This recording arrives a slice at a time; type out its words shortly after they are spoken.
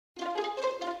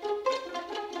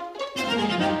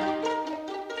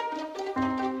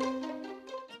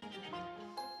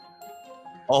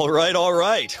All right, all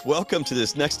right. Welcome to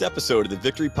this next episode of the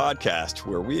Victory Podcast,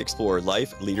 where we explore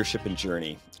life, leadership, and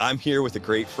journey. I'm here with a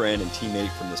great friend and teammate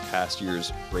from this past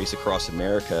year's Race Across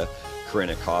America,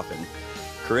 Corinna Coffin.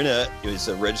 Corinna is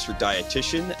a registered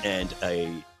dietitian and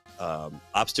a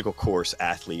obstacle course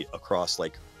athlete across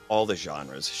like all the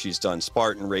genres. She's done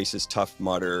Spartan Races, Tough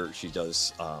Mudder. She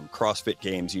does CrossFit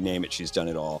Games, you name it, she's done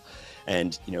it all.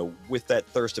 And, you know, with that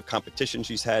thirst of competition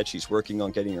she's had, she's working on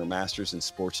getting her master's in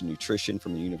sports and nutrition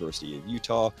from the University of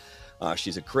Utah.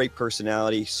 She's a great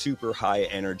personality, super high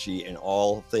energy, and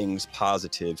all things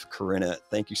positive. Corinna,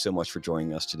 thank you so much for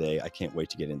joining us today. I can't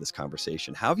wait to get into this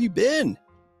conversation. How have you been?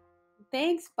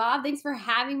 Thanks, Bob. Thanks for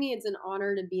having me. It's an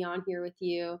honor to be on here with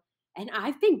you. And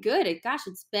I've been good. Gosh,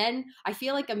 I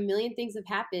feel like a million things have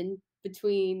happened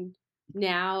between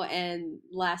now and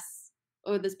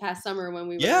this past summer when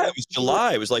we were. Yeah, it was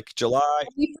July. It was like July.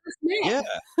 We first met.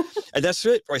 Yeah. And that's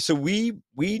it. Right. So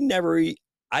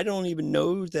I don't even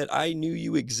know that I knew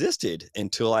you existed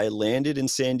until I landed in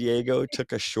San Diego,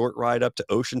 took a short ride up to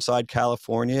Oceanside,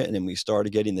 California, and then we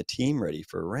started getting the team ready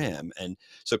for RAM. And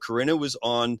so Corinna was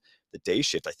on the day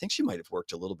shift. I think she might have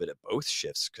worked a little bit at both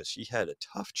shifts because she had a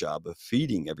tough job of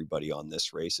feeding everybody on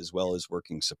this race as well as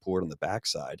working support on the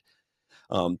backside.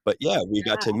 But yeah, we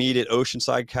got to meet at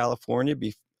Oceanside, California,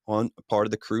 be on part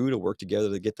of the crew to work together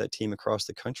to get that team across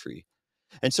the country.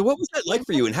 And so what was that like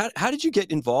for you? And how did you get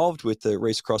involved with the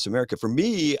Race Across America? For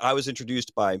me, I was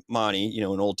introduced by Monty, an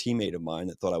old teammate of mine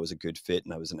that thought I was a good fit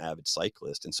and I was an avid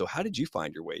cyclist. And so how did you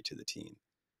find your way to the team?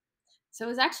 So it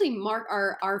was actually Mark,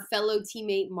 our fellow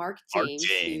teammate, Mark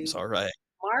James. All right.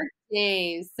 Mark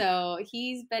James. So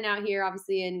he's been out here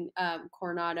obviously in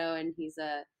Coronado, and he's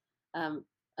a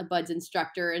BUD/S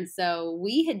instructor. And so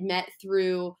we had met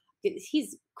through,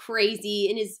 he's crazy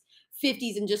in his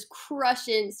 50s and just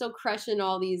crushing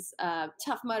all these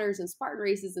Tough Mudders and Spartan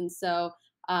races. And so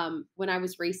when I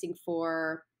was racing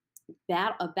for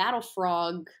a Battle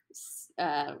Frog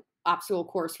obstacle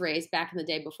course race back in the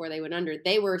day before they went under,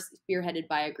 they were spearheaded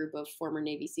by a group of former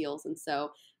Navy SEALs. And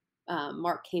so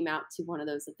Mark came out to one of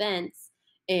those events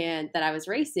and that I was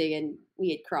racing, and we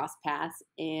had crossed paths,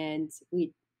 and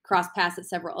we crossed paths at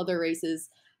several other races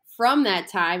from that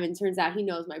time. And turns out he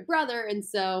knows my brother. And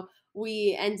so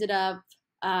we ended up,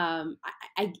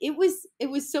 it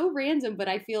was so random, but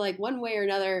I feel like one way or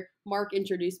another, Mark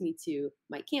introduced me to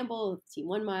Mike Campbell, Team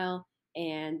 1 Mile,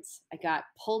 and I got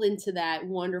pulled into that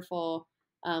wonderful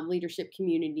leadership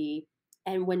community.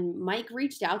 And when Mike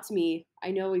reached out to me,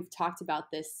 I know we've talked about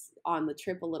this on the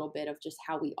trip a little bit of just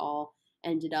how we all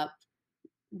ended up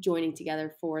joining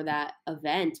together for that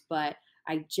event, but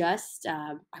I just,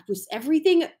 I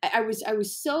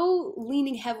was so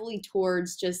leaning heavily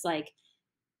towards just like,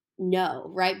 no,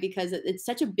 right? Because it's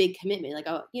such a big commitment, like,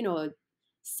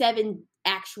 7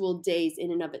 actual days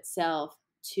in and of itself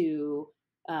to,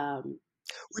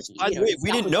 which, by the way,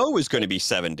 we didn't know it was going to be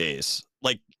 7 days.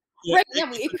 Like, right. Yeah.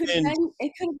 It could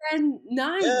have been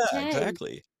 9, yeah, 10.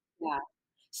 Exactly. Yeah.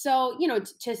 So,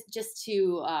 just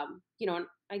to,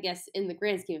 I guess in the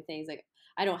grand scheme of things, like,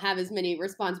 I don't have as many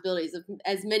responsibilities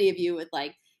as many of you with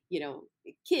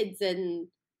kids and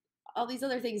all these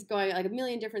other things going, like a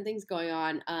million different things going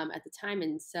on at the time.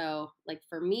 And so like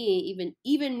for me,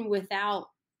 even without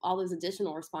all those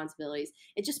additional responsibilities,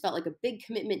 it just felt like a big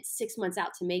commitment 6 months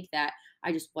out to make that.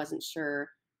 I just wasn't sure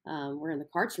were in the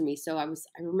cards for me. So I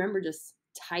remember just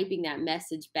typing that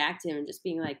message back to him and just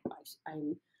being like,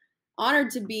 I'm honored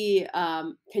to be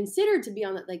considered to be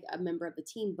on like a member of the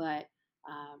team, but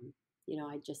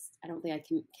I don't think I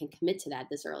can commit to that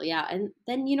this early out. And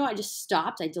then, I just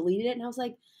stopped, I deleted it, and I was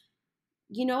like,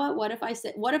 you know what if I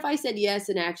said yes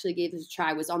and actually gave this a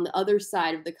try, was on the other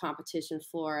side of the competition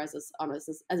floor as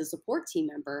a support team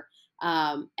member,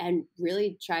 and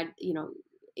really tried,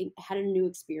 had a new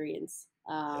experience,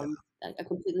 a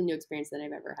completely new experience than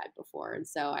I've ever had before. And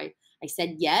so I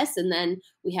said yes. And then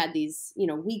we had these,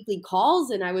 weekly calls,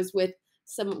 and I was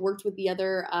worked with the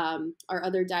other, our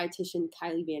other dietitian,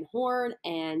 Kylie Van Horn,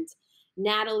 and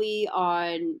Natalie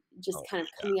on just kind of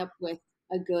coming up with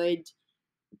a good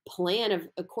plan of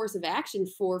a course of action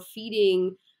for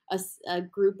feeding a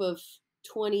group of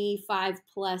 25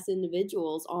 plus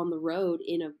individuals on the road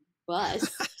in a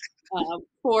bus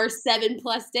for 7+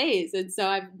 days. And so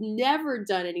I've never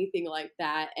done anything like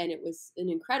that. And it was an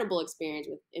incredible experience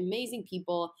with amazing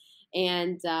people.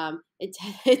 And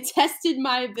it tested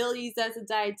my abilities as a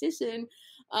dietitian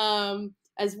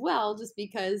as well, just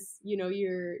because,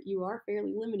 you are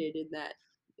fairly limited in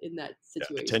that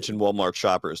situation. Yeah, attention Walmart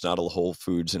shoppers, not all Whole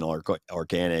Foods and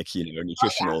organic,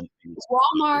 nutritional.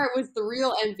 Walmart was the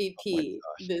real MVP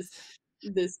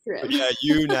this trip. But yeah,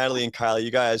 you, Natalie, and Kylie,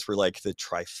 you guys were like the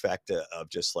trifecta of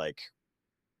just like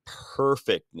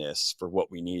perfectness for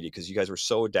what we needed because you guys were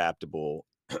so adaptable.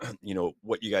 You know,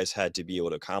 what you guys had to be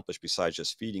able to accomplish besides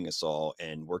just feeding us all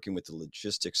and working with the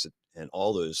logistics and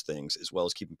all those things, as well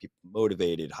as keeping people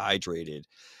motivated, hydrated,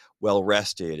 well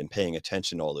rested, and paying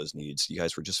attention to all those needs. You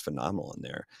guys were just phenomenal in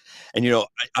there. And, you know,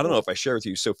 I don't know if I share with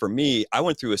you. So for me, I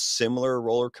went through a similar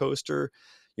roller coaster.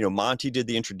 You know, Monty did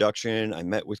the introduction. I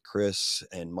met with Chris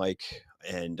and Mike.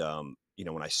 And, you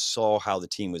know, when I saw how the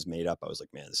team was made up, I was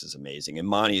like, man, this is amazing. And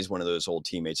Monty is one of those old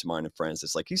teammates of mine and friends.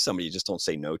 It's like, he's somebody you just don't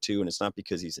say no to. And it's not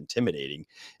because he's intimidating.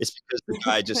 It's because the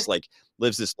guy just like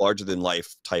lives this larger than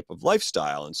life type of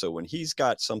lifestyle. And so when he's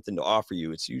got something to offer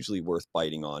you, it's usually worth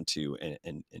biting onto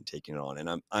and taking it on.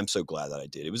 And I'm so glad that I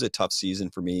did. It was a tough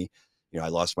season for me. You know, I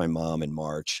lost my mom in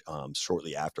March,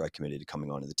 shortly after I committed to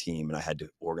coming onto the team, and I had to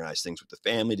organize things with the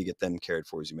family to get them cared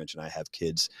for. As you mentioned, I have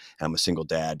kids, and I'm a single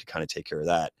dad to kind of take care of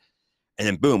that. And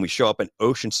then boom, we show up in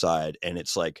Oceanside, and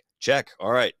it's like, check,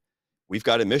 all right, we've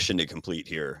got a mission to complete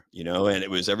here, you know. And it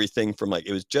was everything from like,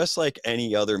 it was just like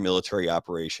any other military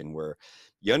operation where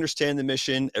you understand the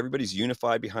mission, everybody's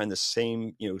unified behind the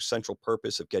same, you know, central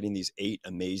purpose of getting these 8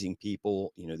 amazing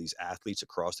people, you know, these athletes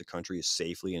across the country as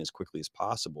safely and as quickly as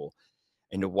possible.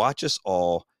 And to watch us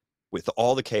all with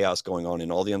all the chaos going on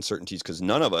and all the uncertainties, because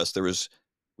none of us,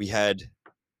 we had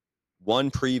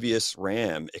one previous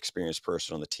Ram experienced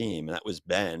person on the team, and that was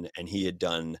Ben, and he had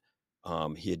done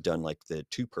like the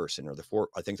 2-person or the 4,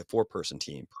 I think the 4-person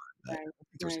team. I don't Right,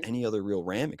 think there was right. any other real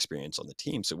Ram experience on the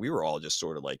team. So we were all just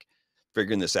sort of like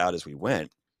figuring this out as we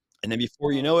went. And then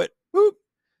before you know it, whoop,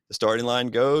 the starting line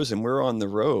goes and we're on the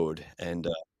road. And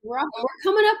We're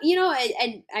coming up, you know,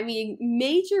 and I mean,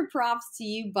 major props to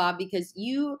you, Bob, because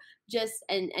you just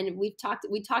and we talked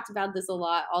about this a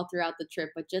lot all throughout the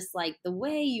trip, but just like the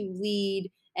way you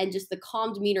lead and just the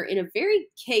calm demeanor in a very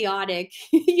chaotic,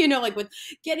 you know, like with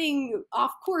getting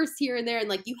off course here and there, and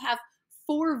like you have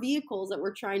 4 vehicles that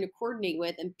we're trying to coordinate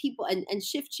with and people and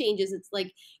shift changes. It's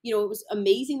like, you know, it was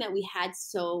amazing that we had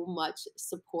so much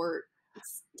support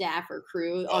staff or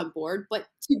crew oh, on board, but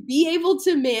to be able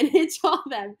to manage all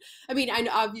that, I mean, I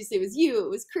know obviously it was you, it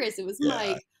was Chris, it was yeah,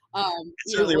 Mike. it You know,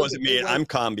 certainly wasn't it me. was I'm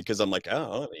calm because I'm like,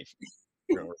 oh, let me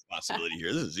no responsibility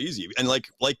here. This is easy. And like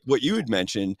what you had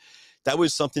mentioned, that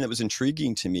was something that was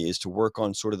intriguing to me is to work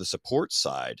on sort of the support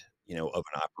side, you know, of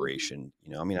an operation.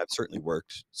 You know, I mean, I've certainly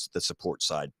worked the support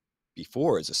side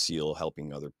before as a SEAL,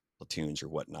 helping other platoons or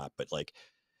whatnot, but like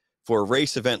for a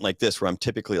race event like this, where I'm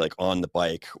typically like on the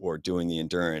bike or doing the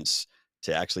endurance,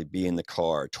 to actually be in the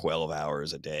car 12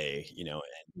 hours a day, you know,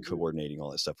 and Mhm. coordinating all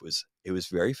that stuff it was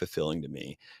very fulfilling to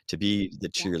me to be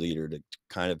the Yeah. cheerleader, to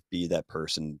kind of be that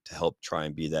person to help try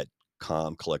and be that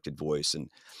calm, collected voice and,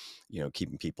 you know,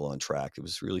 keeping people on track. It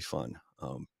was really fun.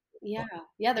 Yeah,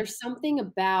 yeah, there's something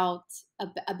about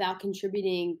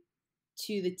contributing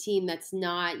to the team that's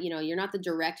not, you know, you're not the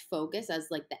direct focus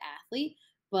as like the athlete,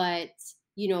 but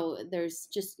you know, there's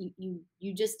just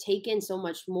you just take in so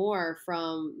much more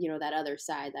from, you know, that other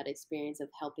side, that experience of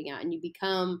helping out, and you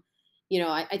become, you know,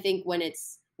 I think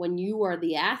when you are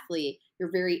the athlete,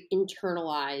 you're very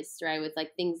internalized, right? With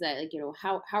like things that like, you know,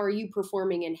 how are you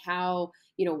performing and how,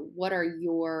 you know, what are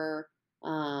your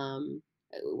um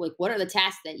like what are the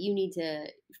tasks that you need to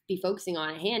be focusing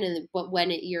on at hand, and but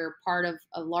when you're part of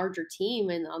a larger team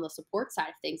and on the support side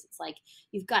of things, it's like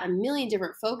you've got a million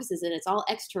different focuses and it's all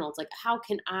external. It's like, how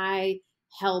can I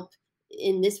help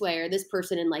in this way or this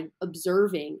person, and like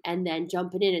observing and then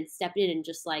jumping in and stepping in and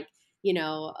just like, you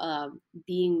know,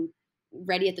 being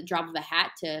ready at the drop of a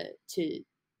hat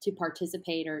to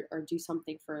participate or do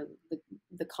something for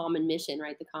the common mission,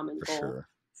 right, the common for goal. sure.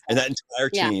 And So that entire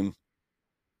yeah. team,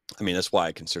 I mean, that's why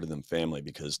I consider them family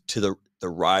because to the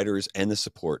riders and the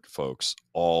support folks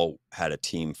all had a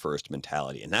team first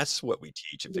mentality, and that's what we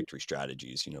teach at Mhm. Victory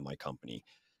Strategies. You know, my company,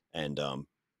 and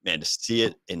man, to see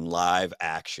it in live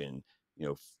action, you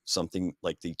know, something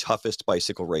like the toughest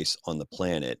bicycle race on the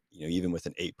planet. You know, even with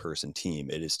an 8-person team,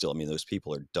 it is still. I mean, those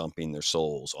people are dumping their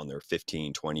souls on their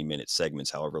 15, 20-minute segments,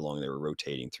 however long they were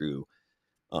rotating through.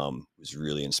 Was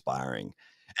really inspiring.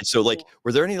 And so, Yeah. like,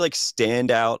 were there any like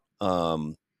standout,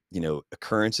 you know,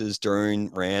 occurrences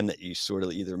during RAM that you sort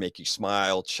of either make you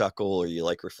smile, chuckle, or you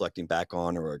like reflecting back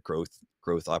on, or a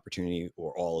growth opportunity,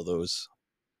 or all of those?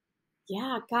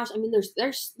 Yeah, gosh, I mean,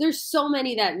 there's so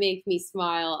many that make me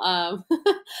smile.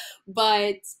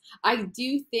 But I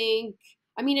do think,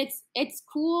 I mean, it's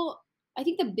cool. I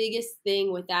think the biggest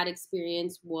thing with that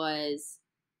experience was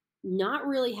not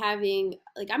really having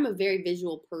like, I'm a very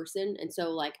visual person, and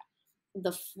so like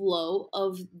the flow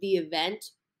of the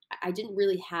event, I didn't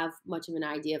really have much of an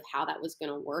idea of how that was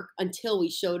going to work until we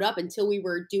showed up, until we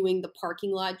were doing the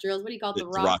parking lot drills. What do you call it? The The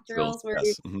rock rock drills, drills, where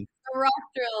yes. Mhm. the rock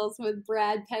drills with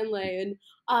Brad Penlay,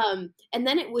 and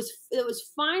then it was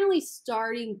finally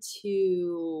starting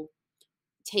to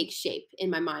take shape in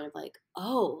my mind of like,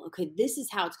 oh, okay, this is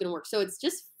how it's going to work. So it's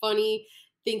just funny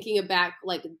thinking about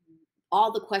like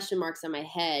all the question marks in my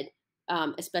head,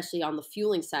 especially on the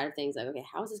fueling side of things. Like, okay,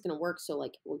 how is this going to work? So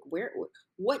like,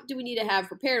 what do we need to have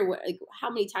prepared? What, like, how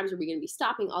many times are we going to be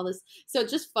stopping all this? So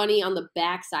it's just funny on the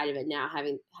back side of it now,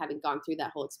 having gone through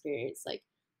that whole experience, like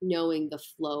knowing the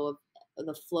flow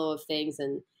of things,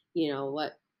 and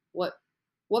what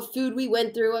what food we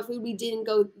went through, what food we didn't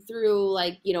go through,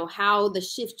 like, how the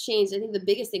shift changed. I think the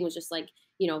biggest thing was just like,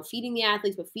 feeding the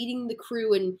athletes, but feeding the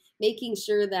crew and making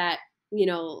sure that, you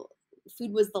know,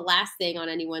 food was the last thing on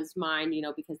anyone's mind,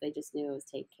 because they just knew it was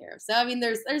taken care of. So, I mean,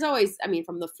 there's always, I mean,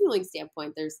 from the fueling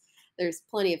standpoint, there's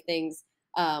plenty of things,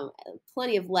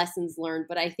 plenty of lessons learned.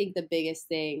 But I think the biggest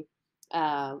thing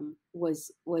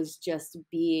was just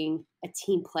being a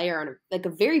team player on like a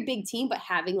very big team, but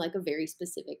having like a very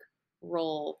specific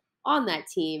role on that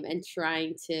team, and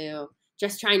trying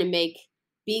to make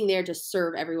being there to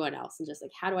serve everyone else, and just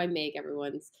like, how do I make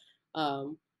everyone's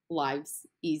um lives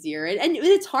easier. And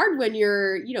it's hard when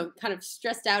you're, kind of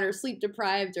stressed out or sleep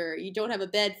deprived, or you don't have a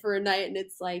bed for a night, and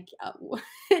it's like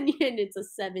and it's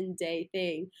a 7-day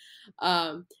thing.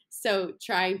 So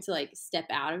trying to like step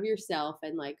out of yourself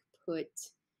and like put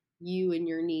you and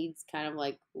your needs kind of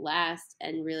like last,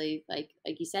 and really like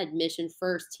you said, mission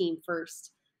first, team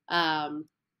first. um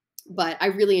but I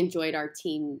really enjoyed our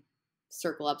team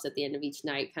circle ups at the end of each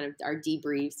night, kind of our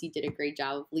debriefs. You did a great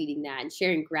job of leading that and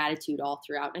sharing gratitude all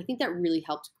throughout. And I think that really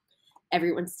helped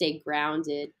everyone stay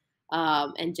grounded,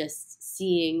 and just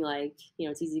seeing like,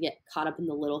 it's easy to get caught up in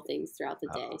the little things throughout the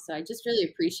day. So I just really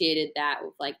appreciated that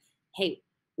with like, hey,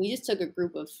 we just took a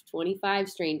group of 25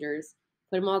 strangers,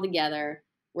 put them all together.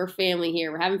 We're family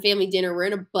here. We're having family dinner. We're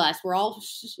in a bus. We're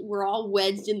all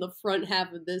wedged in the front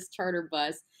half of this charter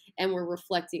bus, and we're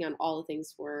reflecting on all the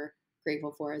things we're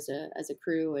grateful for as a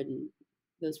crew, and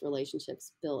those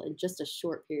relationships built in just a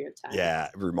short period of time. Yeah,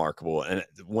 remarkable. And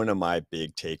one of my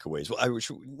big takeaways, well, I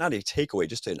wish not a takeaway,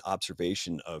 just an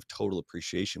observation of total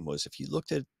appreciation was if you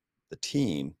looked at the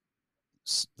team,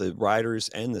 the riders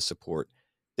and the support,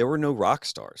 there were no rock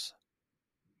stars.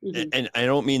 Hmm. And I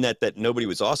don't mean that nobody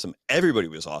was awesome. Everybody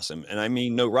was awesome. And I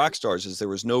mean no rock stars is there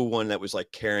was no one that was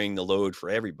like carrying the load for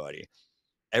everybody.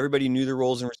 Everybody knew their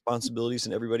roles and responsibilities,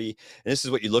 and this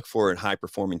is what you look for in high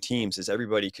performing teams, is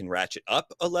everybody can ratchet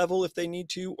up a level if they need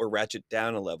to, or ratchet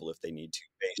down a level if they need to,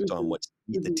 based on Hmm. what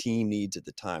the Hmm. team needs at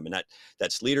the time. And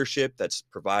that's leadership, that's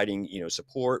providing,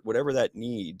 support, whatever that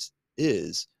needs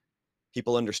is.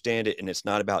 People understand it, and it's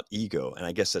not about ego. And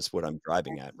I guess that's what I'm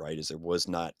driving at, right? Is there was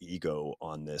not ego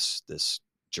on this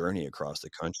journey across the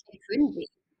country. It couldn't be,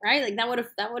 right? Like that would have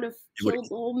It would killed the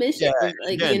whole mission. Yeah,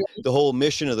 Like, again, the whole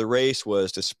mission of the race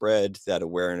was to spread that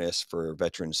awareness for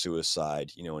veteran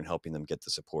suicide, and helping them get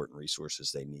the support and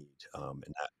resources they need. And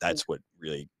that's what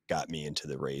really got me into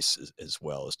the race as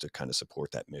well, as to kind of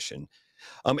support that mission.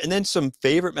 And then some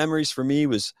favorite memories for me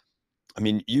was, I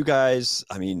mean, you guys,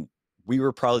 I mean, we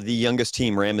were probably the youngest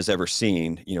team Ram has ever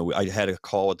seen. I had a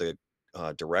call with the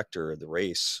director of the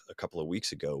race a couple of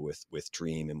weeks ago with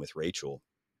Dream and with Rachel,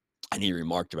 and he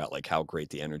remarked about like how great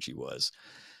the energy was.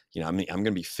 I mean, I'm going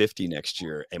to be 50 next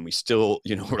year, and we still,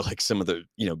 we're like some of the,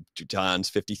 John's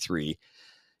 53,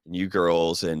 and you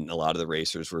girls and a lot of the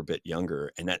racers were a bit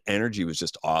younger, and that energy was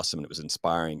just awesome, and it was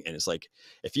inspiring. And it's like,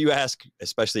 if you ask,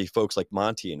 especially folks like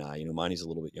Monty and I, Monty's a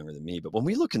little bit younger than me, but when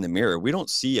we look in the mirror, we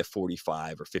don't see a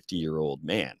 45 or 50-year-old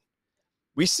man.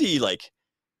 We see like,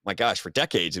 my gosh, for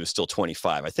decades, it was still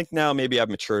 25. I think now maybe I've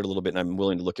matured a little bit, and I'm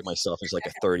willing to look at myself as like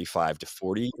a 35 to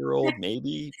 40-year-old,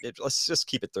 maybe. Let's just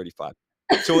keep it 35.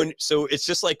 So it's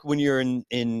just like when you're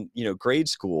in grade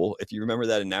school, if you remember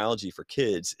that analogy for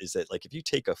kids, is that like if you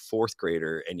take a fourth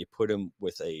grader and you put him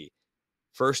with a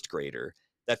first grader,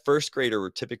 that first grader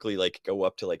would typically like go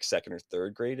up to like second or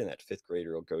third grade, and that fifth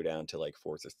grader will go down to like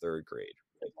fourth or third grade.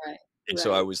 Right? right, And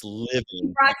so I right. was You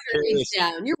living brought your age vicariously.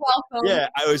 down. You're welcome. Yeah,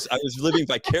 I was living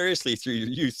vicariously through your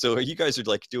youth. So you guys are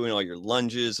like doing all your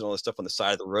lunges and all this stuff on the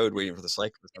side of the road waiting for the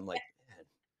cyclist. I'm like,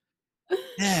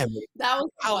 man, That was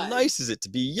how fun. nice is it to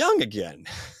be young again?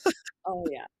 Oh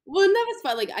yeah. Well, and that was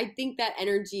fun. Like, I think that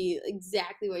energy,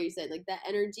 exactly what you said, like that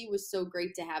energy was so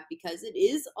great to have, because it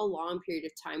is a long period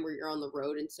of time where you're on the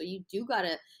road, and so you do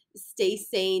gotta stay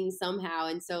sane somehow.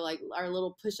 And so like our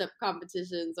little push-up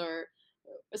competitions, or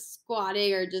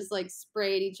squatting, or just like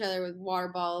spraying each other with water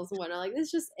balls and whatnot. Like,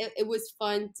 it's just it was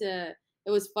fun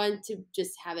it was fun to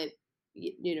just have it,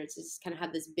 to just kind of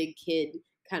have this big kid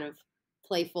kind of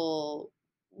playful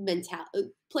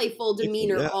playful Playful,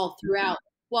 demeanor yeah. all throughout,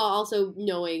 while also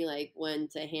knowing like when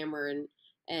to hammer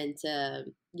and to,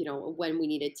 when we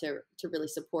needed to really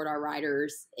support our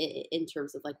riders in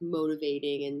terms of like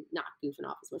motivating and not goofing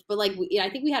off as much. But like, I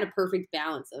think we had a perfect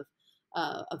balance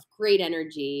of great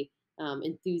energy,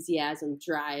 enthusiasm,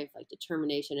 drive, like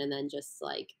determination, and then just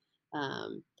like,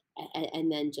 um,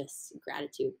 and then just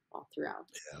gratitude all throughout.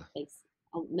 Yeah. Thanks,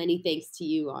 many thanks to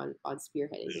you on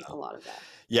spearheading a lot of that.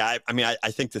 Yeah, I mean,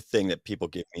 I think the thing that people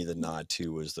give me the nod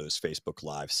to was those Facebook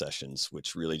Live sessions,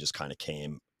 which really just kind of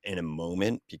came in a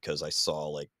moment because I saw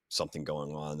like something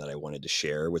going on that I wanted to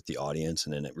share with the audience,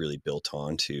 and then it really built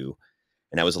on to,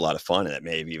 and that was a lot of fun, and it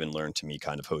may have even learned to me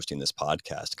kind of hosting this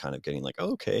podcast, kind of getting like,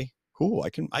 oh, okay, cool, I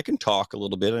can talk a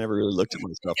little bit. I never really looked at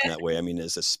myself in that way. I mean,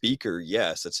 as a speaker,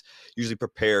 yes, it's usually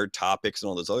prepared topics and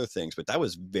all those other things, but that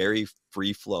was very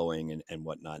free flowing and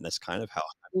whatnot. And that's kind of how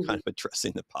I'm kind Mhm. of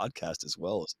addressing the podcast as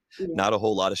well. Is Yeah. not a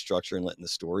whole lot of structure and letting the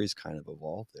stories kind of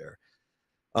evolve there.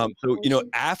 So Awesome.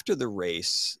 after the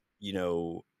race,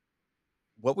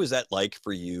 what was that like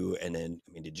for you? And then,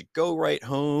 I mean, did you go right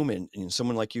home? And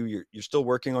someone like you, you're still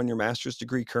working on your master's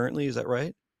degree currently, is that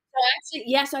right? So actually,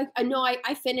 yes, I know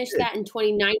I finished Good. that in Oh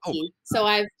 2019. my So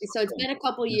gosh, it's awesome. been a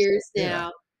couple Yes, years yeah.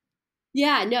 now.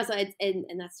 Yeah, no, so it's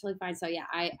and that's totally fine. So yeah,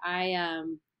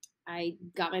 I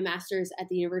got my master's at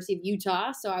the University of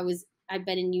Utah. So I've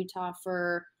been in Utah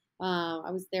for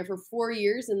I was there for 4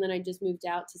 years, and then I just moved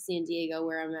out to San Diego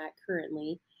where I'm at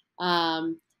currently.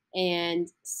 Um and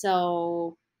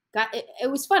so it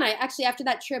was fun. I actually, after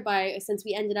that trip, I since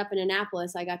we ended up in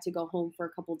Annapolis, I got to go home for a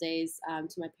couple days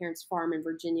to my parents' farm in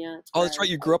Virginia. It's Oh, where that's right,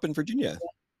 you grew up in Virginia.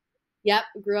 yep,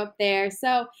 grew up there.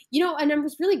 So, and I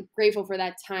was really grateful for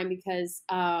that time because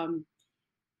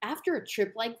after a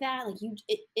trip like that, like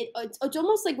it's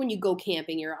almost like when you go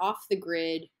camping, you're off the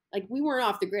grid. Like we weren't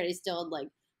off the grid. I still had like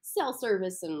cell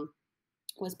service and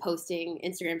was posting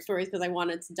Instagram stories because I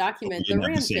wanted to But you document the didn't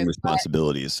have the Ram same trip. But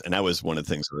responsibilities, and that was one of the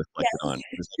things I reflected yes, on.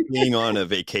 It was like being on a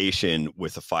vacation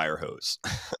with a fire hose.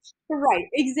 right,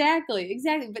 exactly,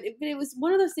 exactly. But it was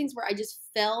one of those things where I just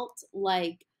felt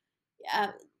uh,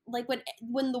 like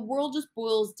when the world just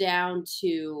boils down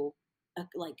to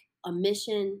like a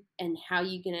mission, and how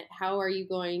are you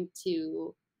going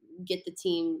to get the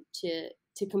team to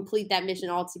complete that mission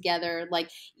all together, like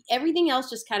everything else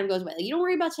just kind of goes away. Like, you don't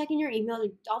worry about checking your email,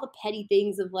 like, all the petty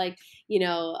things of like,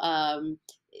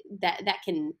 that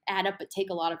can add up but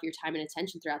take a lot of your time and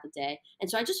attention throughout the day.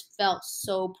 And so I just felt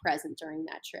so present during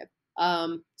that trip.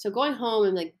 So going home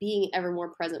and like being ever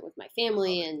more present with my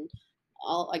family and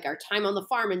all like our time on the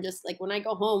farm, and just like when I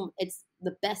go home, it's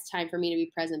the best time for me to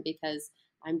be present because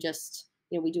I'm just,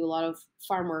 we do a lot of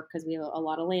farm work because we have a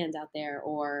lot of land out there,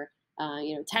 or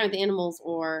time with the animals,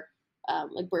 or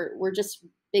like we're just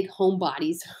big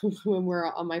homebodies when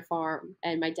we're on my farm.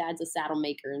 And my dad's a saddle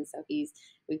maker, and so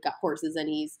we've got horses, and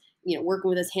he's working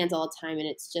with his hands all the time, and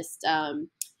it's just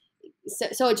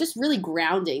so it's just really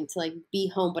grounding to like be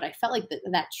home. But I felt like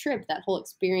that trip, that whole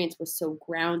experience was so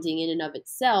grounding in and of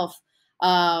itself,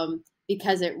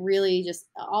 because it really just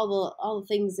all the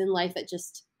things in life that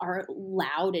just are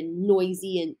loud and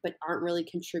noisy and but aren't really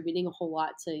contributing a whole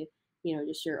lot to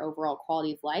just your overall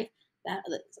quality of life.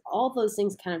 All those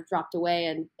things kind of dropped away,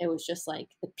 and it was just like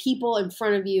the people in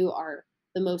front of you are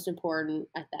the most important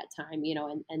at that time,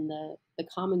 and the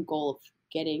common goal of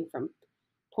getting from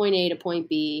point A to point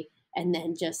B, and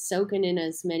then just soaking in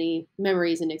as many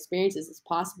memories and experiences as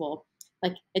possible.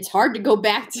 Like it's hard to go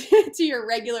back to your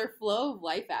regular flow of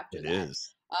life after It that.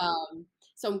 is.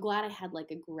 So I'm glad I had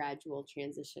like a gradual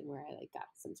transition where I like got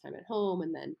some time at home,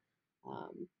 and then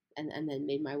um, and then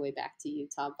made my way back to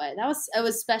Utah. But it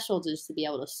was special just to be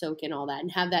able to soak in all that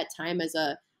and have that time as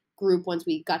a group once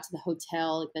we got to the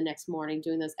hotel like the next morning,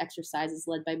 doing those exercises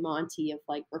led by Monty of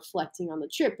like reflecting on the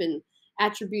trip and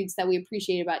attributes that we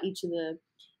appreciate about each of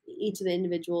the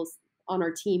individuals on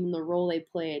our team and the role they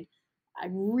played. I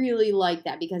really like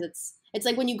that because it's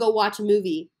like when you go watch a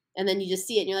movie and then you just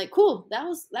see it and you're like, cool, that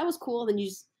was cool, and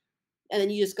then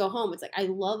you just go home. It's like I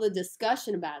love the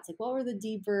discussion about it. It's like what were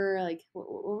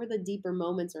the deeper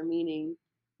moments or meanings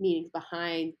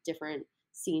behind different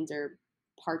scenes or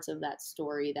parts of that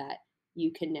story that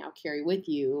you can now carry with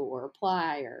you or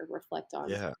apply or reflect on.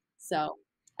 Yeah. So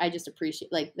I just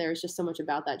appreciate, like, there's just so much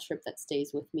about that trip that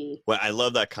stays with me. Well, I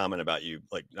love that comment about you,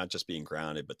 like, not just being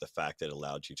grounded, but the fact that it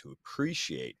allowed you to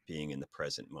appreciate being in the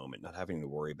present moment, not having to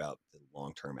worry about the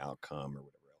long-term outcome or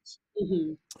whatever else.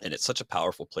 Hmm. And it's such a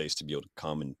powerful place to be able to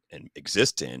come and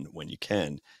exist in when you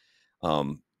can.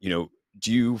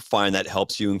 Do you find that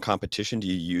helps you in competition? Do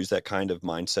you use that kind of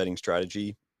mind setting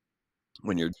strategy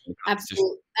when you're doing competition?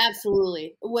 Absolutely,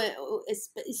 absolutely. When,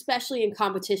 especially in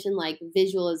competition, like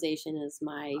visualization is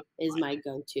my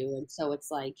go-to, and so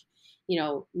it's like,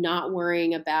 not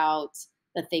worrying about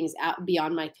the things out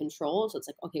beyond my control. So it's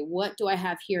like, okay, what do I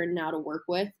have here and now to work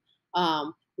with?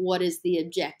 What is the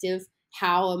objective?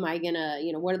 How am I gonna,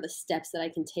 what are the steps that I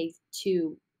can take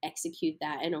to execute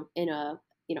that in a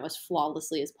as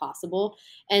flawlessly as possible?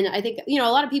 And I think a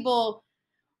lot of people,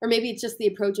 or maybe it's just the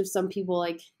approach of some people,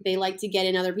 like they like to get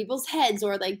in other people's heads,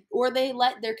 or they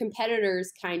let their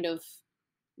competitors kind of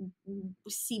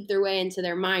seep their way into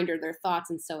their mind or their thoughts.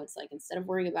 And so it's like, instead of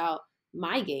worrying about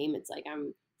my game, it's like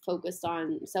I'm focused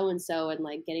on so and so, and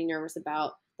like getting nervous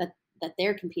about that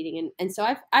they're competing. And so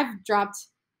I've dropped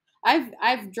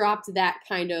that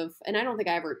kind of, and I don't think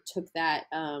I ever took that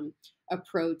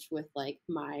approach with like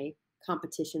my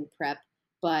competition prep,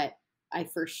 but I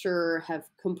for sure have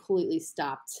completely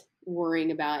stopped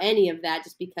worrying about any of that,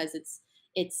 just because it's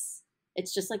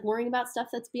it's just like worrying about stuff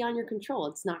that's beyond your control.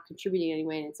 It's not contributing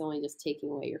anyway, and it's only just taking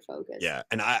away your focus. Yeah,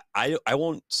 and I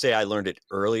won't say I learned it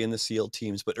early in the SEAL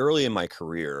teams, but early in my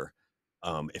career,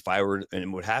 if I were,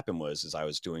 and what happened was, is I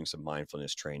was doing some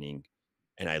mindfulness training,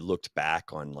 and I looked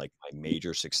back on like my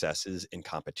major successes in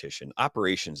competition.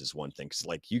 Operations is one thing, because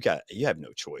like you have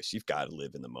no choice. You've got to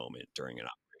live in the moment during an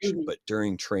operation. Mhm. But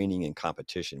during training and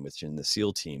competition, which in the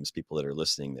SEAL teams, people that are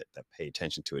listening that pay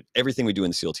attention to it, everything we do in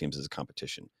the SEAL teams is a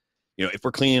competition. If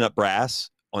we're cleaning up brass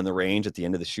on the range at the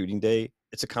end of the shooting day,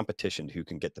 it's a competition who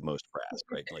can get the most brass,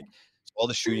 right? Like all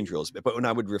the shooting drills. But when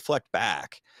I would reflect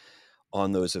back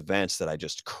on those events that I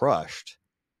just crushed,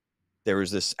 there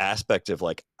was this aspect of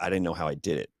like, I didn't know how I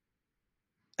did it.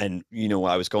 And, while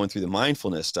I was going through the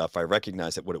mindfulness stuff, I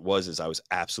recognized that what it was is I was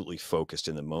absolutely focused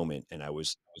in the moment, and I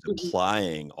was Mhm.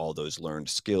 applying all those learned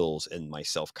skills, and my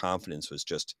self-confidence was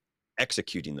just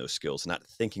executing those skills, not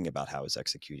thinking about how I was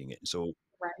executing it. And so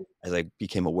Right. as I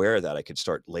became aware of that, I could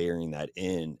start layering that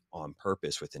in on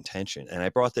purpose with intention. And I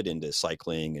brought that into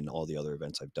cycling and all the other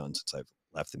events I've done since I've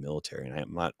left the military. And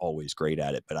I'm not always great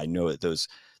at it, but I know that those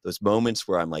moments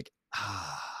where I'm like,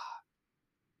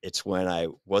 it's when I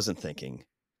wasn't thinking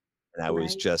and I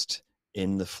was Right. just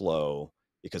in the flow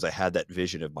because I had that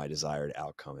vision of my desired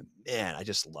outcome. And man, I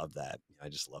just love that. I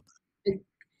just love that. And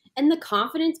and the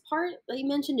confidence part that you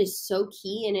mentioned is so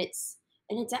key, and it's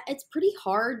pretty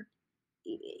hard.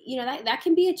 That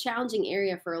can be a challenging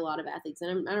area for a lot of athletes,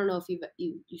 and I don't know if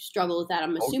you struggle with that.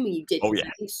 I'm Oh, assuming you did, oh because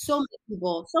yeah. I think so many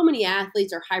people, so many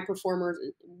athletes are high performers,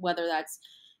 whether that's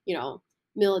you know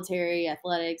military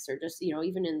athletics, or just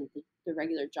even in the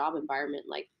regular job environment.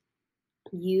 Like,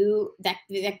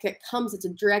 comes, it's a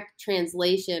direct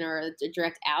translation, or a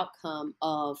direct outcome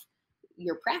of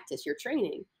your practice, your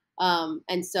training.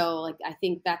 And so, like, I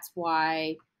think that's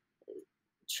why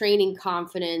training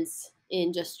confidence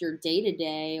in just your day to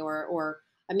day, or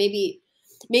maybe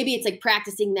it's like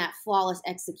practicing that flawless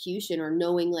execution, or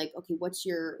knowing, like, okay, what's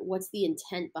the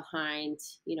intent behind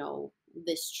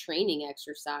this training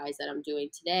exercise that I'm doing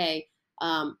today.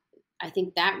 I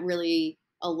think that really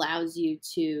allows you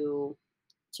to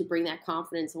bring that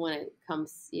confidence when it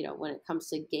comes, when it comes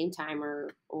to game time,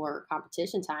 or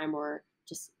competition time, or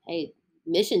just, hey,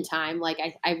 mission time. Like,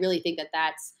 I really think that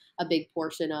that's a big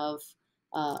portion of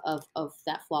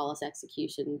that flawless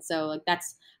execution. So, like, I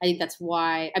think that's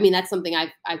why, I mean, that's something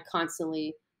I've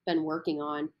constantly been working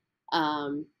on.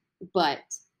 But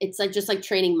it's like, just like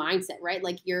training mindset, right?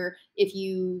 Like, if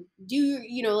you do,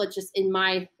 let's just,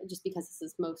 just because this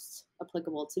is most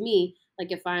applicable to me,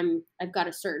 like, if I've got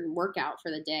a certain workout for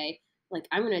the day, like,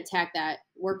 I'm going to attack that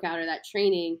workout or that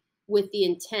training with the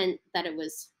intent that it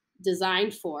was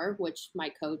designed for, which my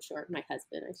coach, or my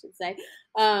husband, I should say,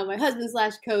 my husband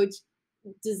slash coach,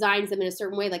 designs them in a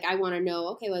certain way. Like, I want to know,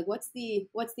 okay, like, what's the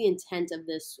intent of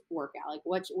this workout? Like,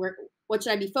 what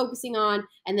should I be focusing on?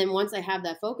 And then once I have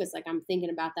that focus, like, I'm thinking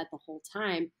about that the whole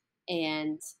time.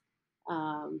 And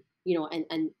and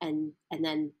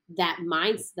then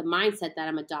the mindset that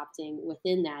I'm adopting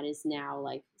within that is now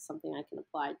like something I can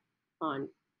apply on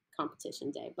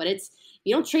competition day. But it's, if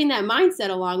you don't train that mindset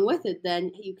along with it,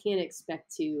 then you can't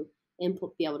expect to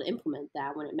be able to implement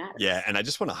that when it Yeah, matters. and I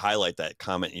just wanna highlight that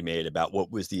comment you made about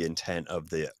what was the intent of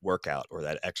the workout or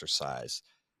that exercise,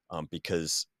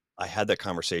 because I had that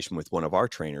conversation with one of our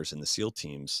trainers in the SEAL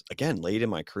teams, again, late in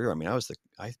my career. I mean,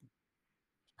 I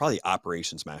probably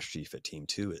operations master chief at team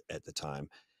 2 at the time,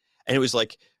 and it was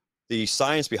like, the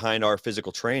science behind our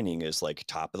physical training is, like,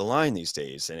 top of the line these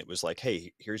days, and it was like,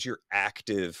 "Hey, here's your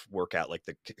active workout, like,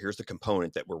 here's the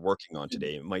component that we're working on Mhm.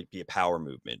 today." It might be a power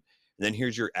movement, and then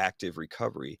here's your active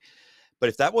recovery. But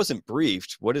if that wasn't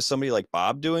briefed, what is somebody like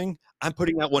Bob doing? I'm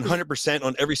putting out 100%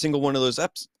 on every single one of those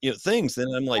things. Then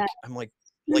I'm like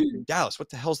Dallas, what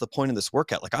the hell's the point of this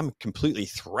workout? Like I'm completely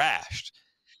thrashed.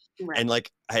 Right. And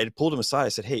like I had pulled him aside. I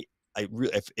said, "Hey,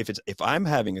 if I'm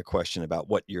having a question about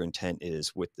what your intent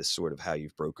is with this sort of how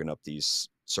you've broken up these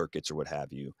circuits or what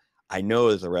have you, I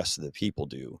know that the rest of the people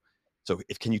do. So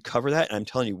can you cover that?" And I'm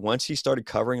telling you, once he started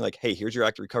covering, like, "Hey, here's your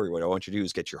active recovery. What I want you to do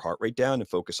is get your heart rate down and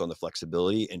focus on the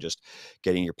flexibility and just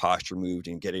getting your posture moved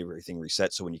and get everything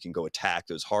reset. So when you can go attack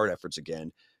those hard efforts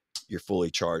again, you're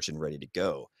fully charged and ready to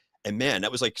go." And man,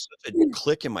 that was like such a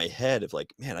click in my head of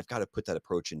like, man, I've got to put that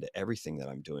approach into everything that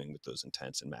I'm doing with those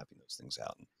intents and mapping those things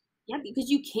out. Yeah, because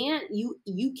you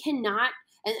cannot,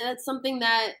 and that's something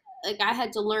that like I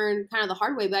had to learn kind of the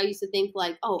hard way. But I used to think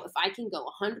like, oh, if I can go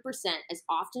 100% as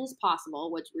often as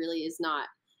possible, which really is not,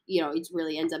 it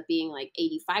really ends up being like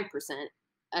 85%,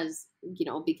 as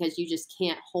because you just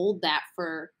can't hold that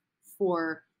for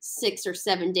 6 or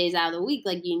 7 days out of the week.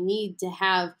 Like you need to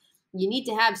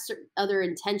have certain other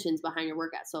intentions behind your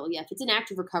workout. So yeah, if it's an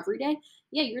active recovery day,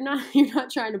 yeah, you're not you're not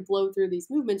trying to blow through these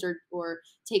movements or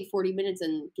take 40 minutes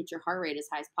and get your heart rate as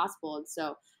high as possible. And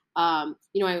so, I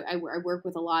work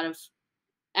with a lot of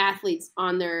athletes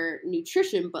on their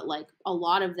nutrition, but like a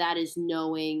lot of that is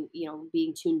knowing,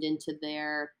 being tuned into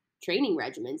their training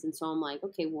regimens. And so I'm like,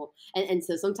 okay, well, and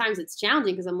so sometimes it's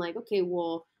challenging because I'm like, okay,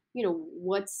 well,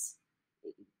 what's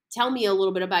tell me a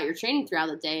little bit about your training throughout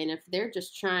the day. And if they're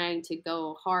just trying to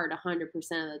go hard 100% of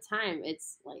the time,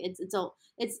 it's like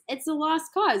it's a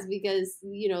lost cause because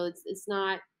it's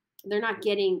not they're not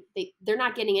getting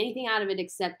anything out of it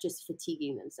except just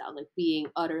fatiguing themselves, like being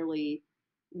utterly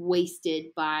wasted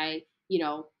by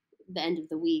the end of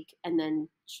the week, and then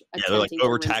Yeah, they're like attempting to rinse.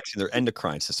 overtaxing their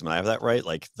endocrine system. I have that right?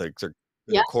 Like their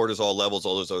Yeah. cortisol levels,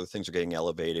 all those other things are getting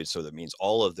elevated. So that means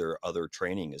all of their other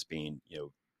training is being,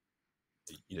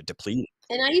 depleted.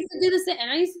 And I used to do the same.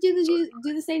 And I used to So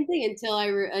do the same thing until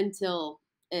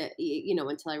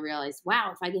until I realized,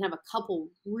 wow, if I can have a couple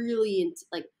really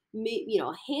like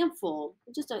a handful,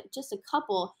 just a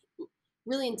couple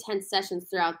really intense sessions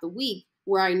throughout the week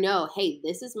where I know, hey,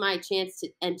 this is my chance to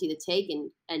empty the tank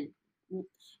and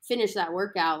finish that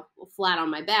workout flat on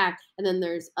my back. And then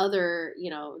there's other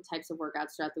types of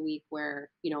workouts throughout the week where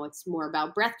it's more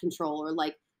about breath control or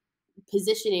like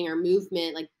positioning or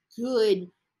movement, like good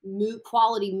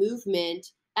quality movement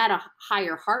at a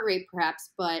higher heart rate,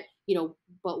 perhaps, but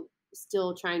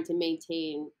still trying to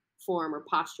maintain form or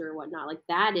posture or whatnot. Like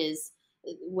that is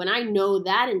when I know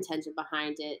that intention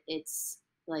behind it, it's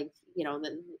like,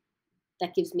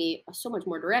 that gives me so much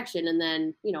more direction. And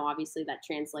then, obviously that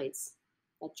translates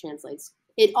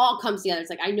it all comes together. It's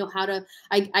like I know how to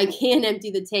I can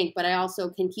empty the tank, but I also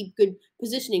can keep good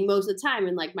positioning most of the time,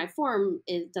 and like my form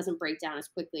doesn't break down as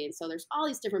quickly. And so there's all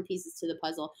these different pieces to the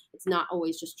puzzle. It's not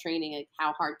always just training, like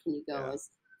how hard can you go yeah. as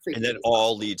And then frequently as all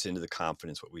possible. leads into the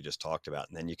confidence, what we just talked about.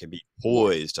 And then you can be Yeah.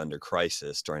 poised under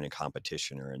crisis during a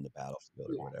competition or in the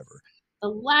battlefield or whatever. Yes. The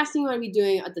last thing you want to be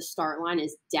doing at the start line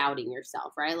is doubting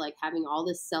yourself, right? Like having all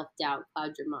this self doubt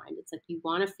cloud your mind. It's like you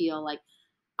want to feel like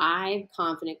I'm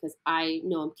confident because I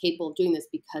know I'm capable of doing this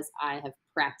because I have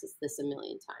practiced this a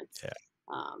million times. Yeah.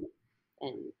 Um,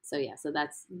 and so yeah, so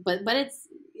that's but it's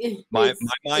My it's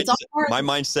all mindset part my of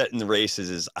mindset in the races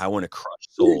is I want to crush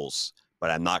souls, but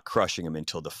I'm not crushing them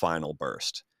until the final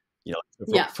burst.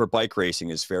 yeah. For bike racing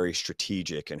is very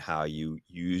strategic in how you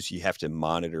have to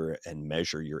monitor and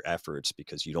measure your efforts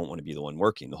because you don't want to be the one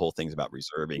working. The whole thing's about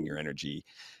reserving your energy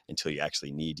until you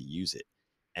actually need to use it.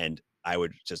 And I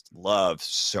would just love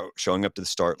showing up to the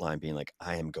start line being like,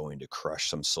 I am going to crush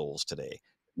some souls today.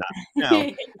 Not now.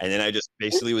 And then I just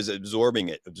basically was absorbing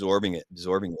it, absorbing it,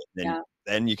 absorbing it. Yeah.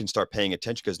 Then you can start paying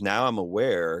attention because now I'm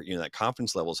aware, that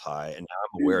confidence level is high. And now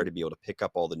I'm aware to be able to pick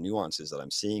up all the nuances that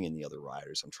I'm seeing in the other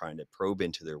riders. I'm trying to probe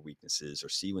into their weaknesses or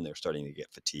see when they're starting to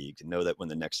get fatigued and know that when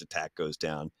the next attack goes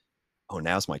down, oh,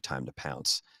 now's my time to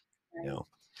pounce, you Right. know?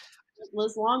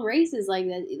 Those long races like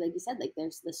that, like you said, like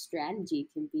there's the strategy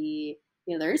can be,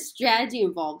 there's strategy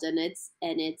involved, and it's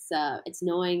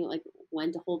knowing like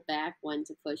when to hold back, when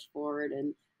to push forward.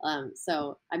 And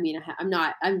so I mean I'm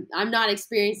not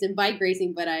experienced in bike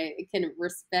racing, but I can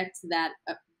respect that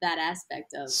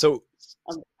aspect So,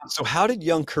 of the so how competition. did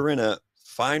young Corinna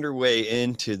find her way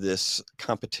into this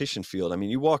competition field? I mean,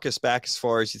 you walk us back as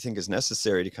far as you think is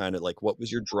necessary to kind of like, what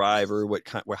was your driver?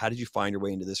 How did you find your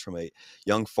way into this from a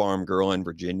young farm girl in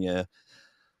Virginia?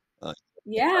 Uh,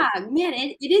 Yeah, man,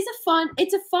 it is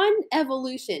it's a fun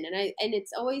evolution, and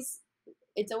it's always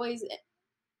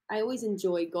I always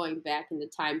enjoy going back into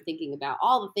time thinking about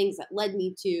all the things that led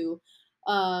me to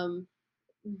um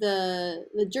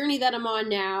the journey that I'm on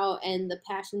now and the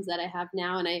passions that I have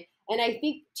now. And I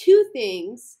think two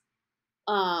things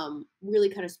really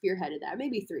kind of spearheaded that.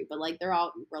 Maybe three, but like they're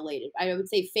all related. I would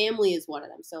say family is one of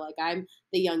them. So like I'm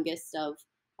the youngest of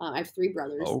I have three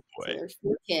brothers, Oh so boy. there's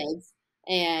four kids,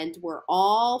 and we're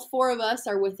all four of us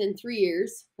are within 3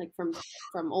 years, like from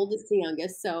oldest to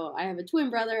youngest. So I have a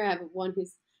twin brother. I have one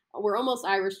who's we're almost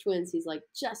Irish twins. He's like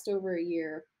just over a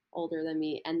year older than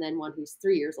me, and then one who's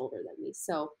 3 years older than me.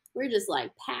 So we're just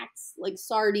like packed like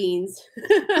sardines,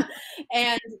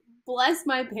 and bless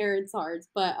my parents' hearts.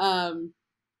 But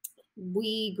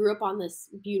we grew up on this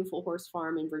beautiful horse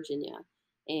farm in Virginia,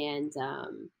 and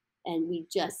we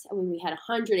just I mean we had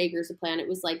 100 acres of land. It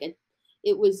was like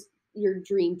it was your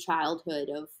dream childhood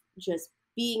of just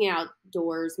being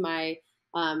outdoors. My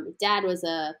dad was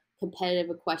a competitive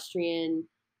equestrian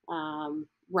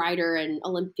rider and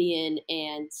Olympian,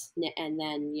 and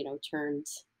then turned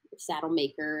saddle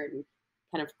maker and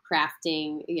kind of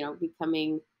crafting,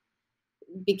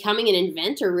 becoming an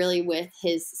inventor really with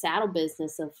his saddle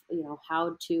business of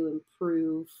how to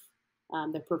improve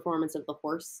the performance of the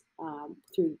horse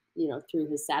through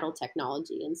his saddle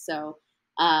technology. And so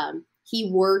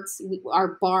he worked.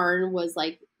 Our barn was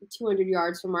like 200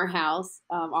 yards from our house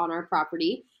on our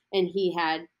property, and he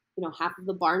had half of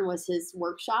the barn was his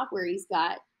workshop where he's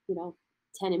got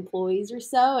 10 employees or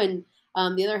so, and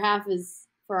the other half is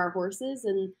for our horses.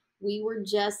 And we were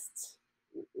just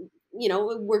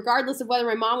regardless of whether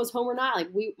my mom was home or not, like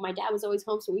my dad was always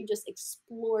home. So we just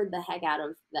explored the heck out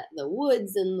of the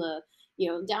woods and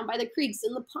down by the creeks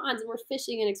and the ponds, and we're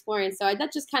fishing and exploring. So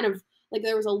that just kind of like,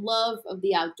 there was a love of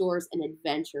the outdoors and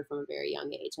adventure from a very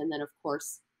young age. And then of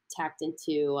course tacked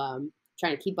into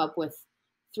trying to keep up with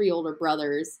three older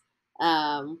brothers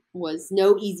was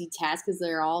no easy task because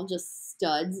they're all just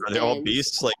studs. Are they all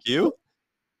beasts like you?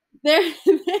 They're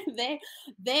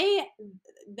they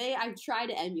I try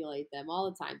to emulate them all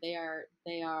the time. They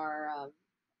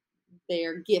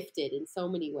are gifted in so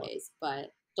many ways,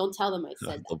 but don't tell them I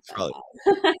said that. I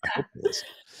hope it is.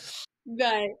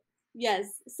 But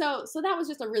yes, so that was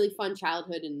just a really fun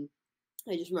childhood. And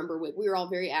I just remember we were all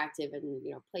very active and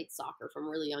played soccer from a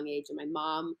really young age. And my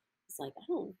mom was like, I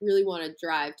don't really want to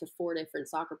drive to 4 different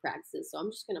soccer practices, so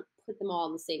I'm just gonna put them all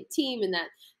on the same team. And that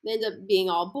they ended up being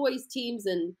all boys teams,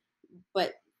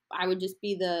 but I would just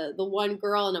be the one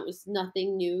girl, and it was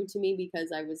nothing new to me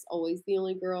because I was always the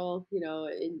only girl,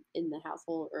 in the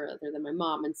household, or other than my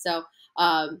mom. And so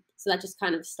so that just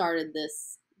kind of started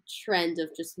this trend of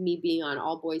just me being on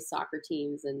all boys soccer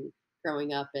teams and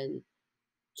growing up and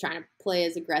trying to play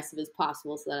as aggressive as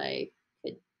possible so that I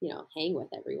could, hang with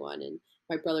everyone. And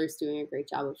my brother's doing a great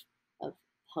job of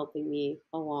helping me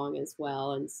along as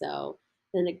well. And so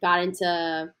then it got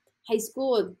into high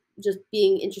school of just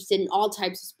being interested in all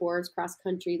types of sports: cross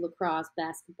country, lacrosse,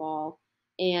 basketball.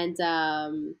 And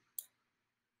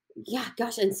yeah,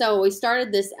 gosh. And so we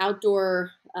started this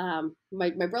outdoor,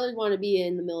 my brother wanted to be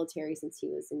in the military since he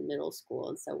was in middle school.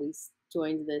 And so we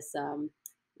joined this kind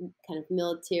of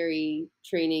military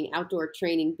training, outdoor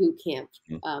training boot camp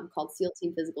called SEAL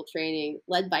Team Physical Training,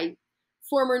 led by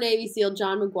former Navy SEAL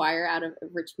John McGuire out of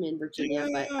Richmond, Virginia.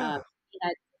 Yeah.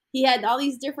 But he had all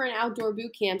these different outdoor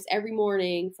boot camps every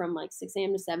morning from like 6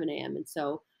 a.m. to 7 a.m. And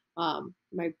so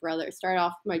my brother started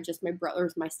off, my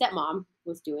stepmom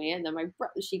was doing it. And then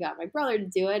she got my brother to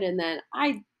do it. And then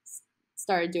I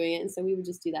started doing it. And so we would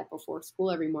just do that before school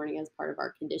every morning as part of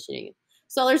our conditioning.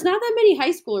 So there's not that many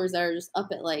high schoolers that are just up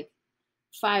at like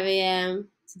 5 a.m.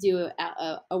 to do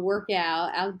a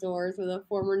workout outdoors with a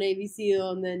former Navy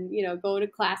SEAL, and then, going to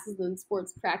classes and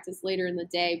sports practice later in the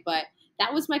day. But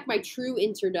that was like my true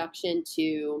introduction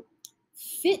to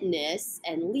fitness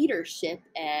and leadership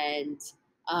and,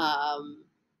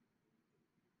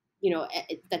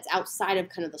 that's outside of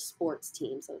kind of the sports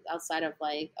team. So outside of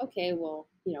like, okay, well,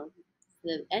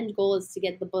 the end goal is to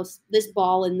get this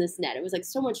ball in this net. It was like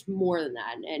so much more than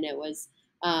that. And it was,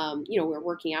 we're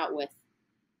working out with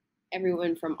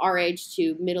everyone from our age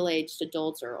to middle-aged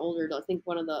adults or older. I think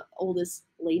one of the oldest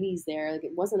ladies there, like,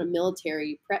 it wasn't a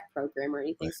military prep program or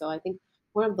anything. Right. So I think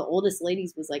one of the oldest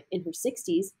ladies was like in her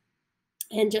 60s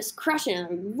and just crushing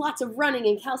it. Lots of running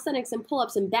and calisthenics and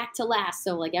pull-ups and back to last.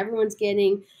 So like everyone's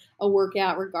getting a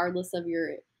workout regardless of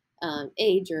your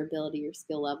age or ability or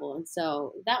skill level. And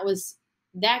so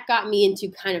that got me into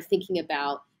kind of thinking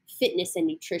about fitness and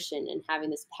nutrition and having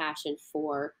this passion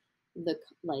for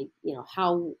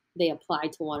how they apply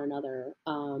to one another.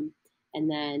 And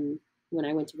then when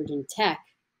I went to Virginia Tech,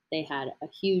 they had a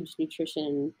huge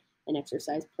nutrition and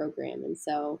exercise program. And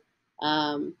so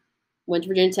went to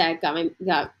Virginia Tech,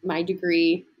 got my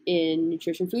degree in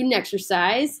nutrition, food, and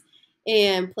exercise.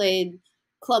 and played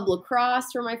club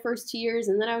lacrosse for my first 2 years.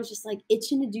 And then I was just like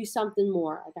itching to do something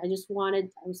more. Like I'm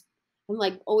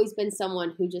like always been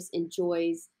someone who just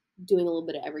enjoys doing a little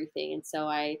bit of everything. And so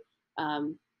I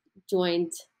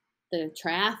joined the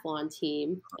triathlon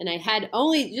team, and I had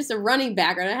only just a running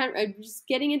background. I was just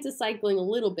getting into cycling a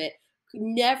little bit.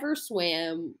 Never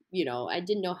swam, I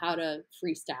didn't know how to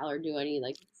freestyle or do any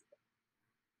like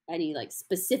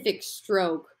specific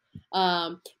stroke.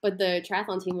 But the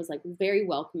triathlon team was like very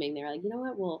welcoming. They're like, you know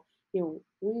what, well, we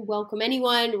welcome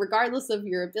anyone regardless of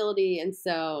your ability. And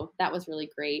so that was really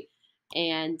great.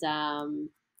 And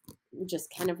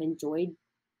just kind of enjoyed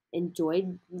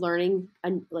learning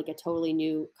like a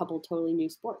couple totally new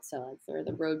sports. So that's where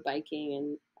the road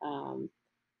biking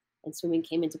and swimming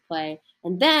came into play.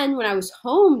 And then when I was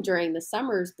home during the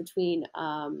summers between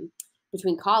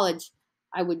college,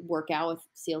 I would work out with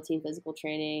SEAL Team Physical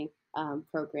Training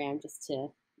program just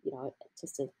to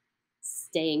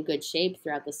stay in good shape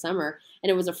throughout the summer. And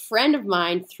it was a friend of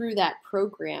mine through that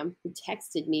program who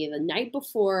texted me the night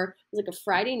before. It was like a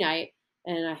Friday night,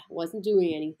 and I wasn't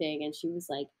doing anything. And she was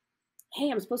like,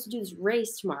 hey, I'm supposed to do this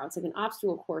race tomorrow. It's like an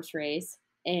obstacle course race.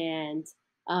 And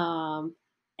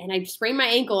I sprained my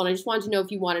ankle, and I just wanted to know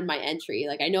if you wanted my entry.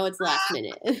 Like, I know it's last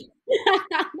minute. I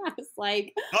was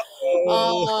like,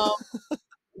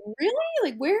 really?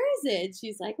 Like, where is it?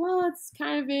 She's like, well, it's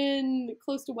kind of in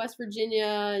close to West Virginia.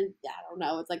 I don't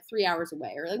know. It's like 3 hours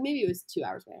away, or like maybe it was 2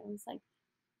 hours away. I was like,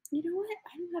 you know what?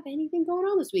 I don't have anything going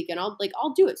on this weekend. I'll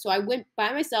do it. So I went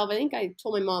by myself. I think I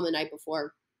told my mom the night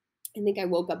before. I think I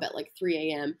woke up at like 3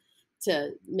 a.m.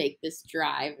 to make this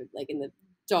drive, like in the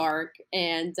dark,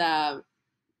 and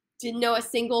didn't know a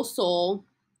single soul.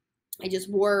 I just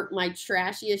wore my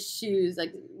trashiest shoes,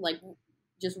 like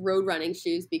just road running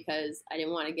shoes, because I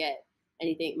didn't want to get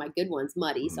anything, my good ones,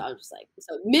 muddy. So I was just like,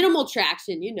 so minimal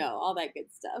traction, all that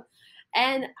good stuff.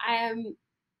 And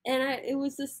it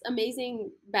was this amazing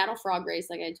Battle Frog race,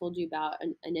 like I told you about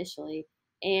initially.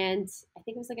 And I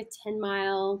think it was like a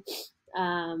 10-mile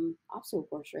obstacle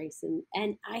course race, and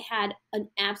I had an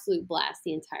absolute blast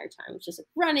the entire time. It was just like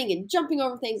running and jumping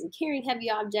over things and carrying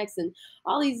heavy objects and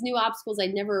all these new obstacles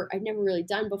I'd never really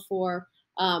done before.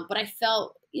 But I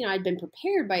felt, I'd been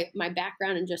prepared by my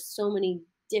background in just so many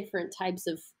different types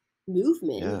of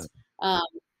movement.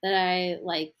 That I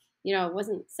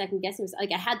wasn't second guessing. It was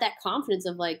like I had that confidence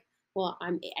of like, well,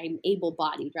 I'm able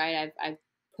bodied, right? I've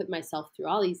put myself through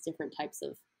all these different types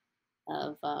of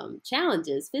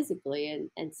challenges physically,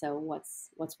 and so what's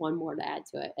one more to add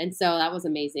to it? And so that was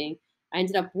amazing. I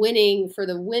ended up winning for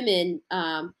the women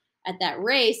at that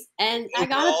race, and I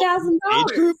got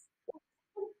 $1,000.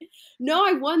 No,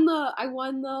 I won the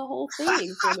whole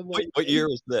thing for the women. What year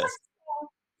was this?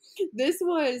 This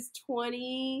was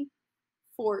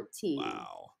 2014.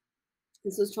 Wow.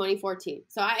 This was 2014.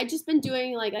 So I had just been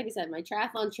doing like I said, my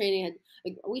triathlon training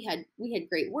we had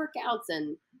great workouts,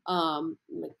 and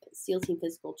like SEAL Team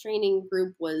Physical Training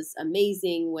group was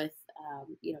amazing with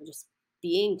just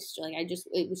being like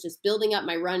it was just building up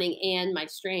my running and my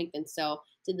strength. And so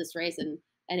did this race, and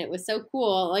it was so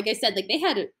cool. Like I said, like they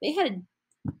had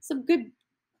some good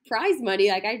prize money.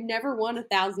 Like I'd never won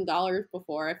 $1,000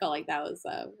 before. I felt like that was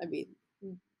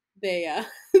they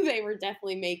were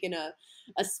definitely making a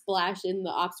splash in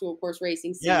the obstacle course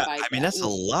racing scene. Yeah, I mean, that's a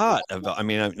lot of, I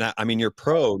mean, you're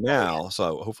pro now,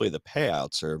 so hopefully the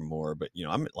payouts are more, but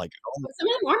I'm like, some of them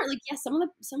aren't. Like, yeah, some of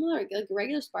the like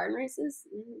regular Spartan races,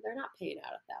 they're not paying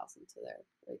out 1,000 to their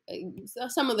so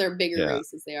some of their bigger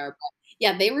races they are. But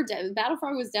yeah, they were Battle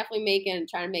Frog was definitely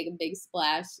trying to make a big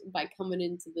splash by coming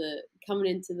into the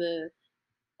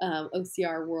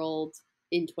OCR world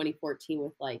in 2014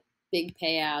 with like big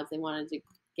payouts. They wanted to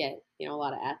get a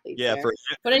lot of athletes there.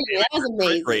 But anyway, that was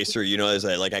amazing. Racer, as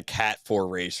like a Cat 4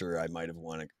 racer, I might have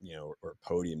won or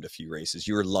podiumed a few races.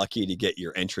 You were lucky to get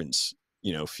your entrance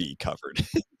fee covered.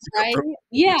 Right?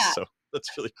 Yeah. So that's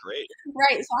really great.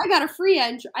 Right. So I got a free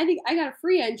entry. I think I got a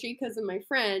free entry because of my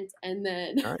friend, and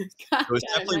then it was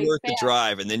definitely worth the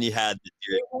drive. And then you had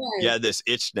this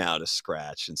itch now to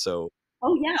scratch, and so.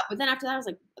 Oh yeah, but then after that, I was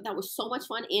like, that was so much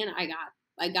fun, and I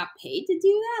got paid to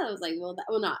do that. I was like,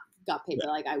 not got paid, but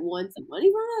like I won some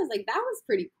money from it. I was like, that was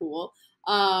pretty cool.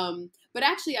 But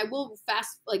actually, I will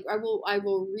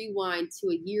rewind to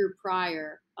a year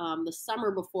prior, the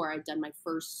summer before I'd done my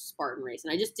first Spartan race,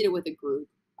 and I just did it with a group,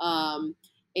 and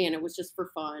it was just for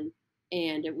fun,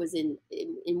 and it was in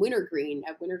Wintergreen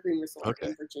at Wintergreen Resort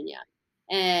in Virginia,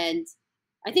 and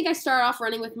I think I started off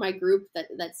running with my group,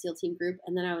 that SEAL team group,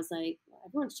 and then I was like,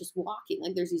 everyone's just walking,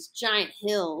 like there's these giant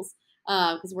hills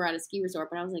because we're at a ski resort,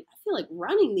 but I was like, I feel like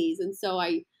running these, and so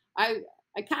I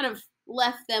kind of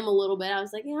left them a little bit. I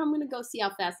was like, yeah, I'm going to go see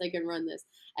how fast I can run this.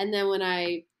 And then when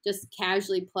I just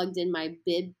casually plugged in my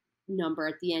bib number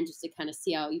at the end just to kind of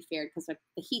see how you fared, because like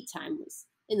the heat time was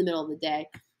in the middle of the day,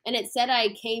 and it said I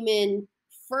came in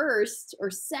first or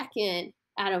second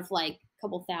out of like a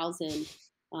couple thousand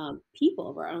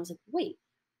people. And I was like, wait,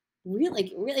 really,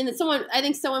 like, really? And then I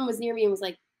think someone was near me and was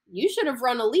like, you should have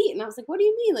run elite. And I was like, what do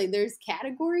you mean? Like, there's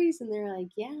categories? And they're like,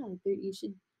 yeah, you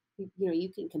should,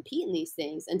 you can compete in these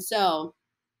things. And so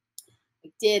I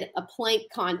did a plank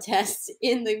contest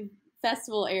in the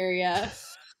festival area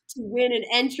to win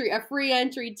a free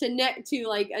entry to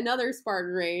like another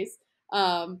Spartan race.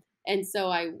 And so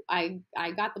I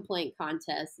got the plank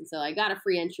contest, and so I got a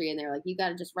free entry, and they're like, you got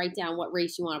to just write down what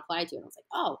race you want to apply to. And I was like,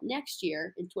 oh, next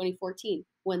year in 2014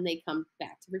 when they come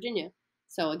back to Virginia.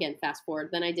 So again, fast forward,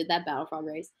 then I did that Battle Frog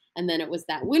race, and then it was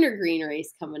that Wintergreen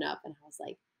race coming up, and I was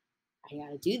like, I got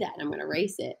to do that. I'm going to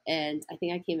race it, and I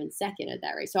think I came in second at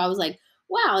that race. So I was like,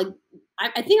 wow,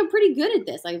 I think I'm pretty good at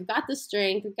this. Like, I've got the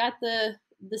strength, I've got the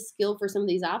skill for some of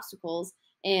these obstacles,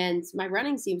 and my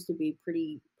running seems to be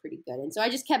pretty good. And so I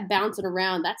just kept bouncing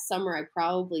around. That summer I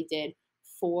probably did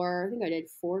four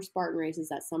Spartan races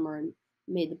that summer and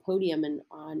made the podium and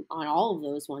on all of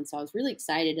those ones. So I was really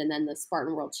excited. And then the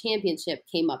Spartan World Championship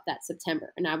came up that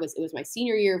September, and it was my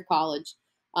senior year of college,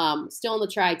 still on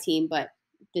the tri team, but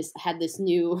had this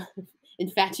new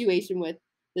infatuation with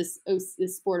this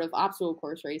sport of obstacle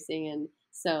course racing. And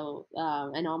so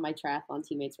and all my triathlon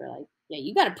teammates were like, yeah,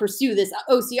 you got to pursue this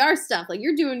OCR stuff. Like,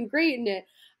 you're doing great in it.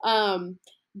 So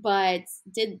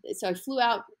I flew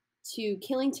out to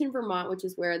Killington, Vermont, which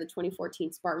is where the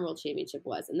 2014 Spartan World Championship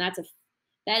was. And that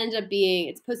ended up being,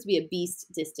 it's supposed to be a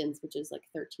beast distance, which is like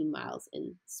 13 miles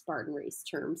in Spartan race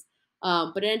terms.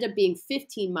 But it ended up being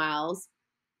 15 miles.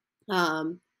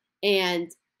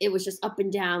 And it was just up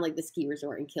and down like the ski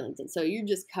resort in Killington. So you're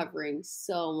just covering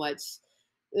so much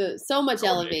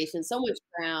elevation, so much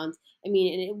ground. I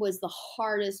mean, and it was the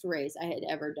hardest race I had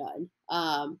ever done.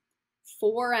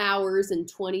 4 hours and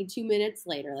 22 minutes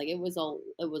later, like it was a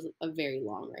very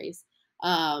long race.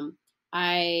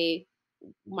 My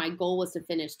goal was to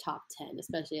finish top 10,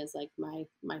 especially as like my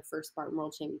first Spartan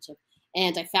World Championship.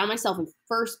 And I found myself in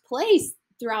first place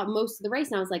throughout most of the race.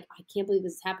 And I was like, I can't believe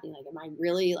this is happening. Like, am I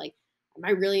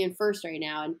really in first right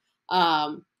now?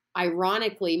 And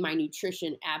ironically, my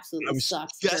nutrition absolutely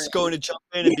sucks. Just going to jump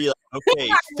in and be like, okay,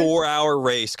 4-hour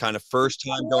race, kind of first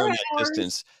time going that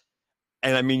distance.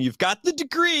 And I mean, you've got the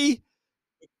degree,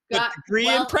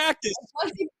 in practice. I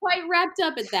wasn't quite wrapped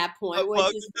up at that point,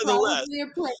 which is probably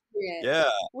appropriate. Yeah,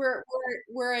 we're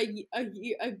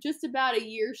just about a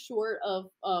year short of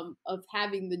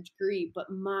having the degree, but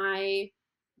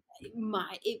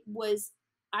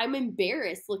I'm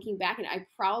embarrassed looking back, and I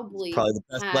probably the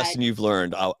best lesson you've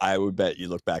learned. I would bet you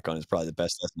look back on is probably the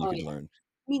best lesson you could learn.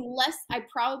 I mean, I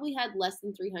probably had less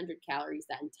than 300 calories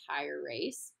that entire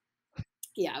race.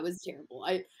 Yeah, it was terrible.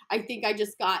 I think I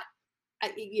just got,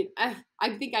 I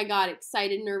think I got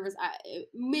excited, nervous.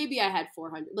 Maybe I had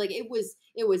 400. Like, it was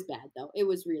bad though. It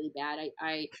was really bad.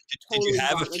 I totally did you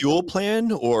have a fuel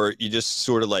plan, or you just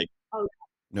sort of like,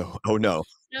 no.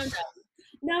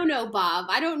 No, Bob.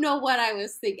 I don't know what I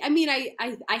was thinking. I mean,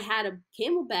 I had a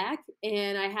Camelback,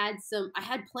 and I had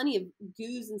plenty of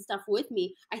goos and stuff with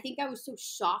me. I think I was so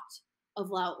shocked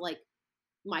about like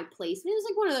my place. And it was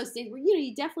like one of those things where,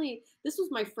 you definitely, this was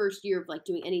my first year of like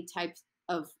doing any types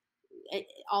of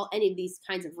any of these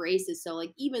kinds of races. So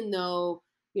like, even though,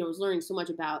 I was learning so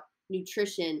much about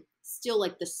nutrition, still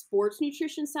like the sports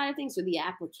nutrition side of things, or the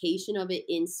application of it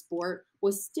in sport,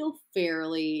 was still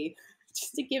fairly,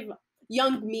 just to give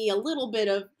young me a little bit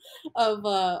of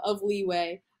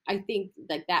leeway. I think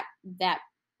like that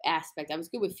aspect, I was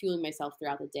good with fueling myself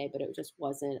throughout the day, but it just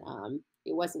wasn't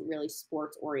really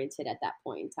sports oriented at that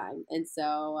point in time. And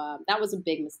so that was a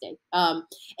big mistake. And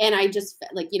I just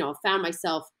like, found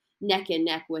myself neck and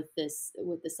neck with the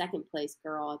second place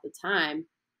girl at the time.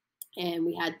 And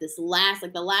we had this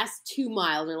the last 2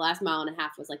 miles, or last mile and a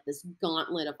half, was like this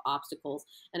gauntlet of obstacles.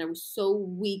 And I was so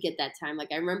weak at that time.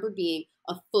 Like, I remember being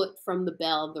a foot from the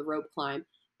bell of the rope climb,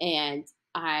 and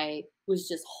I was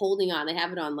just holding on. I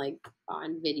have it on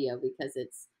video because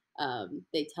it's,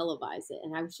 they televise it,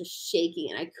 and I was just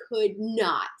shaking, and I could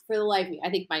not for the life of me. I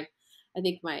think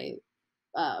my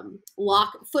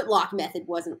foot lock method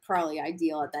wasn't probably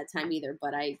ideal at that time either,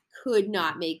 but I could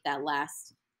not make that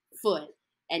last foot.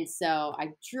 And so I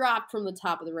dropped from the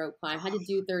top of the rope climb, had to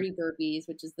do 30 burpees,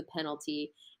 which is the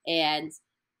penalty. And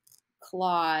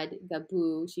Claude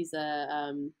Gabou, she's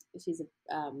a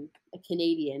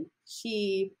Canadian.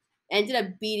 She ended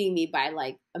up beating me by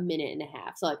like a minute and a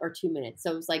half, or 2 minutes.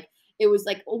 So it was like, it was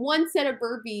like one set of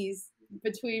burpees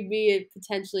between me and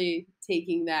potentially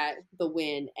taking the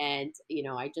win. And,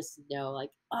 I just know like,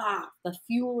 the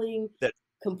fueling That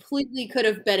completely could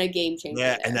have been a game changer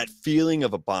Yeah, and there. that feeling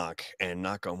of a bonk, and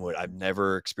knock on wood, I've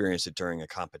never experienced it during a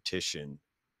competition,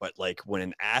 but, like, when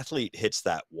an athlete hits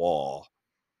that wall,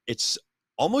 it's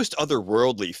almost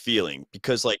otherworldly feeling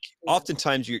because, like, Yeah.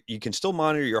 oftentimes you can still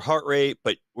monitor your heart rate,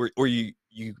 but or you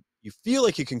feel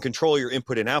like you can control your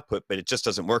input and output, but it just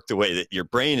doesn't work the way that your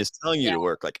brain is telling you Yeah. to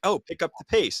work, like, "Oh, pick up the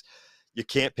pace." You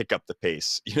can't pick up the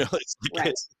pace, it's like Right.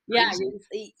 it's Yeah,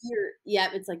 crazy. yeah,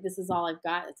 it's like, this is all I've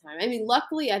got at the time. I mean,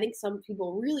 luckily, I think some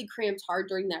people really cramped hard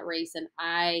during that race, and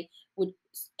I would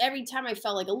every time I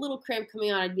felt like a little cramp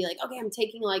coming on, I'd be like, "Okay, I'm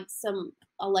taking, like, some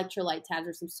electrolyte tabs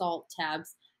or some salt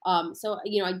tabs." So,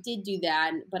 I did do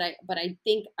that, but I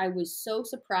think I was so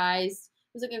surprised.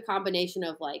 It was like a combination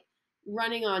of, like,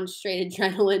 running on straight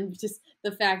adrenaline, just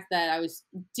the fact that I was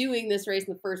doing this race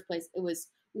in the first place.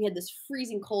 We had this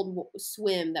freezing cold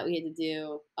swim that we had to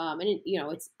do.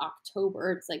 It's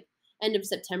October. It's like end of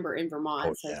September in Oh,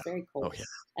 Vermont, so yeah. it's very cold. Oh, yeah.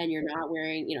 And you're not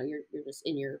wearing, you're just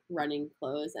in your running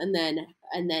clothes, and then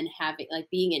having like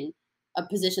being in a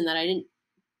position that I didn't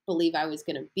believe I was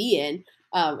going to be in,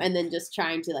 and then just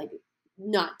trying to like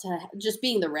not to just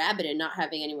being the rabbit and not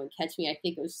having anyone catch me. I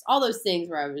think it was all those things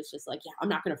where I was just like, yeah, I'm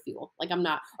not going to fuel, like I'm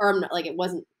not, like it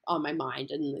wasn't on my mind,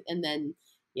 and then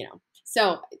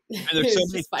so And there's so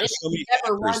it's many just fun. there's so many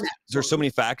Never run factors that there's so before. many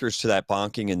factors to that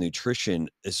bonking and nutrition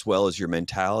as well as your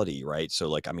mentality, right? So,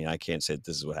 like, I mean, I can't say that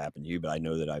this is what happened to you, but I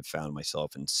know that I've found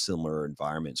myself in similar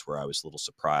environments where I was a little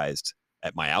surprised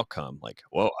at my outcome, like,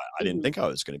 "Whoa, I didn't Mhm. think I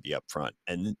was gonna be up front."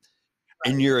 And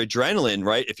Right. your adrenaline,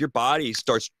 right? If your body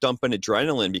starts dumping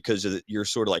adrenaline because you're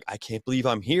sort of like, "I can't believe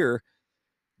I'm here,"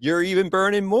 you're even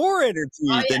burning more Oh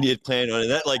energy yeah. than you'd planned on,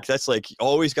 and that's like, you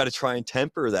always gotta try and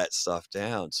temper that stuff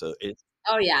down, so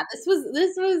Oh yeah. This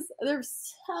was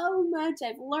there's so much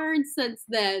I've learned since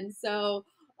then. So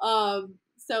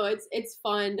it's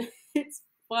fun. It's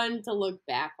fun to look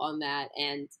back on that,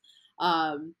 and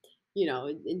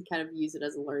and kind of use it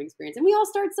as a learning experience. And we all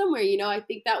start somewhere. I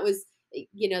think that was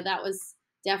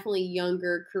definitely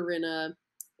younger Corinna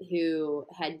who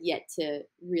had yet to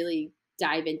really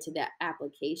dive into that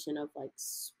application of like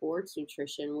sports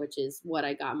nutrition, which is what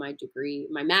I got my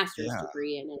master's yeah.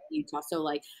 degree in at Utah. So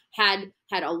like had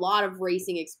a lot of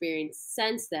racing experience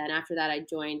since then. After that, I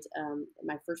joined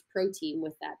my first pro team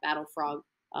with that Battle Frog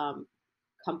um,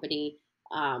 company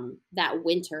that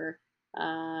winter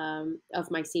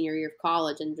of my senior year of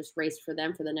college, and just raced for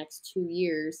them for the next 2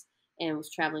 years, and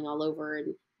was traveling all over,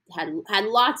 and had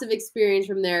lots of experience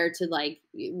from there to like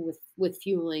with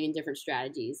fueling and different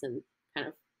strategies, and kind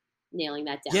of nailing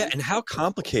that Yeah, down and for how first place.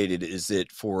 complicated is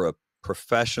it for a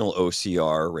professional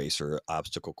OCR racer,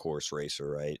 obstacle course racer,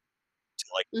 right, to,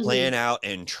 like, Hmm. plan out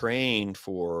and train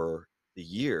for the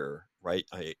year, right?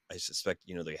 I suspect,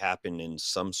 they happen in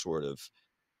some sort of,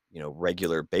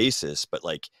 regular basis, but,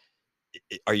 like,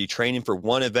 are you training for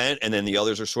one event and then the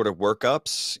others are sort of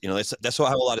workups? That's how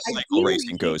a lot of cycle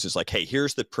racing Ideally, goes. It's like, hey,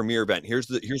 here's the premier event. Here's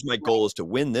my goal right, is to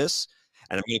win this,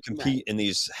 and I'm going to right. compete in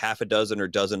these half a dozen or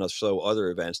dozen or so other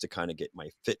events to kind of get my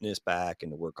fitness back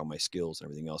and to work on my skills and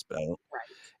everything else. But I don't. Right.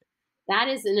 That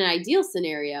is an ideal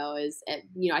scenario.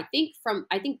 I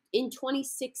think in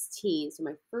 2016, so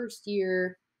my first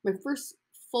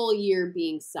full year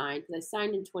being signed, because I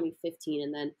signed in 2015,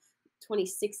 and then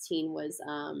 2016 was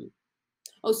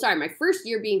oh, sorry, my first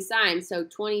year being signed, so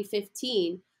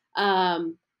 2015.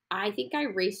 I think I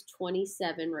raced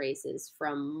 27 races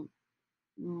from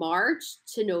March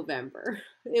to November.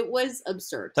 It was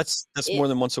absurd. That's It more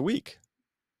than once a week,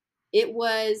 it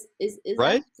was is that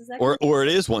right? does that Or count? or it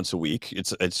is once a week.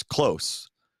 It's close.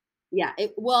 Yeah,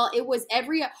 it was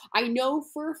I know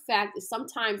for a fact that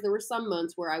sometimes there were some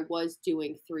months where I was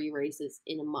doing 3 races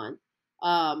in a month.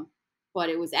 Um, but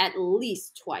it was at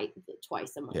least twice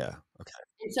a month. Yeah. Okay.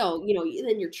 And so,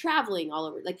 then you're traveling all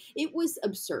over. Like, it was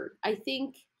absurd. I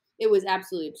think it was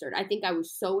absolutely absurd. I think I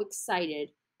was so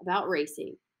excited about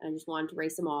racing. I just wanted to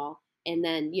race them all. And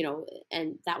then,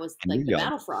 and that was And you're like the young.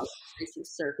 Battle Frog racing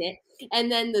circuit.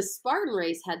 And then the Spartan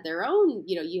race had their own,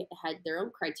 you had their own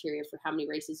criteria for how many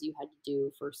races you had to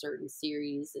do for certain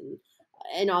series,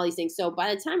 and all these things. So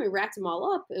by the time we racked them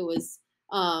all up, it was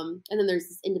and then there's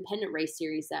this independent race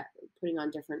series that putting on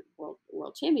different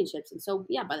world championships. And so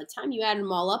yeah, by the time you add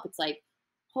them all up, it's like,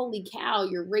 holy cow,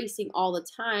 you're racing all the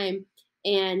time.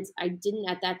 And I didn't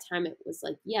at that time. It was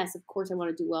like, yes, of course I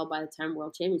want to do well by the time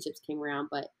world championships came around.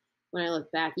 But when I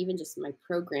look back, even just my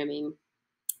programming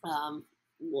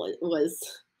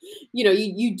was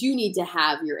you do need to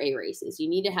have your A races. You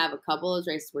need to have a couple of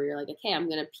races where you're like, okay, I'm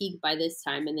going to peak by this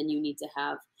time. And then you need to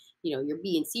have, your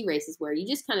B and C races where you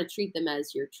just kind of treat them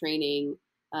as your training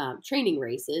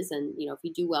races. And, if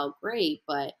you do well, great,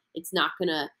 but you're not going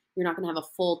to have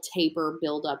a full taper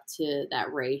build up to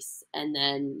that race. And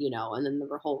then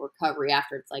the whole recovery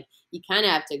after. It's like, you kind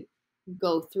of have to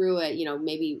go through it,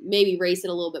 maybe race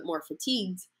it a little bit more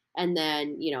fatigued, and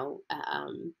then,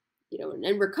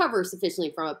 and recover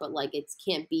sufficiently from it. But like, you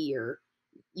can't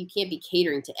be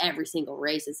catering to every single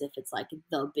race as if it's like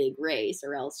the big race,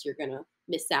 or else you're going to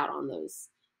miss out on those,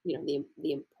 the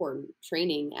important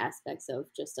training aspects of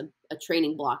just a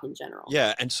training block in general.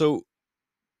 Yeah, and so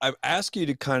I've asked you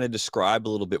to kind of describe a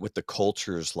little bit what the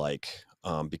culture's like,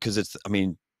 because I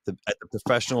mean, at the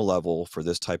professional level for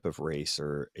this type of race,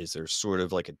 or is there sort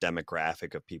of like a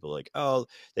demographic of people like, oh,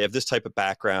 they have this type of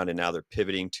background and now they're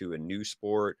pivoting to a new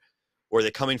sport, or are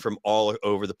they coming from all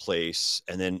over the place?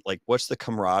 And then like, what's the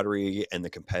camaraderie and the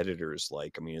competitors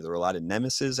like? I mean, are there a lot of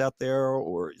nemesis out there,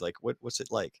 or like, what's it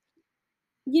like?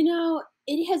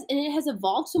 It has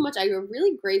evolved so much. I'm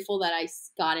really grateful that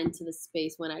got into the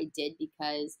space when I did,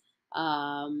 because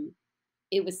um,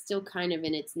 it was still kind of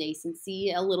in its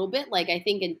nascency a little bit. Like, I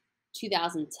think in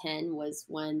 2010 was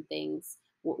when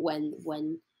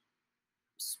when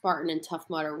Spartan and Tough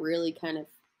Mudder really kind of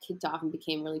kicked off and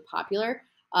became really popular.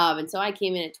 And so I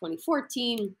came in at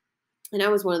 2014, and I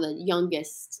was one of the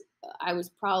youngest. I was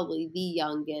probably the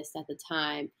youngest at the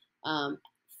time,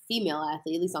 female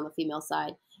athlete, at least on the female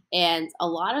side. And a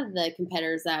lot of the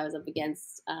competitors that I was up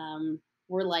against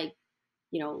were like,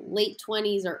 late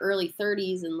 20s or early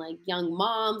 30s, and like young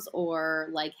moms, or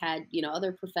like had,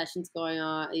 other professions going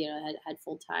on, had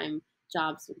full-time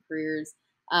jobs and careers.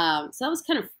 So that was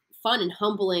kind of fun and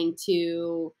humbling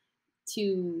to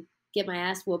get my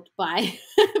ass whooped by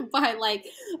by like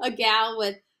a gal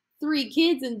with three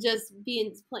kids, and just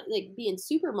being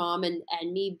super mom, and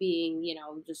me being,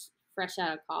 just fresh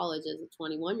out of college as a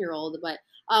 21-year-old. But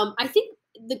I think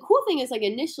the cool thing is, like,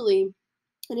 initially,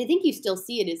 and I think you still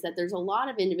see it, is that there's a lot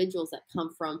of individuals that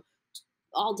come from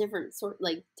all different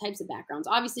like types of backgrounds.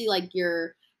 Obviously, like,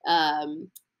 um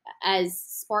as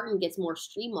Spartan gets more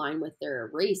streamlined with their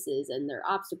races and their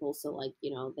obstacles, so like,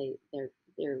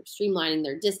 they're streamlining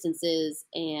their distances,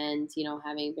 and,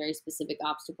 having very specific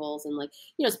obstacles. And like,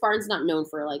 Spartan's not known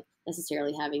for like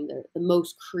necessarily having the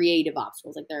most creative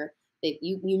obstacles. Like,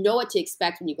 you know what to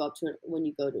expect when you go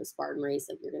to a Spartan race.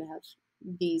 Like, you're going to have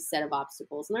these set of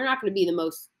obstacles, and they're not going to be the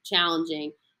most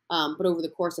challenging. But over the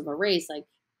course of a race, like,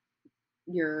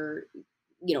 you're,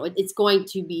 it's going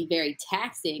to be very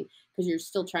taxing, because you're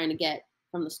still trying to get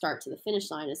from the start to the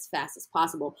finish line as fast as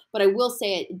possible. But I will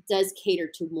say it does cater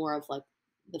to more of like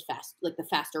the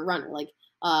faster runner. Like,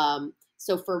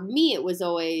 so for me, it was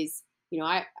always,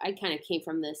 I kind of came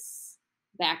from this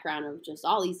background of just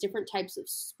all these different types of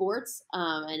sports,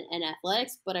 and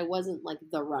athletics, but I wasn't like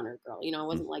the runner girl. I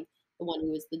wasn't like the one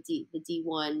who was the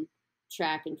D1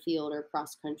 track and field or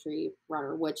cross country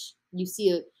runner, which you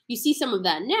see some of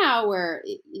that now, where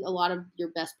a lot of your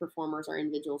best performers are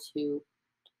individuals who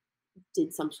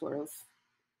did some sort of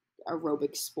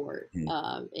aerobic sport,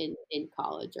 Mm. in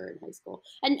college or in high school,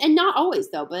 and not always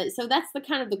though. But so that's the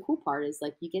kind of the cool part, is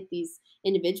like, you get these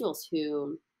individuals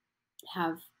who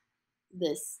have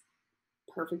this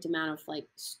perfect amount of like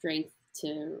strength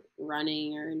to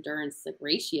running or endurance like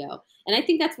ratio. And I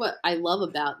think that's what I love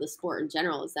about the sport in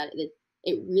general, is that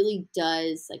it really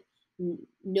does, like,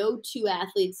 no two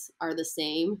athletes are the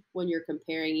same when you're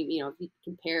comparing. If you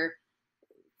compare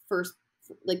first,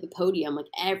 like the podium, like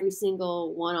every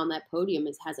single one on that podium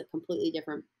has a completely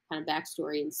different kind of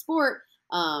backstory in sport.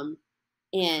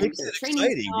 And Makes their it training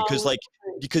exciting because, style. like,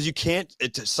 because you can't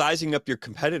sizing up your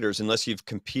competitors unless you've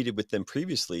competed with them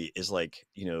previously is like,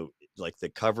 like the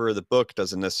cover of the book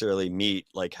doesn't necessarily meet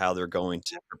like how they're going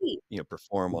to,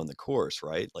 perform on the course,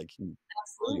 right? Like, you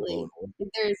really blown Absolutely. away.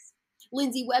 There's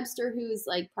Lindsay Webster, who's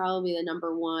like probably the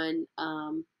number one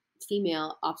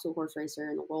female obstacle course racer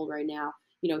in the world right now.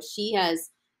 She has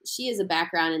a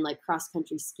background in like cross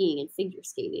country skiing and figure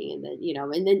skating,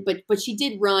 and then she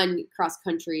did run cross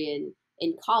country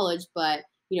in college, but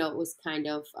it was kind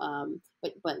of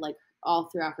but like all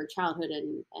throughout her childhood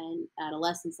and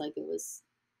adolescence, like, it was,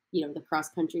 the cross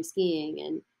country skiing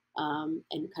and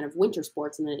kind of winter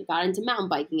sports, and then it got into mountain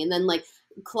biking. And then like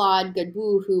Claude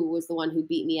Godbout, who was the one who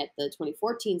beat me at the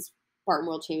 2014 Spartan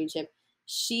World Championship,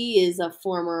 she is a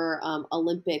former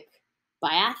Olympic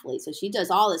biathlete, so she does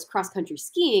all this cross country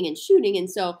skiing and shooting. And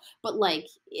so, but like,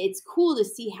 it's cool to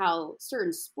see how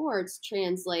certain sports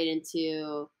translate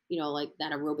into, like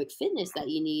that aerobic fitness that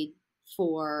you need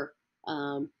for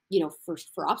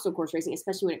for obstacle course racing,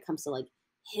 especially when it comes to like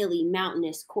hilly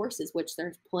mountainous courses, which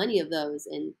there's plenty of those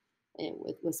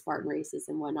with Spartan races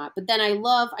and whatnot. But then I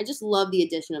just love the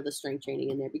addition of the strength training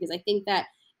in there, because I think that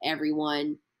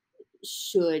everyone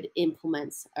should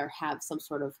implement or have some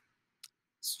sort of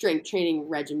strength training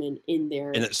regimen in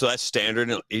their. And so that's standard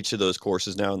in each of those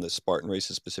courses now. In the Spartan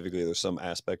races specifically, there's some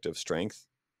aspect of strength.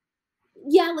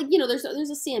 Yeah, like, there's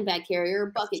a sandbag carry or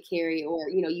a bucket carry, or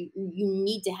you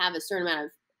need to have a certain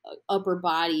amount of upper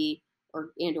body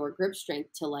or grip strength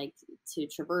to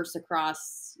traverse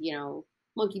across,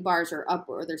 monkey bars, or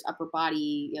there's upper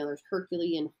body, there's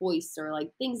Herculean hoists, or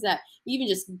like things that even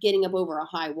just getting up over a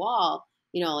high wall,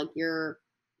 like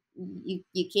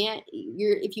you can't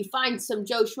if you find some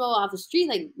Joe Schmo off the street,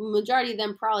 like majority of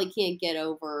them probably can't get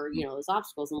over, those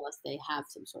obstacles unless they have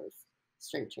some sort of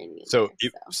strength training in So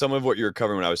there. some of what you're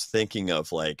covering, when I was thinking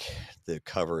of like the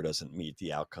cover doesn't meet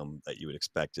the outcome that you would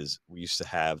expect, is we used to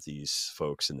have these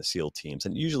folks in the SEAL teams,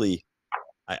 and usually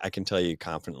I can tell you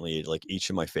confidently, like each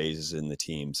of my phases in the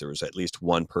teams, there was at least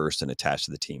one person attached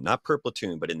to the team, not per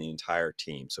platoon, but in the entire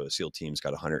team. So a SEAL team's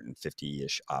got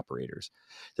 150-ish operators.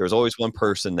 There was always one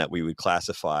person that we would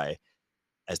classify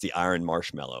as the Iron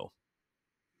Marshmallow.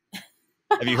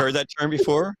 Have you heard that term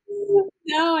before?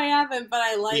 No, I haven't, but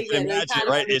I like You can it. imagine,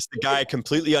 right? It's the guy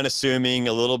completely unassuming,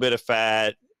 a little bit of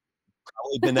fat,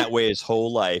 probably been that way his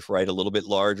whole life, right? A little bit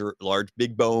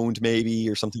big boned maybe,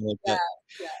 or something like Yeah, that.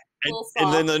 yeah.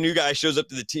 And then the new guy shows up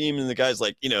to the team, and the guy's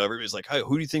like, everybody's like, hey,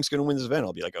 who do you think's going to win this event?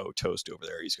 I'll be like, oh, Toast over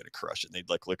there. He's going to crush it. And they'd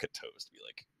like look at Toast and be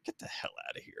like, get the hell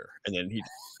out of here. And then he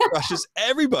crushes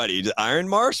everybody. The Iron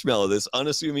Marshmallow, this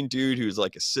unassuming dude who's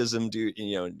like a schism dude,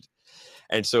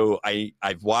 And so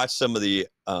I've watched some of the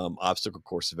obstacle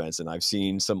course events, and I've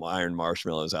seen some Iron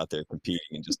Marshmallows out there competing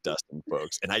and just dusting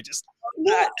folks. And I just,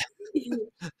 yeah.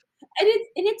 And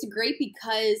it's great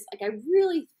because like I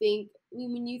really think,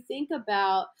 when you think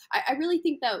about, I really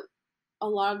think that a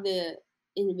lot of the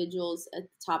individuals at the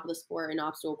top of the sport in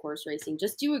obstacle course racing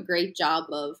just do a great job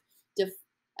of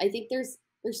I think there's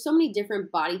so many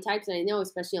different body types, and I know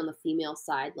especially on the female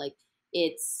side, like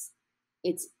it's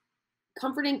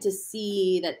comforting to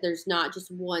see that there's not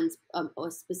just a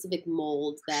specific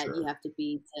mold that sure. you have to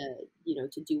be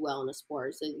to do well in a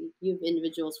sport. So you have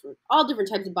individuals for all different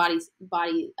types of body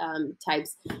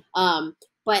types.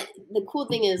 But the cool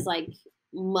thing is like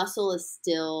muscle is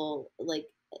still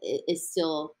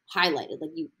highlighted.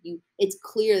 Like it's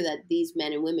clear that these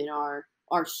men and women are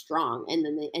strong, and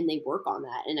then they work on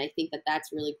that. And I think that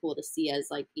that's really cool to see as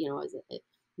like,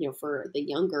 for the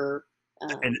younger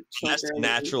And that's the children.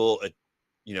 natural,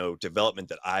 development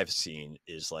that I've seen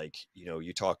is like,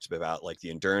 you talked about like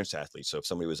the endurance athlete. So if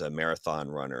somebody was a marathon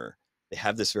runner, they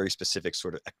have this very specific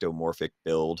sort of ectomorphic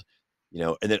build,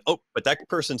 and then, but that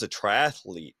person's a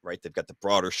triathlete, right? They've got the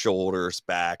broader shoulders,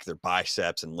 back, their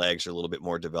biceps and legs are a little bit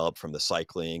more developed from the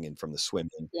cycling and from the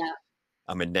swimming. Yeah.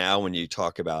 And now when you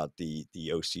talk about the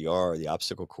OCR, the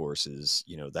obstacle courses,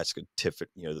 that's good.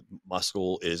 The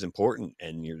muscle is important,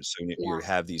 and you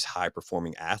have these high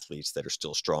performing athletes that are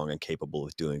still strong and capable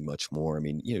of doing much more. I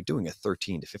mean, doing a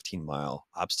 13 to 15 mile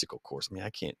obstacle course. I mean,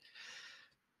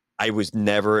 I was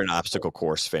never an obstacle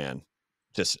course fan.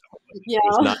 Just Yeah. it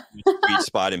was not my sweet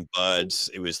spot in buds.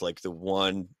 It was like the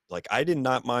one, like I did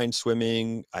not mind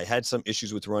swimming. I had some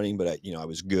issues with running, but I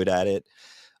was good at it.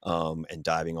 And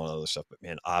diving, all other stuff. But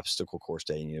man, obstacle course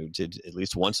day, did at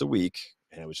least once a week,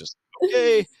 and it was just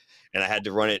okay. And I had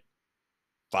to run it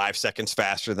 5 seconds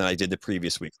faster than I did the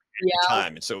previous week every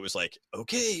time. And so it was like,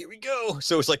 okay, here we go.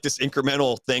 So it's like this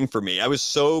incremental thing for me. I was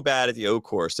so bad at the O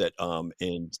course that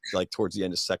in like towards the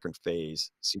end of second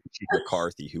phase, Chief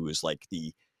McCarthy, who was like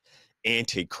the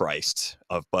antichrist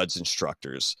of Bud's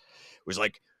instructors, was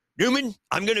like, Newman,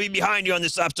 I'm going to be behind you on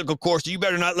this obstacle course. You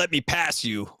better not let me pass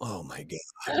you. Oh my God.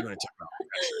 You want to talk about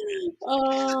pressure,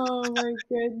 Oh my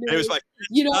goodness. it was like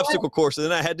obstacle course.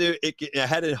 And then I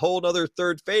had a whole other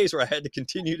third phase where I had to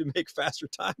continue to make faster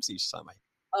times each time.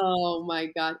 Oh my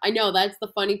God. I know, that's the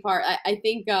funny part. I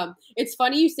think it's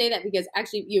funny you say that, because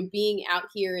actually, being out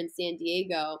here in San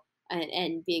Diego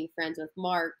and being friends with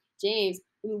Mark James,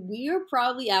 we are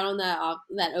probably out on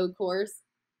that O course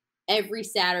every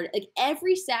Saturday. Like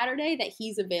every Saturday that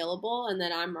he's available and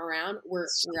that I'm around, we're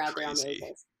out there on the O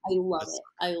course. I love it.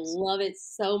 I love it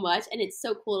so much, and it's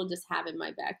so cool to just have in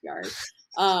my backyard.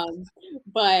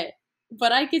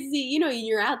 But I could see,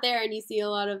 you're out there and you see a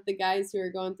lot of the guys who are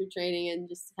going through training and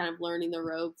just kind of learning the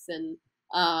ropes, and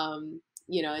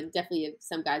and definitely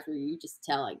some guys where you just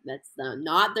tell like that's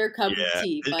not their cup of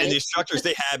tea. But and the instructors,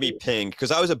 they had me pinged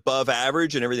because I was above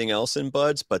average and everything else in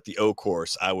buds, but the O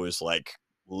course, I was like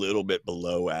little bit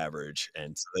below average,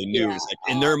 and so they knew it Yeah. was like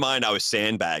in their mind I was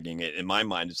sandbagging it. In my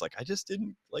mind, it's like I just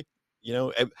didn't like,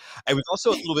 I was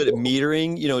also a little bit of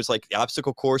metering. It's like the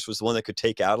obstacle course was the one that could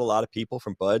take out a lot of people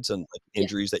from buds and like Yeah.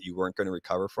 injuries that you weren't going to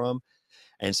recover from.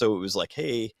 And so it was like,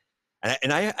 hey,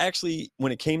 and I actually,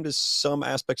 when it came to some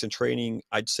aspects in training,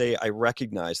 I'd say I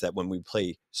recognize that when we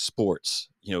play sports,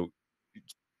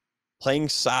 playing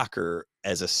soccer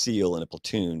as a SEAL in a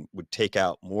platoon would take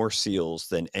out more SEALs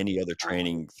than any other Um,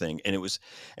 training thing. And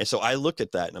so I looked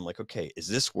at that and I'm like, okay, is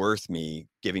this worth me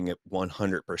giving it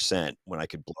 100% when I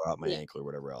could blow out my yeah. ankle or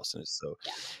whatever else? And so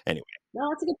Yeah. anyway, No,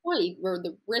 that's a good point. Or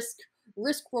the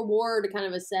risk reward kind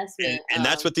of and, assessment. and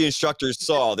that's what the instructors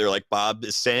saw. They're like,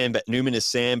 Newman is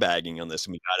sandbagging on this,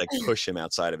 and we got to push him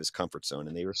outside of his comfort zone.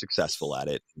 And they were successful at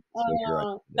it. So here I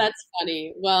Oh, am. that's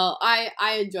funny. Well, I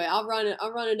enjoy it. I'll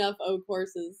run enough O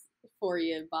courses for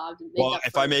you, Bob, to make Well, up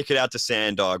if I for. make it out to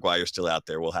Sand Dog while you're still out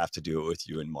there, we'll have to do it with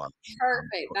you and Mark.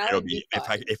 Perfect. That It'll would be be fun.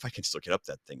 if I can still get up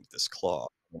that thing with this claw.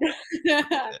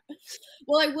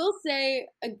 Well, I will say,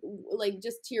 like,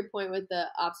 just to your point with the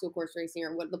obstacle course racing,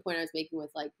 or what the point I was making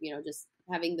with, like, just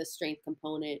having the strength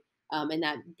component, and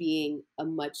that being a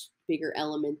much bigger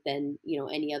element than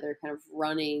any other kind of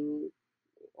running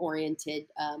oriented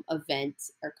event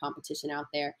or competition out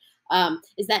there.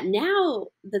 Is that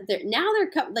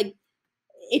like,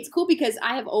 it's cool because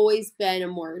I have always been a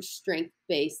more strength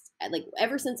based, like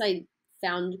ever since I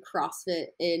found CrossFit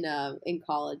in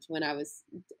college when I was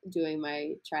doing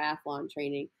my triathlon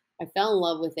training. I fell in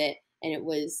love with it, and it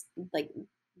was like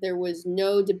there was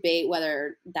no debate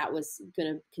whether that was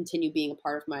going to continue being a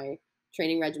part of my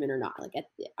training regimen or not. Like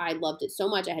I loved it so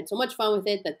much. I had so much fun with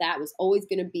it that was always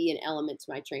going to be an element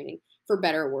to my training, for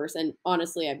better or worse. And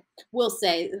honestly, I will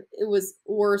say it was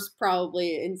worse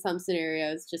probably in some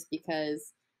scenarios, just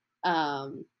because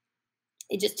um,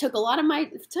 it just took a lot of my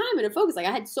time and focus. Like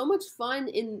I had so much fun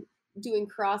in doing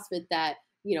CrossFit that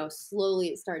slowly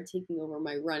it started taking over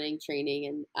my running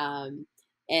training,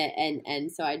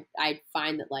 and so I'd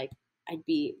find that, like, I'd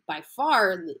be by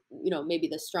far maybe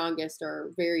the strongest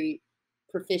or very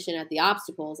proficient at the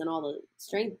obstacles and all the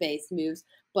strength based moves,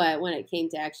 but when it came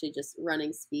to actually just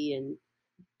running speed and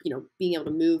being able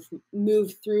to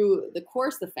move through the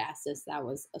course the fastest, that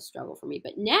was a struggle for me.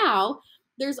 But now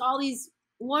there's all these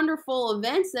wonderful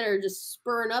events that are just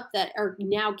spurring up that are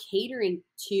now catering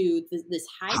to this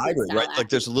hybrid Hybrid, style right? Like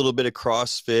there's athlete. a little bit of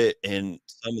CrossFit and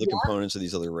some of the Yeah, components of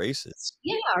these other races.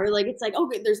 yeah, or like it's like,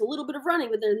 okay, there's a little bit of running,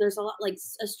 but then there's a lot, like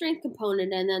a strength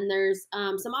component, and then there's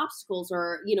some obstacles,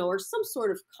 or or some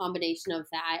sort of combination of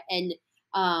that, and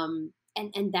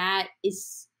that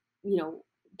is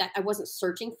that I wasn't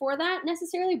searching for that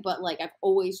necessarily, but like I've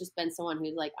always just been someone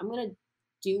who's like, I'm gonna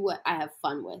do what I have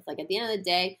fun with. Like at the end of the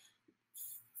day,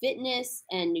 fitness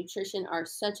and nutrition are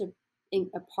such a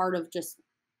part of just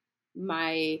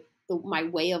my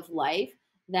way of life,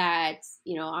 that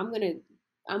I'm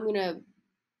gonna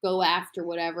go after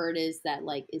whatever it is that,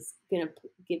 like, is gonna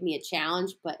give me a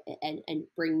challenge, but and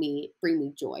bring me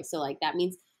joy. So like that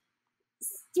means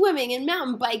swimming and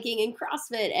mountain biking and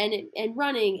CrossFit and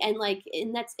running, and like,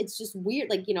 and that's, it's just weird,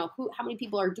 like, how many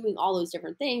people are doing all those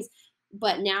different things,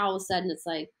 but now all of a sudden it's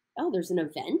like, oh, there's an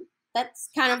event that's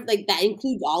kind of like that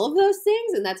includes all of those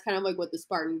things, and that's kind of like what the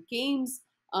Spartan Games,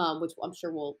 which I'm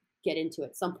sure we'll get into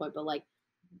at some point, but like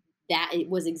that, it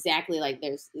was exactly like,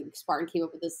 there's Spartan came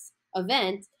up with this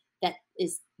event that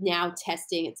is now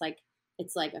testing. It's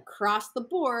like across the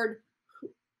board,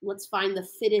 let's find the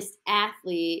fittest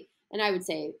athlete. And I would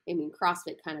say, I mean,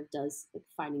 CrossFit kind of does like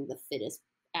finding the fittest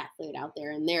athlete out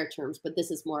there in their terms, but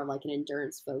this is more of like an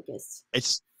endurance focused,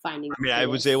 It's finding I mean, the I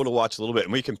was able fittest. to watch a little bit,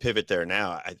 and we can pivot there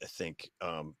now. I think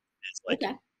it's like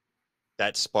Okay.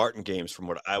 that Spartan Games, from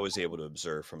what I was able to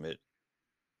observe from it,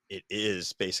 it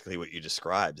is basically what you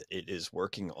described. It is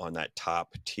working on that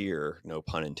top tier, no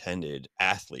pun intended,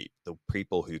 athlete, the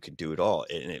people who can do it all.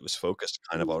 And it was focused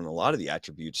kind of Mhm. on a lot of the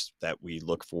attributes that we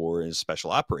look for in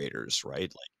special operators,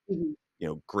 right? Like, Mhm.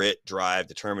 grit, drive,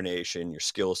 determination, your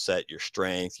skill set, your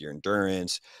strength, your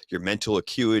endurance, your mental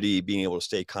acuity, being able to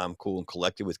stay calm, cool, and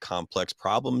collected with complex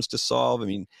problems to solve. I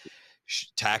mean,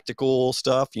 tactical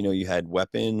stuff, you had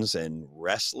weapons and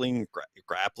wrestling,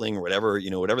 grappling, or whatever,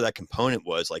 whatever that component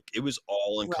was, like it was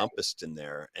all Right. encompassed in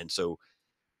there. And so,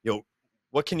 you know,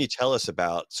 what can you tell us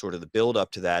about sort of the build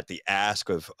up to that, the ask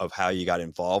of how you got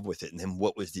involved with it, and then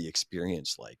what was the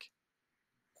experience like?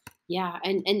 Yeah,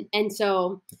 and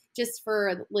so just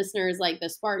for listeners, like the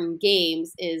Spartan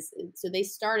Games is, so they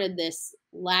started this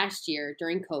last year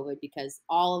during COVID because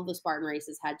all of the Spartan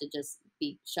races had to just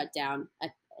be shut down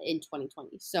in 2020.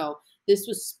 So this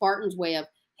was Spartan's way of,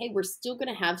 hey, we're still going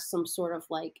to have some sort of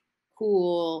like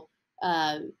cool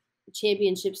uh,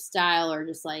 championship style or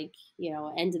just like,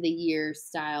 end of the year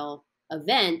style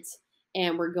event.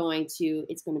 And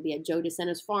it's going to be at Joe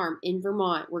DeSenna's farm in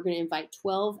Vermont. We're going to invite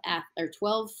 12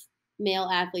 male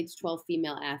athletes, 12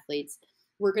 female athletes.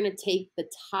 We're going to take the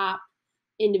top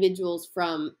individuals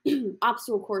from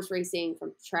obstacle course racing,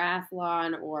 from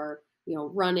triathlon, or,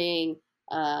 running.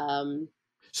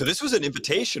 So this was an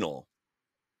invitational.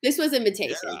 This was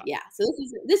invitation, Yeah. yeah. So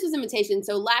this was invitation.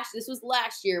 So this was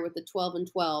last year with the 12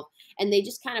 and 12, and they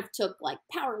just kind of took like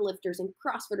power lifters and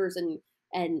CrossFitters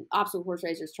and obstacle course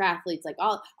racers, triathletes, like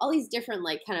all these different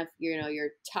like kind of your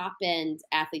top end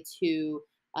athletes who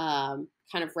kind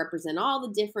of represent all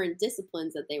the different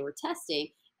disciplines that they were testing,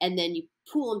 and then you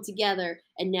pool them together.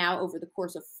 And now over the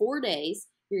course of 4 days,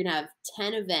 you're gonna have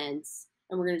 10 events,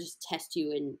 and we're gonna just test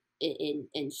you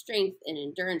in strength and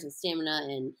endurance and stamina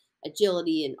and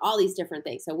agility and all these different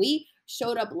things. So we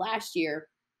showed up last year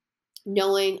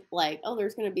knowing like, oh,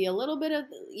 there's going to be a little bit of,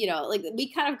 like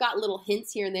we kind of got little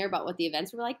hints here and there about what the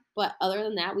events were like. But other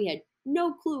than that, we had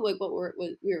no clue like what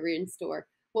we were in store,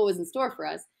 what was in store for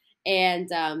us. And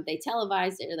they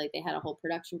televised it, like they had a whole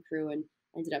production crew and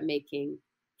ended up making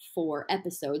 4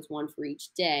 episodes, one for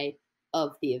each day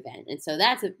of the event. And so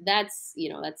that's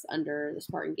under the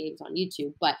Spartan Games on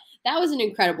YouTube. But that was an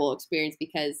incredible experience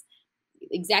because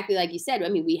exactly like you said, I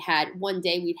mean, we had one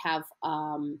day we'd have,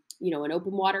 an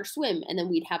open water swim, and then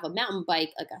we'd have a mountain bike,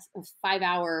 like a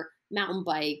 5-hour mountain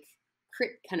bike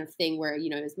crit kind of thing where,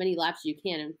 as many laps as you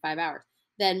can in 5 hours.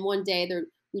 Then one day there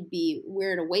we'd be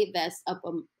wearing a weight vest up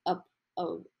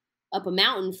a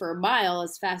mountain for a mile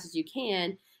as fast as you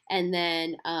can. And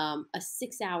then a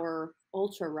 6-hour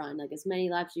ultra run, like as many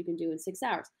laps you can do in 6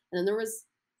 hours. And then there was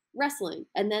wrestling.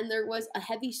 And then there was a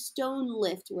heavy stone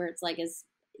lift where it's like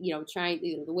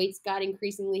the weights got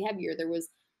increasingly heavier. There was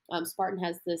Spartan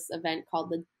has this event called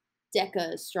the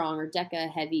Deca Strong or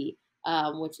Deca Heavy,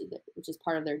 which is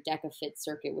part of their Deca Fit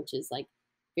circuit, which is like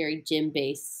very gym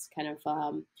based kind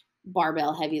of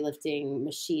barbell heavy lifting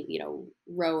machine,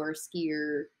 rower,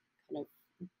 skier, kind of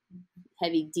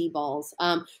heavy D balls.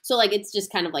 So like it's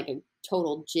just kind of like a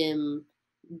total gym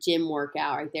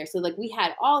workout right there. So like we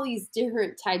had all these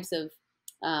different types of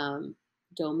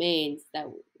domains that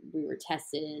we were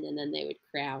tested in, and then they would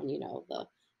crown,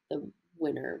 the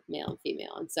winner, male and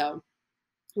female. And so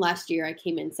last year I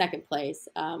came in second place.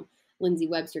 Lindsay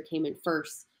Webster came in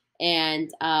first.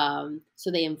 And so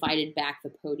they invited back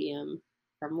the podium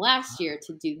from last year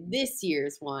to do this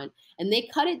year's one. And they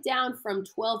cut it down from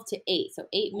 12 to 8. So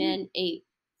 8 men, 8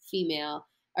 female,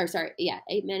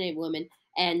 8 men, 8 women.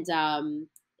 And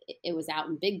it was out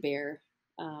in Big Bear.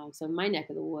 So my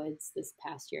neck of the woods this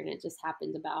past year, and it just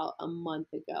happened about a month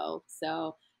ago.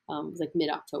 So it was like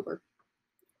mid-October.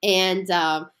 And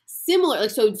similar, like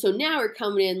so now we're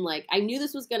coming in like I knew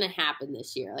this was going to happen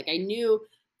this year. Like I knew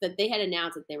that they had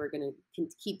announced that they were going to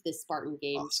keep this Spartan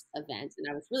Games event, and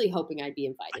I was really hoping I'd be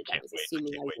invited. I was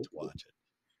assuming I would to watch it.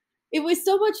 It was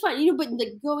so much fun, but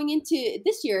like going into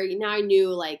this year, now I knew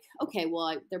like, okay,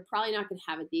 well, they're probably not going to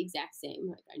have it the exact same.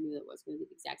 Like I knew it was going to be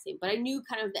the exact same, but I knew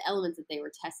kind of the elements that they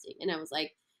were testing, and I was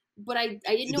like, but I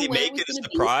didn't know when it was going to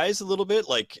be. Surprise a little bit,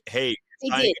 like, hey, they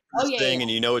did. Thing,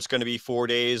 and it's going to be 4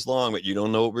 days long, but you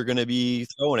don't know what we're going to be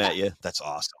throwing at you. That's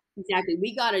awesome. Exactly.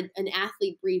 We got an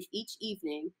athlete brief each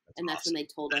evening, and that's awesome. When they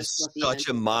told us what the such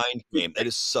a mind game. That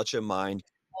is such a mind.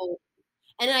 Oh,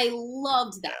 and I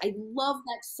loved that. I love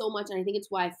that so much. And I think it's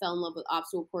why I fell in love with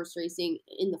obstacle course racing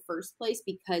in the first place,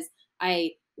 because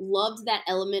I loved that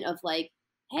element of like,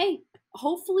 hey,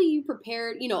 hopefully you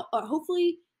prepared,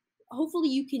 hopefully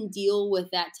you can deal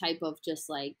with that type of just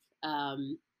like,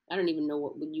 I don't even know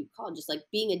what would you call it, just like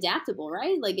being adaptable,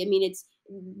 right? Like, I mean, it's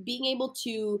being able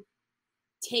to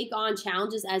take on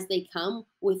challenges as they come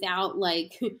without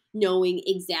like knowing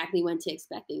exactly when to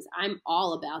expect things. I'm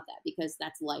all about that because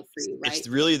that's life for you, right? It's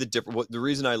really the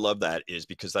reason I love that is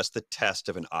because that's the test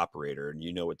of an operator, and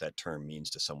you know what that term means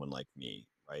to someone like me,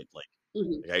 right? Like,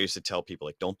 like I used to tell people,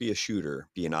 like, don't be a shooter,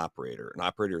 be an operator. An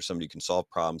operator is somebody who can solve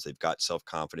problems. They've got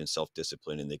self-confidence,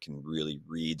 self-discipline, and they can really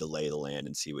read the lay of the land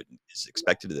and see what is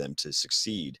expected of them to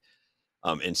succeed.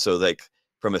 And so like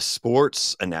from a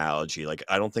sports analogy, like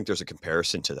I don't think there's a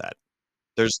comparison to that.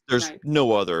 There's Right.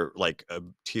 no other like a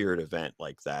tiered event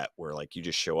like that where like you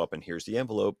just show up and here's the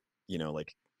envelope,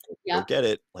 like go get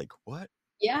it. Like what?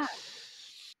 Yeah.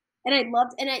 And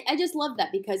I just love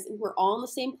that because we're all on the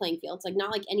same playing field. It's like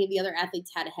not like any of the other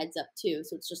athletes had a heads up too.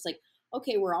 So it's just like,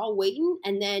 okay, we're all waiting,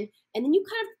 and then you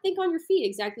kind of think on your feet,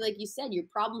 exactly like you said, you're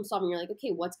problem solving. You're like,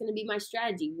 okay, what's going to be my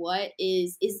strategy? What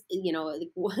is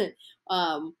like,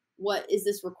 what is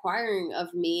this requiring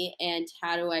of me, and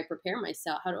how do I prepare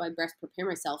myself? How do I best prepare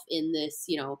myself in this?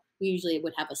 We usually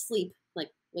would have a sleep,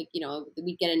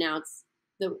 we'd get announced.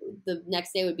 The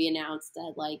next day would be announced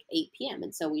at like 8 p.m.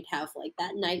 And so we'd have like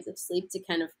that night of sleep to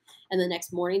kind of, and the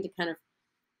next morning to kind of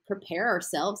prepare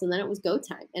ourselves, and then it was go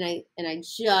time. And I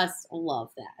just love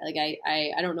that. Like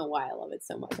I don't know why I love it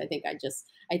so much. I think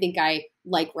I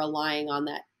like relying on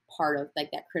that part of like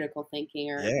that critical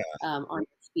thinking, or Yeah. on your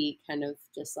feet, kind of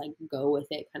just like go with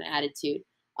it kind of attitude.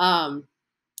 um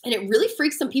and it really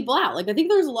freaks some people out. Like I think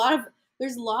there's a lot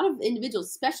of individuals,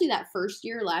 especially that first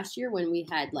year last year when we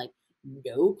had like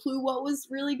no clue what was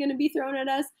really going to be thrown at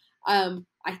us.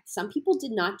 Some people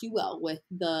did not do well with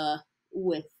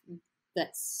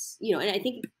that's, and I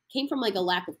think it came from like a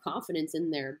lack of confidence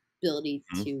in their ability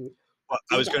Mhm. to Well,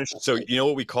 I do was that. going to, But so like, you know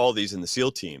what we call these in the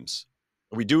SEAL teams?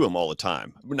 We do them all the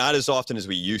time. Not as often as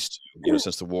we used to,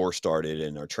 since the war started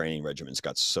and our training regimens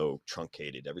got so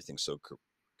truncated. Everything's so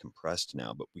compressed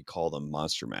now, but we call them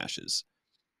monster mashes.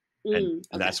 And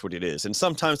okay, that's what it is. And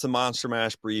sometimes the monster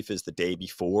mash brief is the day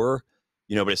before,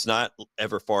 but it's not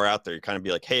ever far out there. You kind of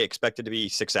be like, hey, expect it to be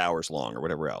 6 hours long or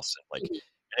whatever else. Like, hmm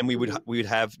and hmm we would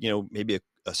have, maybe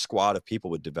a squad of people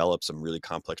would develop some really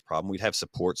complex problem. We'd have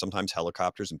support, sometimes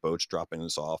helicopters and boats dropping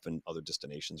us off in other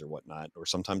destinations or whatnot. Or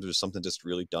sometimes there's something just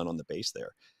really done on the base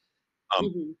there.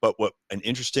 Um, hmm but what an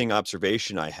interesting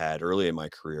observation I had early in my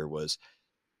career was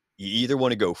you either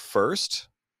want to go first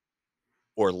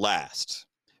or last.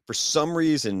 For some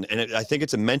reason, and I think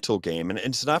it's a mental game, and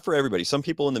it's not for everybody. Some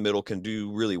people in the middle can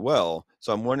do really well.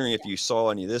 So I'm wondering if yeah, you saw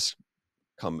any of this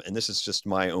come, and this is just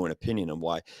my own opinion on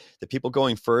why the people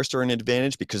going first are an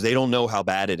advantage because they don't know how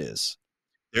bad it is.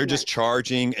 They're just right,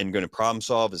 charging and going to problem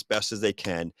solve as best as they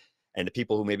can. And the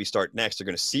people who maybe start next are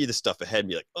going to see the stuff ahead and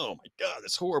be like, oh my God,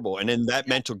 that's horrible. And then that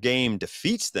mental game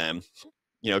defeats them,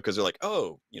 because they're like,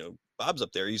 oh, Bob's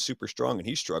up there, he's super strong and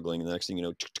he's struggling. And the next thing you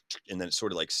know, and then it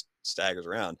sort of like staggers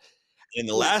around. And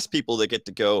the yeah, last people that get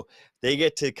to go, they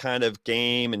get to kind of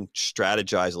game and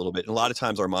strategize a little bit. And a lot of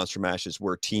times our monster mashes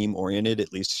were team oriented,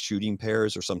 at least shooting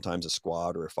pairs or sometimes a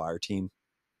squad or a fire team.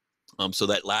 So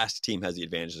that last team has the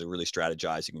advantage of really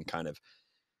strategizing and kind of,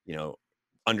 you know,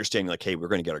 understanding like, hey, we're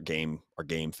going to get our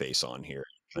game face on here,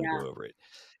 kind of yeah. go over it.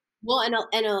 Well,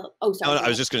 oh, No, sorry, no, go I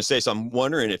was ahead. just going to say, so I'm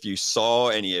wondering if you saw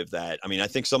any of that. I mean, I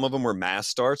think some of them were mass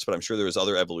starts, but I'm sure there was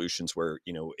other evolutions where,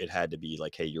 it had to be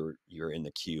like, hey, you're in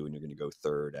the queue and you're going to go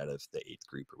third out of the eighth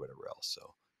group or whatever else.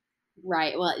 So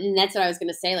Right. Well, and that's what I was going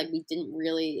to say. Like, we didn't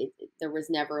really, there was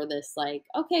never this, like,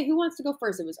 okay, who wants to go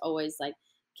first? It was always like,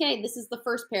 okay, this is the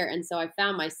first pair. And so I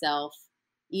found myself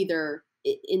either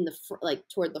in the, like,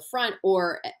 toward the front,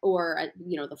 for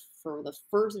the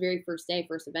very first day,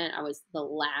 first event, I was the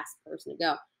last person to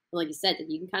go. And like you said,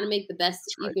 you can kind of make the best,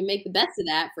 that's you right. can make the best of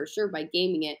that for sure by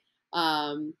gaming it.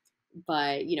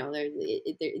 But,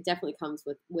 it definitely comes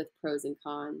with pros and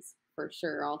cons for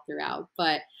sure all throughout.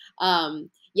 But,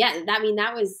 yeah, I mean,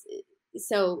 that was,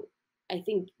 so I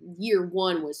think year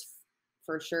one was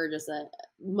for sure just a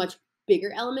much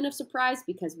bigger element of surprise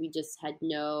because we just had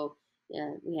no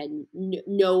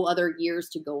other years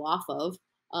to go off of,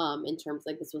 in terms,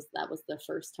 like, that was the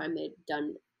first time they'd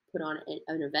put on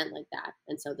an event like that.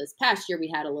 And so this past year we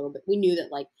had a little bit, we knew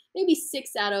that like maybe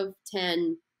 6 out of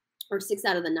 10 or 6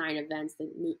 out of the 9 events,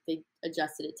 they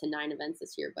adjusted it to 9 events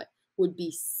this year, but would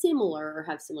be similar or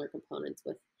have similar components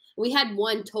with. We had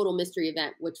one total mystery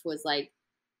event, which was like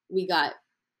we got,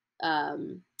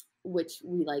 um, which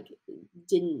we like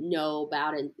didn't know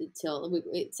about until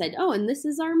it said, "Oh, and this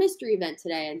is our mystery event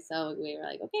today." And so we were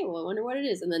like, "Okay, well, I wonder what it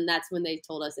is." And then that's when they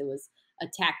told us it was a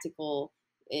tactical.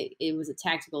 It was a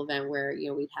tactical event where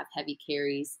we'd have heavy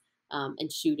carries, and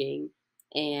shooting,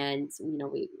 and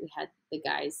we had the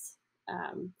guys,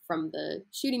 from the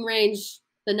shooting range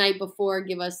the night before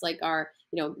give us like our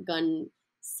gun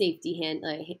safety and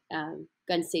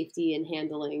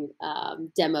handling,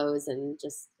 demos, and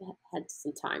just had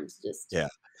some time to just Yeah.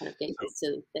 kind of get So, used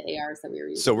to the ARs that we were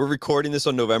so using. we're recording this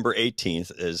on November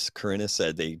 18th. As Corinna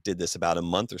said, they did this about a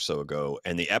month or so ago,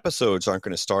 and the episodes aren't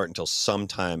going to start until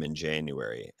sometime in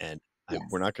January. And we're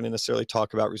Yes. not going to necessarily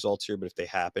talk about results here, but if they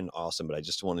happen, awesome. But I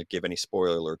just want to give any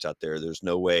spoiler alerts out there. There's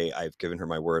no way, I've given her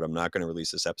my word, I'm not going to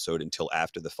release this episode until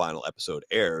after the final episode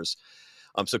airs.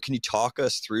 So can you talk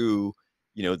us through,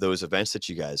 those events that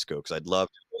you guys go? Because I'd love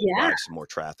to really Yeah, drive some more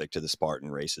traffic to the Spartan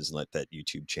races and let that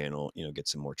YouTube channel, get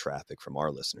some more traffic from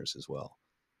our listeners as well.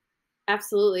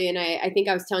 absolutely. And I think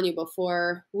I was telling you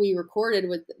before we recorded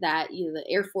with that, the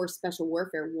Air Force Special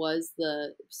Warfare was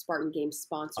the Spartan Games Oh,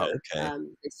 sponsor, okay.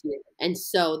 this year. And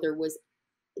so there was,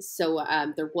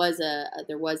 there was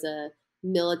a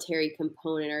military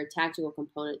component or tactical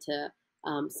component to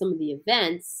some of the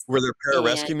events. Were there And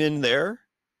pararescuemen there?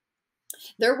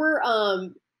 there were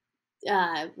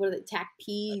what are they, tac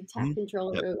Mhm. Yep.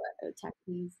 controller, tac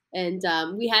Ps, and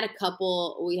we had a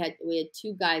couple. We had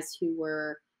two guys who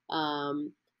were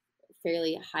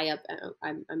fairly high up.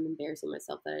 I'm embarrassing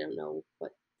myself that I don't know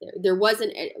what there was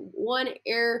one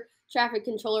air traffic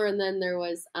controller, and then there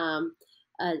was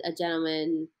a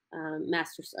gentleman,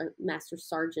 Master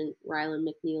Sergeant Rylan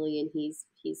McNeely, and he's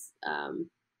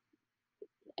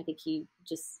I think he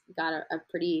just got a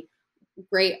pretty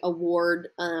great award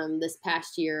this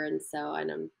past year, and so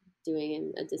and I'm doing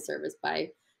him a disservice by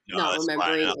No, not that's fine.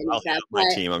 remembering any I'll of hit that. up my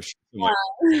team. I'm sure my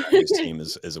his But team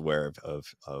is aware of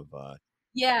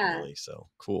yeah, Millie, so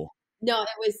cool. no, it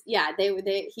was yeah.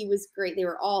 He was great. They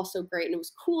were all so great, and it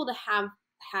was cool to have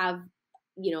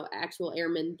actual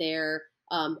airmen there,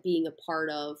 being a part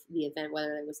of the event,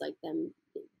 whether it was like them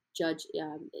judge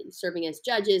serving as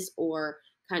judges or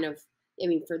kind of. I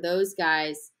mean, for those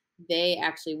guys, they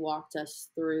actually walked us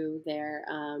through their.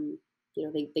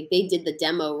 They did the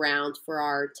demo round for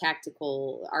our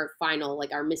final,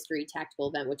 like our mystery tactical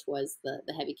event, which was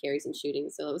the heavy carries and shooting.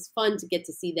 So it was fun to get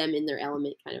to see them in their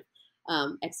element, kind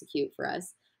of execute for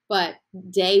us. But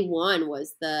day one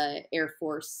was the Air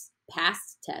Force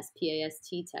PAST test,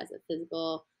 PAST test, a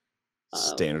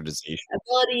Standardization.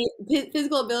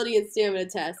 physical ability and stamina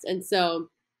test. And so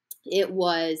it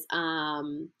was,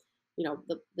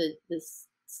 the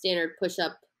standard push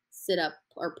up, sit up,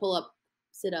 or pull up,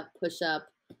 sit up, push up,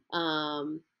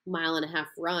 mile and a half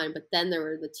run. But then there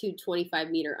were the two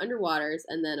 25-meter underwaters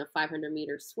and then a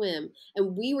 500-meter swim.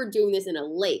 And we were doing this in a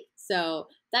lake. So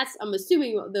I'm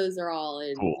assuming those are all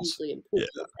Pools. usually in Yeah.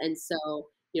 pools. And so,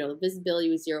 the visibility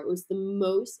was zero. It was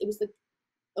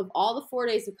of all the 4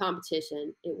 days of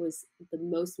competition, it was the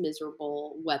most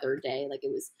miserable weather day. Like,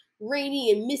 it was rainy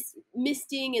and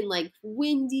misting and like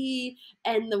windy,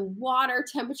 and the water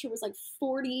temperature was like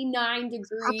 49 Perfect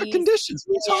degrees. conditions.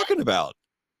 What are you talking about?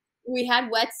 We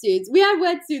had wetsuits. We had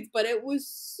wetsuits, but it was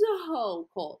so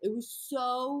cold. It was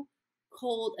so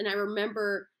cold. And I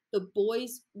remember the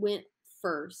boys went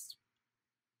first.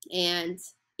 And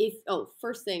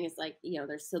first thing is like,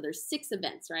 there's 6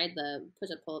 events, right? The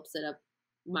push up, pull up, sit up,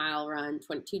 mile run,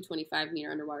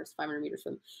 25-meter underwaters, 500-meter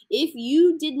swim. If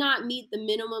you did not meet the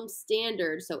minimum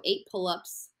standard, so 8 pull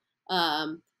ups,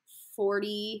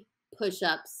 40 push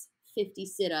ups, 50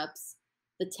 sit ups,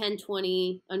 the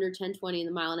 10-20, under 10-20, and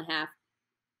the mile and a half,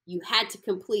 you had to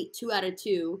complete 2 out of 2.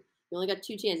 You only got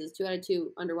 2 chances, 2 out of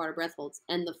 2 underwater breath holds,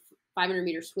 and the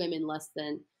 500-meter swim in less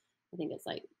than, I think it's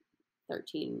like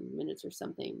 13 minutes or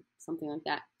something like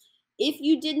that. If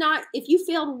you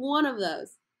failed one of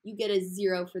those, you get a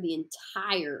 0 for the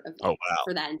entire event. Oh, wow.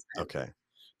 For that entire Okay. event.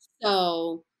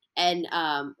 So, and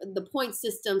the point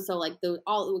system, so like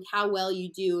how well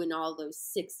you do in all those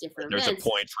 6 different There's events. a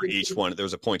point for each one.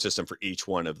 There's a point system for each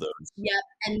one of those. Yep.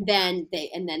 And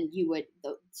then you would,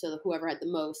 so whoever had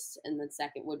the most and then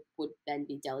second would then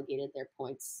be delegated their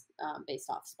points based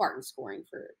off Spartan scoring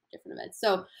for different events.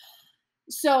 So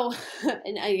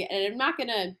and I'm not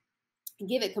gonna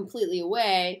give it completely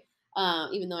away,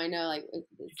 even though I know like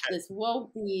this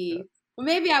won't be. Well,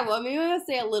 maybe I will. Maybe I'll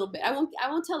say a little bit. I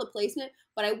won't tell the placement,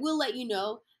 but I will let you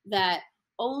know that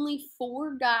only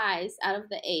 4 guys out of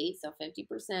the 8, so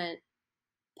 50%,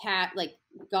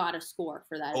 got a score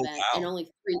for that event, wow.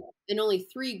 and only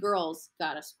 3 girls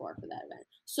got a score for that event.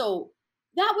 So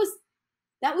that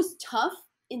was tough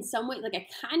in some way. Like, I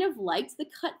kind of liked the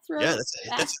cutthroat. Yeah,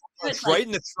 that's right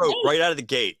in the throat, right out of the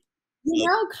gate.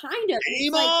 Kind of.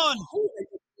 Game on. Hey,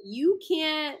 you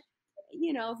can't,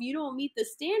 if you don't meet the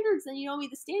standards, then you don't meet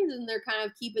the standards, and they're kind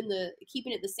of keeping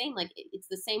it the same. Like, it's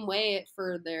the same way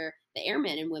for the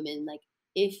airmen and women. Like,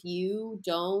 if you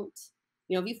don't,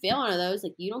 if you fail one of those,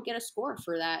 like, you don't get a score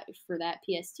for that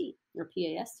PST or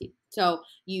PAST. So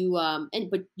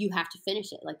but you have to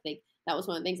finish it. Like, that was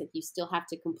one of the things. Like, you still have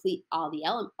to complete all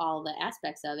the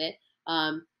aspects of it,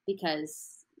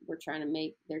 because they're trying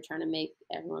to make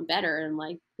everyone better and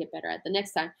like get better at the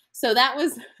next time. So that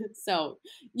was, so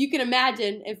you can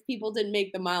imagine if people didn't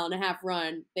make the mile and a half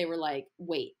run, they were like,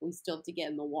 wait, we still have to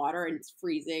get in the water and it's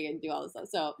freezing and do all this stuff.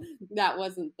 So that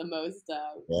wasn't the most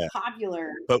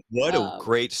popular. But what a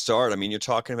great start. I mean, you're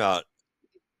talking about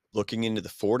looking into the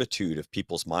fortitude of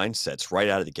people's mindsets right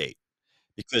out of the gate,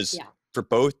 because for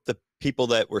both the people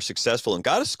that were successful and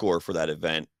got a score for that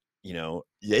event,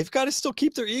 they've got to still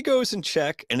keep their egos in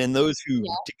check. And then those who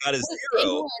got a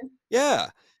 0,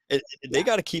 they Yeah.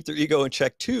 got to keep their ego in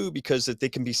check too, because that they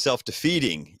can be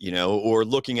self-defeating, or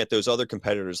looking at those other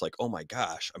competitors like, oh my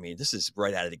gosh, I mean, this is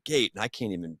right out of the gate and I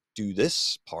can't even do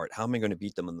this part. How am I going to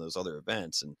beat them in those other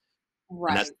events? And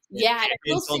that's Right. Yeah. And I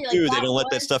will champions say don't like do. They that don't let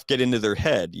that was, stuff get into their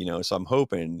head, so I'm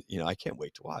hoping, I can't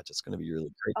wait to watch. It's going to be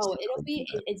really great to oh, see how it'll they do be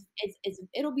that.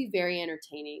 it'll be very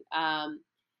entertaining.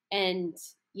 And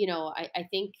I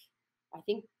think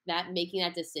that making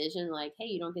that decision, like, hey,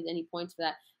 you don't get any points for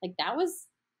that, like that was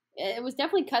it was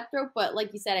definitely cutthroat, but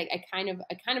like you said, I kind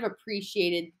of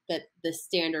appreciated that the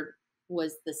standard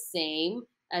was the same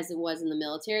as it was in the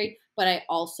military. But I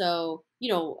also,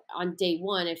 on day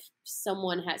one, if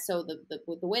someone had so the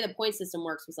way the point system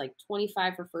works was like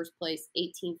 25 for first place,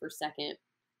 18 for second,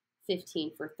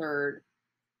 15 for third,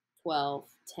 12,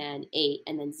 10, 8,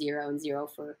 and then 0 and 0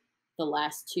 for the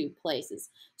last two places.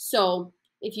 So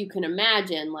if you can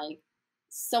imagine, like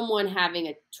someone having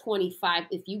a 25,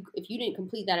 if you didn't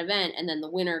complete that event and then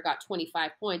the winner got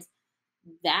 25 points,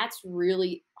 that's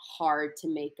really hard to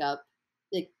make up.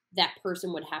 Like that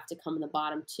person would have to come in the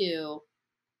bottom two,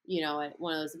 at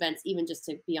one of those events, even just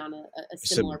to be on a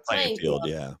Similar similar playing playing field, field.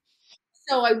 yeah.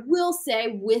 So I will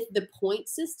say with the point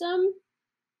system,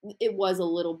 it was a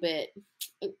little bit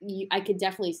I could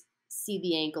definitely see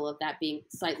the angle of that being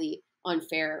slightly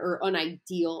unfair or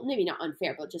unideal. Maybe not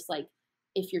unfair, but just like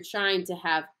if you're trying to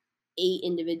have 8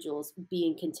 individuals be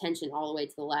in contention all the way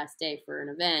to the last day for an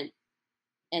event,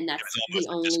 and It that's was the almost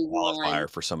a only one. disqualifier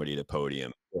for somebody to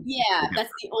podium or Yeah, get that's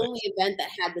first the only place. event that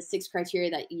had the 6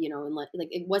 criteria that, and like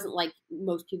it wasn't like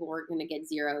most people weren't gonna get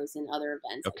zeros in other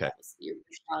events. Like Okay. that was you're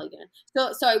probably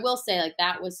gonna so I will say like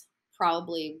that was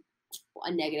probably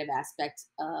a negative aspect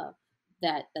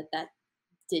that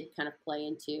did kind of play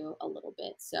into a little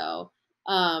bit. So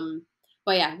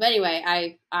but yeah, but anyway,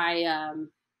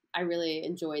 I really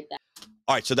enjoyed that.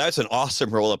 All right, so that's an awesome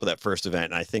roll up of that first event,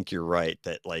 and I think you're right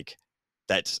that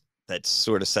that's that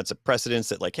sort of sets a precedence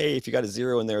that like, hey, if you got a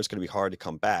 0 in there, it's going to be hard to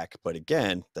come back. But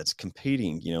again, that's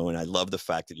competing, and I love the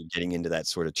fact that you're getting into that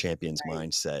sort of champions Right.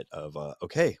 mindset of,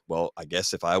 okay, well, I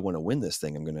guess if I want to win this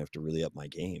thing, I'm going to have to really up my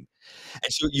game.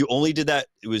 And so you only did that.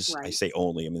 It was, I Right. say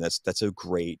only, I mean, that's a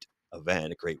great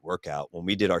event, a great workout. When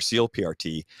we did our SEAL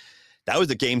PRT, that was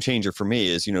the game changer for me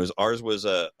is, ours was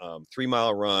a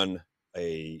 3-mile run,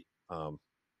 a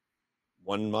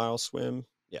 1 mile swim.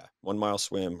 Yeah, 1 mile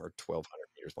swim or 1,200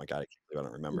 meters. My God, I can't believe I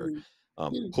don't remember.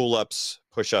 Mhm. Pull ups,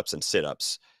 push ups, and sit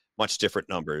ups. Much different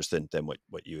numbers than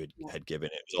what you Yeah. had given.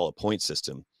 It was all a point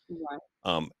system.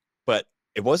 Right. But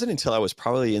it wasn't until I was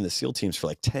probably in the SEAL teams for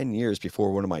like 10 years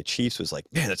before one of my chiefs was like,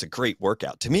 man, that's a great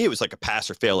workout. To me, it was like a pass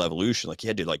or fail evolution. Like you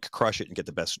had to like crush it and get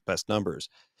the best numbers.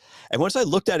 And once I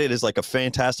looked at it as like a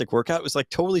fantastic workout, it was like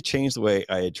totally changed the way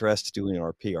I addressed doing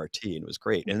our PRT, and it was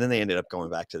great. And then they ended up going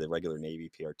back to the regular Navy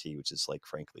PRT, which is like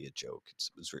frankly a joke.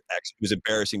 It was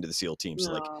embarrassing to the SEAL teams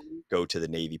to like Um, go to the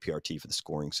Navy PRT for the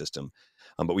scoring system.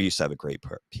 But we used to have a great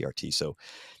PRT. So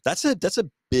that's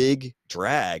a big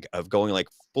drag of going like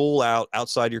full out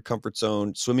outside your comfort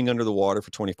zone, swimming under the water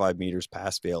for 25 meters,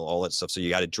 pass fail, all that stuff. So you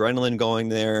got adrenaline going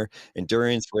there,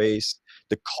 endurance race,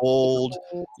 the cold,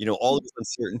 all these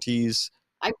uncertainties.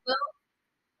 I will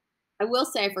I will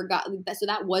say I forgot that so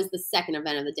that was the second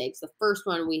event of the day because the first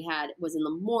one we had was in the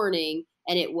morning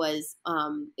and it was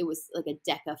like a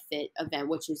DECA fit event,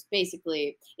 which is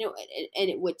basically,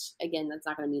 which again that's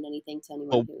not gonna mean anything to anyone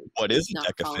Well, who what is is a not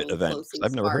DECA fit following event? Because closely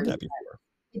I've never heard Spartan. that before.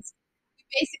 It's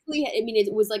basically, I mean,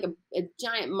 it was like a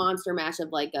giant monster mash of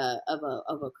like a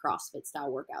CrossFit style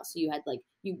workout. So you had like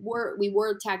we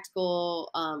wore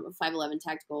tactical 511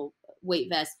 tactical weight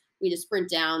vest. We just sprint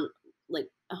down like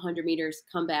 100 meters,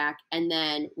 come back, and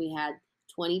then we had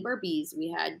 20 burpees. We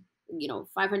had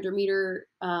 500-meter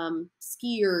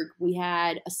ski erg. We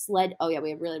had a sled. Oh yeah,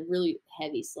 we had really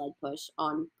heavy sled push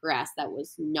on grass that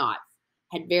was not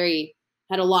had very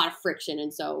had a lot of friction,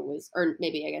 and so it was, or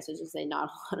maybe I guess I should say not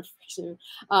a lot of friction.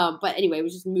 But anyway, it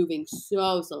was just moving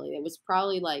so slowly. It was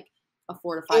probably like a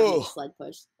 4 to 5 minute Oh, sled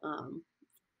push.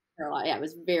 For a lot, yeah, it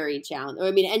was very challenging.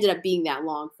 I mean, it ended up being that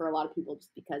long for a lot of people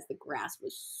just because the grass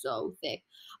was so thick.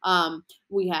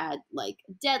 We had like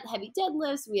heavy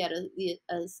deadlifts. We had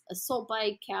a assault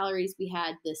bike calories. We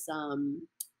had this I'm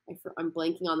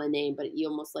blanking on the name, but you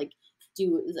almost like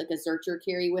do like a zercher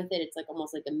carry with it. It's like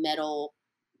almost like a metal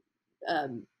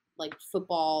like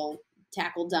football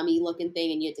tackle dummy looking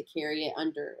thing, and you had to carry it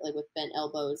under like with bent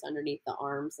elbows underneath the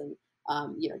arms and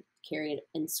carry it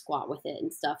and squat with it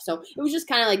and stuff. So it was just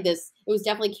kind of like this. It was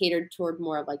definitely catered toward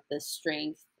more of like the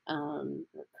strength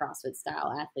CrossFit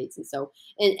style athletes, and so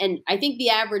and I think the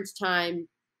average time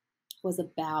was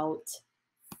about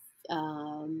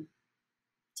um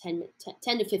 10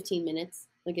 to 15 minutes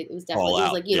Like it was All definitely, it was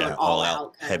out, like, an yeah, all all out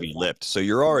out kind of, heavy lift. So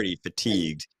you're already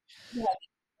fatigued. yeah.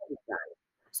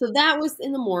 So that was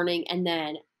in the morning, and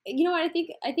then you know what, I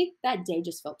think that day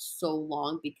just felt so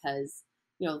long because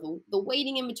the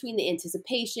waiting in between, the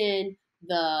anticipation,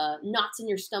 the knots in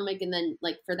your stomach, and then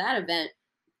like for that event,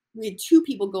 we had two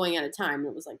people going at a time.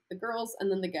 It was like the girls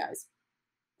and then the guys.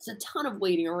 There's a ton of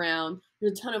waiting around.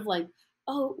 There's a ton of like,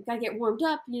 oh, gotta get warmed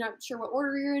up. You're not sure what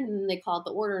order you're in, and then they call out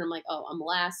the order, and I'm like, oh, I'm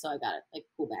last, so I gotta like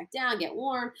cool back down, get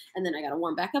warm, and then I gotta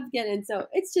warm back up again. And so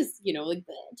it's just like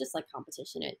just like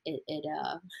competition.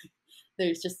 It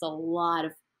there's just a lot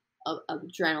of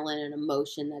adrenaline and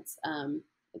emotion that's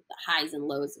like the highs and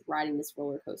lows of riding this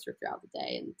roller coaster throughout the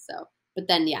day. And so, but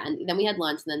then yeah, and then we had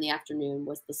lunch, and then the afternoon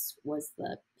was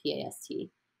the PAST,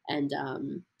 and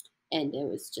it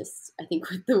was just, I think,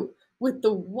 with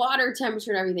the water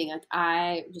temperature and everything, like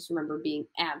I just remember being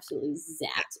absolutely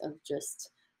zapped of just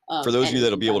For those of you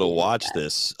that'll energy be by able to the end of watch that.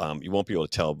 this, you won't be able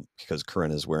to tell because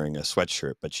Corinna's wearing a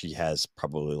sweatshirt, but she has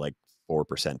probably like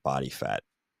 4% body fat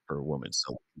for a woman.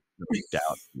 So no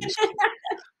doubt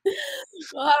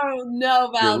I don't know you're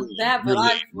about that, but you're I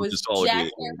late. We'll was just all agree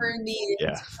that you're late.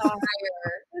 jackhammering Yeah.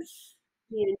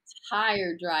 the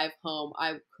entire drive home.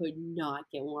 I could not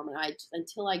get warm, and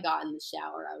until I got in the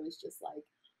shower, I was just like,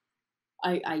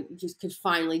 I just could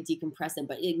finally decompress it.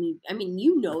 But I mean,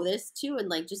 this too, and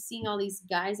like just seeing all these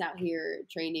guys out here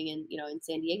training in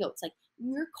San Diego, it's like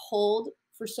you're cold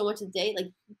for so much a day.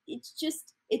 Like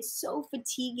it's so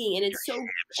fatiguing, and it's so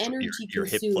energy Your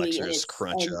hip consuming, and flexors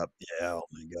crunch and up. Yeah. Oh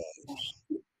my God.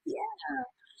 yeah.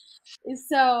 And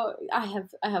so I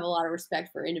have a lot of respect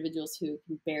for individuals who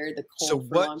can bear the cold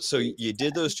for long So periods you of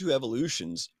did those time. two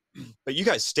evolutions, but you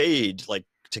guys stayed like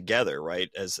together, right?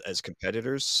 As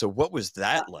competitors. So what was Yeah.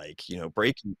 that like,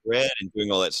 breaking bread and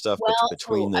doing all that stuff Well,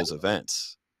 between those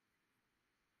events?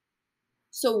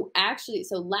 so actually,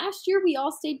 so last year we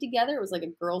all stayed together. It was like a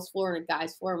girls' floor and a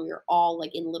guys' floor, and we were all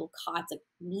like in little cots, like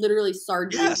literally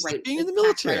sardines, Yes, like right, being in like the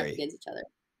packed right up military. against each other.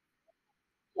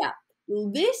 Yeah.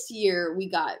 This year we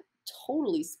got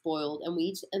totally spoiled, and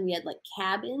we had like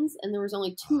cabins, and there was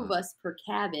only two of Ah, us per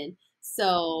cabin.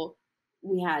 So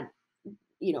we had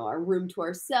our room to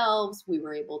ourselves. We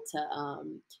were able to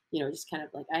just kind of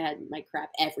like, I had my crap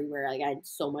everywhere. Like I had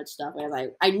so much stuff.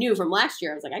 I knew from last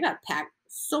year, I was like, I got to pack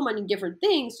so many different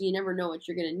things, so you never know what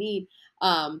you're gonna need.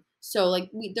 So like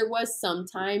there was some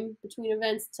time between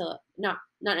events, to not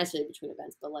necessarily between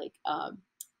events, but like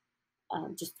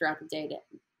just throughout the day, to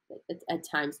at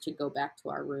times, to go back to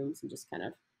our rooms and just kind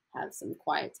of have some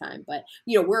quiet time. But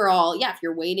we're all, yeah, if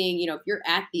you're waiting, if you're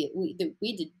at we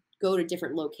did go to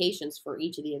different locations for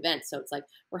each of the events. So it's like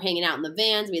we're hanging out in the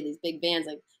vans. We had these big vans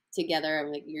like together.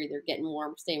 I'm like, you're either getting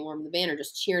warm, staying warm in the van, or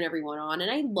just cheering everyone on. And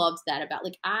I loved that about,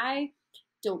 like, I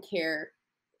don't care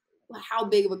how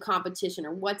big of a competition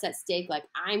or what's at stake. Like,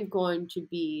 I'm going to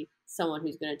be someone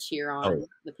who's going to cheer oh, on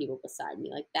the people beside me.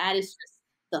 Like, that is just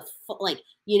like,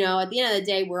 at the end of the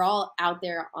day, we're all out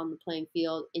there on the playing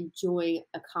field enjoying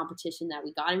a competition that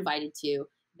we got invited to,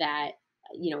 that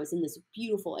is in this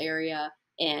beautiful area.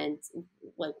 And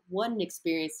like, what an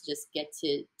experience to just get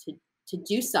to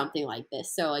do something like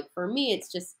this. So like for me,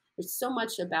 it's just, there's so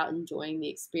much about enjoying the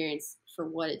experience for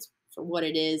what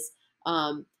it is.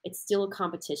 It's still a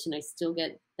competition. I still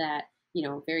get that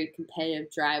very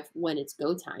competitive drive when it's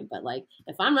go time. But like,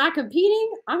 if I'm not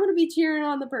competing, I'm going to be cheering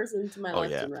on the person to my oh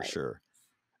left yeah, and for right. sure.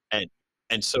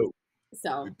 And so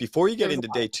So before you there get was a into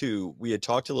lot day of, 2, we had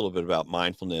talked a little bit about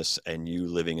mindfulness and you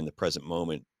living in the present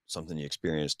moment, something you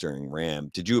experienced during RAM.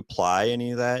 Did you apply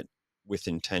any of that with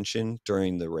intention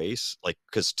during the race? Like,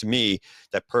 because to me,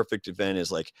 that perfect event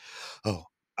is like, oh,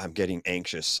 I'm getting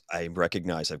anxious. I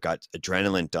recognize I've got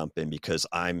adrenaline dumping because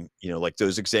I'm, like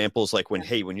those examples, like when, yeah,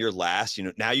 hey, when you're last,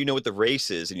 now you know what the race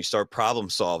is and you start problem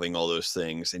solving all those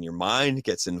things and your mind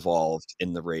gets involved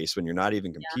in the race when you're not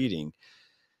even yeah. competing.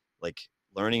 Like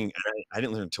learning, and I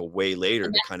didn't learn until way later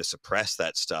And to kind of suppress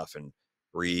that stuff and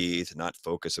breathe, not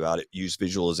focus about it, use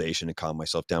visualization to calm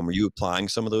myself down. Were you applying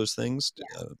some of those things?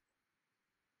 yeah,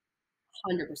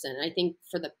 100%. I think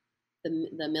for the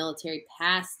military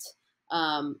past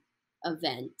um,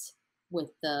 event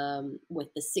with the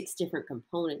six different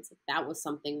components, that was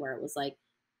something where it was like,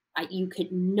 you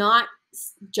could not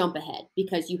jump ahead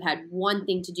because you had one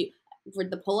thing to do. For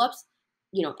the pull-ups,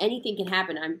 anything can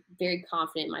happen. I'm very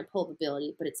confident in my pull-up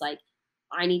ability, but it's like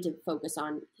I need to focus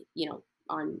on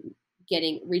on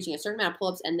reaching a certain amount of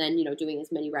pull-ups, and then doing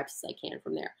as many reps as I can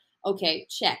from there. Okay,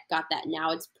 check, got that.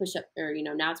 Now it's push up, or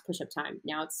now it's push up time.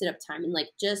 Now it's sit up time, and like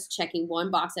just checking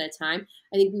one box at a time.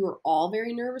 I think we were all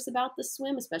very nervous about the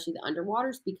swim, especially the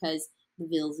underwaters, because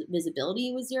the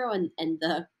visibility was zero, and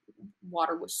the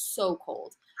water was so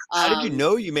cold. How did you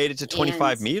know you made it to And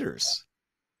 25 meters?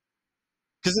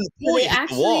 Because in the well, pool, they you hit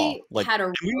the wall. actually Like, had a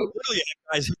and we rope. literally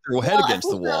had guys hit their head Well, at against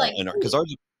the first we were wall like, in our, because "Ooh,"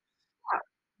 ours. yeah.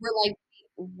 We're like,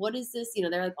 "What is this?" You know,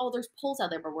 they're like, "Oh, there's poles out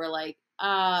there," but we're like,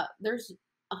 there's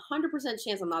 100%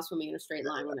 chance I'm not swimming in a straight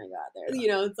line when I got there." Yeah. You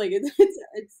know, it's like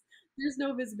it's there's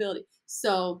no visibility.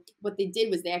 So what they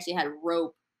did was they actually had a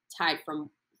rope tied from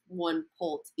one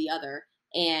pole to the other,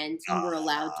 and you were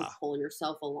allowed to Ah, pull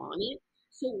yourself along it.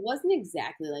 So it wasn't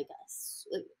exactly like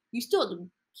like you still had to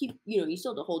keep, you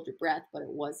still had to hold your breath, but it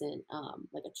wasn't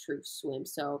like a true swim.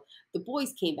 So the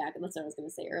boys came back, and that's what I was going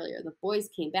to say earlier. The boys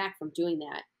came back from doing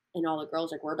that, and all the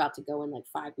girls like, we're about to go in like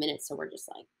 5 minutes, so we're just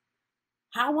like,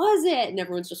 how was it? And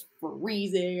everyone's just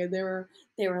freezing, and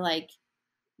they were like,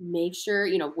 make sure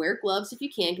wear gloves if you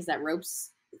can, because that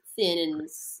rope's thin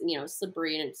and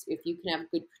slippery, and if you can have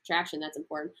good traction, that's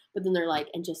important. But then they're like,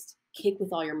 and just kick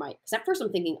with all your might. Because at first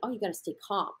I'm thinking, oh, you got to stay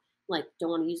calm, like don't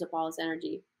want to use up all this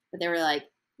energy. But they were like,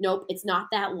 nope, it's not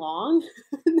that long.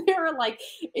 They were like,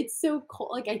 it's so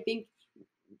cold. Like I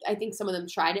think some of them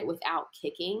tried it without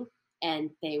kicking, and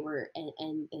they were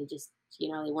and they just they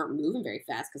weren't moving very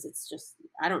fast, because it's just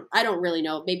I don't really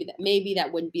know. Maybe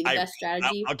that wouldn't be the I best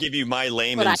strategy, I'll give you my but I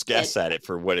layman's did. guess at it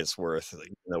for what it's worth. Like,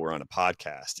 even though we're on a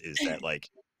podcast, is that like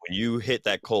when you hit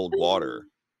that cold water,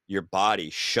 your body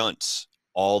shunts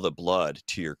all the blood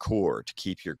to your core to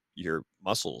keep your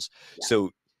muscles. Yeah.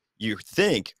 So you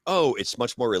think, oh, it's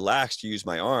much more relaxed to use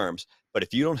my arms. But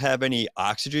if you don't have any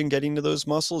oxygen getting to those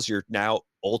muscles, you're now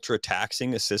ultra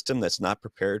taxing a system that's not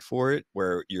prepared for it,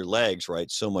 where your legs, right,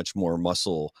 so much more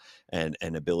muscle and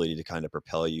ability to kind of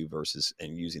propel you versus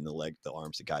and using the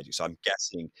arms to guide you. So I'm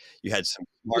guessing you had some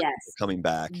smart people Yes. coming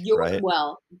back, You're right?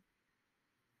 well,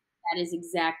 that is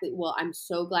exactly, well, I'm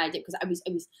so glad I did, because I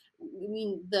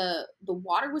mean, the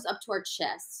water was up to our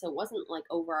chest, so it wasn't like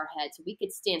over our head, so we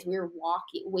could stand. So we were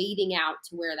wading out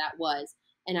to where that was,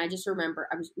 and I just remember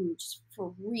we were just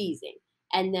freezing.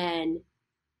 And then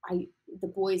I the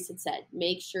boys had said,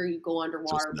 make sure you go So it's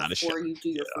underwater not a shock. before you do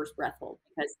Yeah. your first breath hold,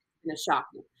 because it's gonna shock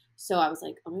you. So I was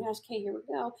like, oh my gosh, okay, here we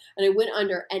go. And I went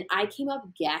under, and I came up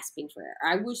gasping for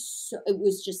air. It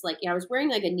was just like, I was wearing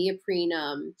like a neoprene,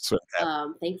 Swim cap.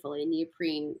 thankfully a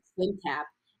neoprene swim cap.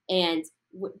 And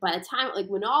by the time, like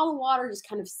when all the water just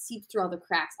kind of seeped through all the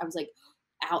cracks, I was like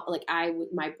out, like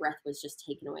my breath was just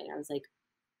taken away. And I was like,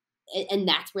 and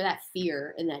that's where that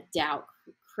fear and that doubt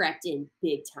crept in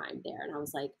big time there. And I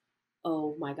was like,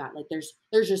 oh my god, like there's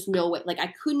just no way. Like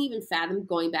I couldn't even fathom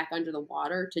going back under the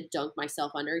water to dunk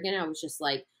myself under again. I was just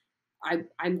like,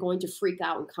 I'm going to freak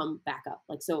out and come back up.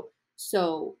 Like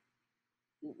so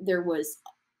there was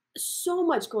so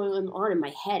much going on in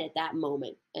my head at that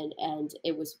moment, and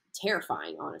it was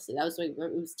terrifying. Honestly, that was like, it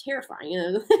was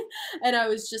terrifying. And I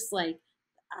was just like,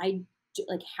 I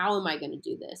like, how am I going to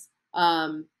do this?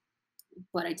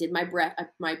 But I did my breath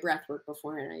work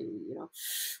beforehand. I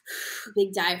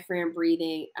big diaphragm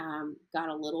breathing. Got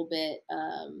a little bit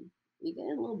you get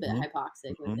a little bit Mhm,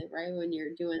 hypoxic with mhm. it, right? When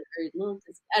you're doing a little,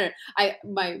 I don't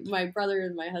know. My brother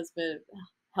and my husband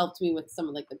helped me with some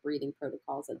of like the breathing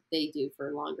protocols that they do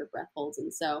for longer breath holds,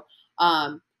 and so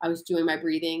I was doing my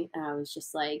breathing, and I was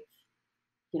just like,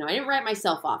 I didn't write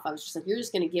myself off. I was just like, you're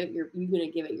just gonna give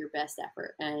it your best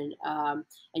effort, and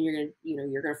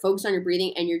you're gonna focus on your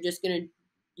breathing, and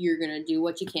you're gonna do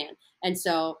what you can. And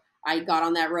so I got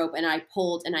on that rope, and I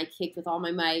pulled, and I kicked with all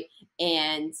my might,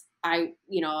 and I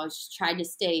just tried to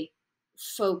stay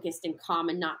focused and calm,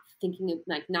 and not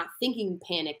thinking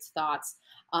panicked thoughts.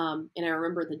 And I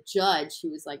remember the judge, who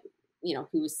was like,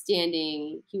 who was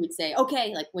standing, he would say,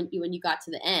 okay, like when you got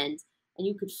to the end, and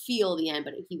you could feel the end,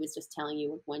 but he was just telling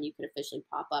you when you could officially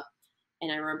pop up.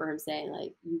 And I remember him saying,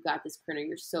 like, you got this, Corinna,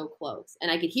 you're so close.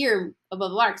 And I could hear him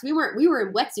above the water, because we were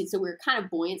in wetsuits, so we were kind of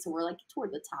buoyant, so we're like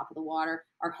toward the top of the water.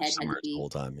 Our head had to Submerged the be whole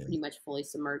time, yeah. pretty much fully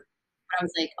submerged. But I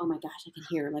was like, oh my gosh, I can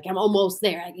hear him. Like, I'm almost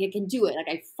there. I can do it. Like,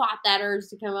 I fought that urge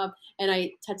to come up, and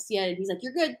I touched the end, and he's like,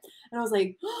 you're good. And I was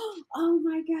like, oh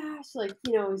my gosh. Like,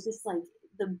 it was just like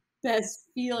the best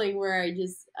feeling, where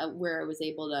where I was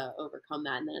able to overcome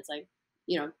that. And then it's like,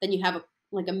 then you have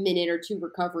like a minute or two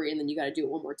recovery, and then you got to do it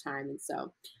one more time. And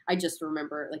so I just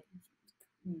remember, like,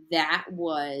 that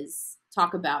was,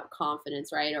 talk about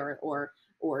confidence, right?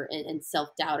 And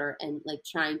self-doubt, and like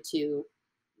trying to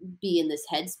be in this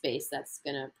headspace that's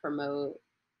going to promote,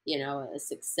 a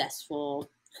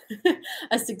successful,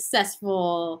 a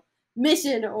successful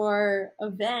mission or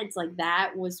event. Like,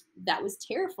 that was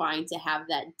terrifying, to have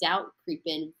that doubt creep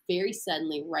in very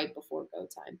suddenly right before go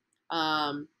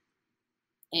time.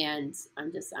 And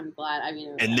I'm glad. I mean,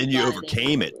 And I'm then you glad I didn't have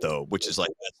overcame a it though, which is like,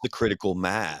 that's the critical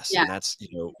mass. yeah, And that's,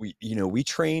 we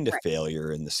train to right.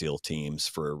 failure in the SEAL teams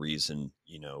for a reason,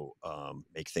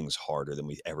 make things harder than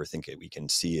we ever think we can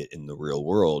see it in the real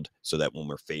world. So that when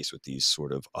we're faced with these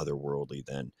sort of otherworldly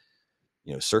then,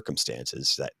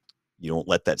 circumstances, that you don't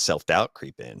let that self-doubt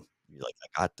creep in. You're like,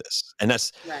 I got this. And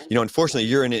that's, Right. unfortunately Right.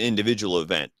 you're in an individual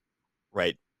event,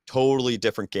 right? Totally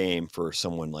different game for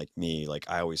someone like me. Like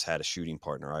I always had a shooting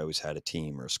partner. I always had a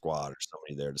team or a squad or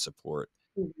somebody there to support.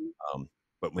 Mhm. Um,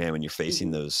 but man, when you're facing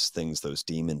Mhm. those things, those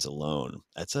demons alone,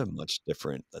 that's a much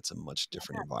different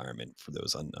Yeah. environment for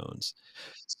those unknowns.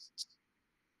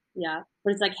 Yeah.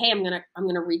 But it's like, hey, I'm gonna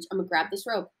grab this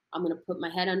rope. I'm gonna put my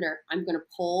head under. I'm gonna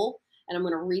pull, and I'm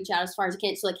gonna reach out as far as I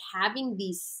can. So like having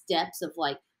these steps of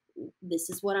like, this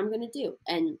is what I'm gonna do,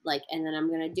 and like, and then I'm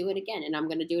gonna do it again, and I'm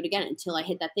gonna do it again until I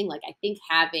hit that thing. Like I think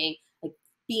having like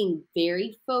being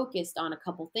very focused on a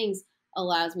couple things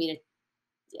allows me to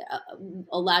uh,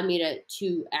 allowed me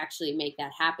to actually make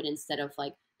that happen instead of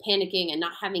like panicking and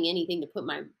not having anything to put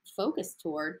my focus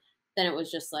toward. Then it was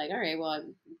just like, all right, well,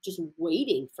 I'm just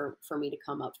waiting for me to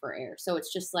come up for air. So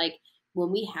it's just like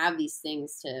when we have these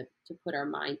things to put our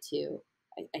mind to,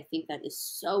 I think that is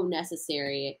so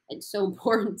necessary and so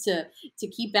important to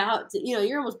keep out.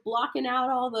 You're almost blocking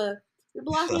out you're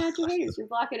blocking out your haters. You're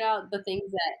blocking out the things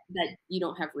that you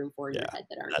don't have room for in Yeah, your head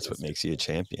that aren't that's being what served. makes you a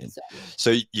champion. So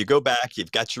So you go back,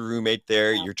 you've got your roommate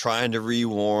there, yeah, you're trying to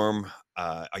rewarm.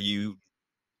 Are you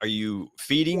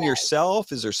feeding yeah.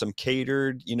 yourself? Is there some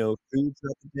catered, food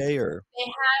throughout the day, or They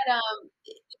had,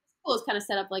 the school is kinda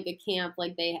set up like a camp,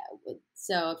 like,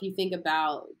 so if you think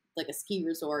about, like, a ski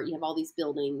resort, you have all these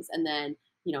buildings, and then,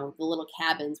 the little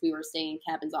cabins, we were staying in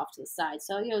cabins off to the side,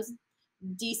 so, it was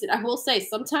decent. I will say,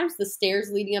 sometimes the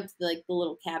stairs leading up to, like, the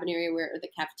little cabin area or the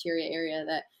cafeteria area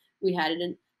that we had it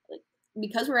in, like,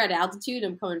 because we're at altitude,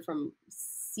 I'm coming from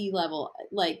sea level,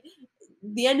 like,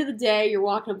 the end of the day, you're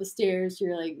walking up the stairs,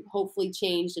 you're, like, hopefully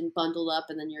changed and bundled up,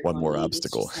 and then you're one going to more eat. It's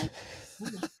obstacle? just like, "Oh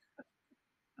my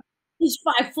these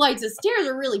 5 flights of stairs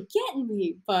are really getting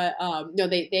me." But, no,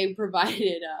 they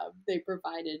provided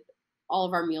all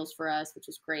of our meals for us, which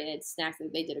was great. They had snacks,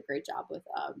 and they did a great job with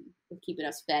keeping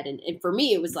us fed, and for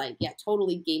me, it was like, yeah,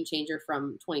 totally game changer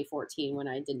from 2014 when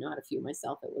I didn't know how to fuel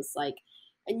myself. It was like,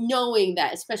 knowing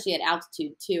that, especially at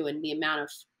altitude too, and the amount of,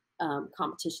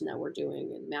 competition that we're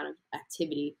doing and the amount of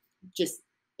activity, just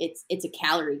it's a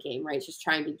calorie game, right? It's just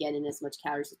trying to get in as much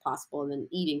calories as possible and then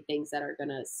eating things that are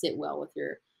gonna sit well in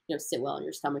your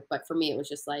stomach. But for me, it was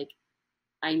just like,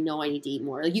 I know I need to eat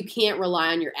more. Like you can't rely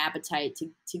on your appetite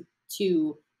to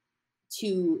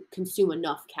to consume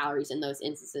enough calories in those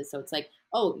instances. So it's like,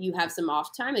 oh, you have some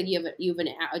off time, like you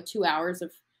have 2 hours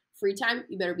of free time.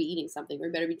 You better be eating something, or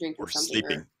you better be drinking Or something,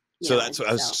 sleeping? So and that's what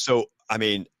I was, so so, I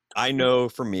mean, I know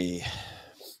for me,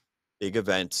 big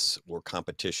events or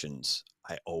competitions,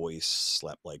 I always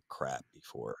slept like crap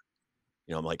before.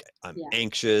 I'm like, I'm yeah,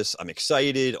 anxious, I'm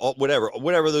excited, all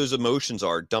whatever those emotions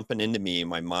are dumping into me, and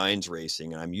my mind's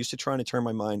racing, and I'm used to trying to turn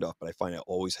my mind off, but I find I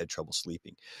always had trouble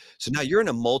sleeping. So now you're in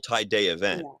a multi-day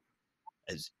event.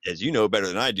 yeah, As you know better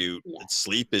than I do, yeah.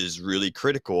 sleep is really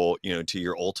critical, to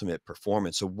your ultimate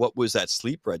performance. So what was that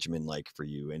sleep regimen like for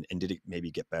you? And did it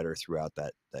maybe get better throughout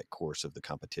that course of the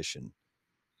competition?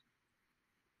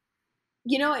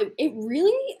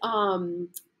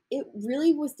 It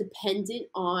really was dependent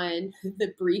on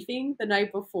the briefing the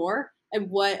night before and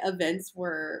what events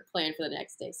were planned for the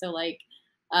next day. So like,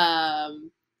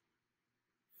 um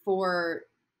for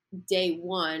day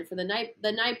one, for the night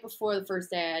before the first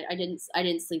day, I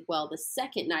didn't sleep well. The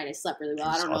second night I slept really well.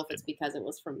 I don't know if Exhausted. it's because I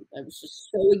was just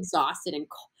so exhausted and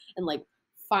like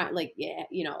fine, like, yeah,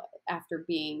 after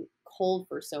being cold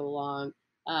for so long,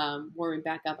 warming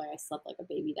back up, like I slept like a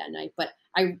baby that night. But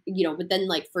then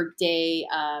like for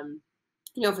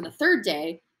for the third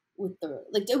day, with the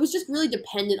like, it was just really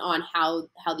dependent on how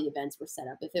the events were set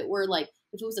up. If it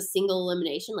was a single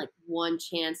elimination, like one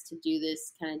chance to do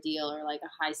this kind of deal, or like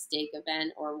a high stake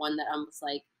event, or one that I'm just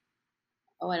like,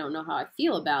 oh, I don't know how I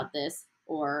feel about this,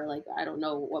 or like I don't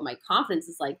know what my confidence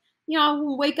is like. I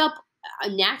will wake up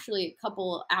naturally a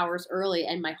couple hours early,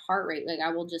 and my heart rate, like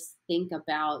I will just think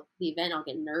about the event. I'll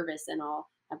get nervous, and I'll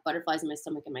have butterflies in my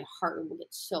stomach, and my heart rate will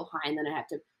get so high, and then I have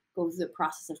to go through the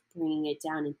process of bringing it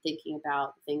down and thinking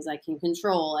about things I can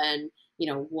control, and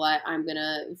what I'm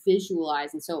gonna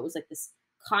visualize. And so it was like this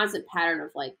constant pattern of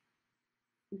like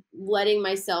letting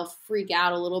myself freak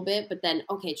out a little bit, but then,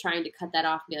 okay, trying to cut that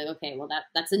off and be like, okay, well,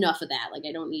 that's enough of that. Like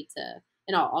I don't need to.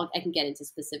 and I can get into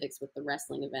specifics with the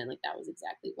wrestling event. Like that was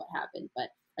exactly what happened. But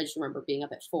I just remember being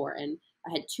up at 4 and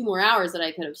I had 2 more hours that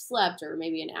I could have slept, or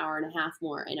maybe an hour and a half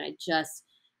more. And I just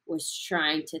was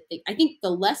trying to think. I think the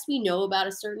less we know about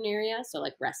a certain area, so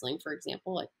like wrestling, for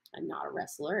example, like I'm not a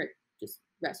wrestler. I just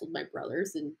wrestled my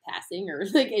brothers in passing or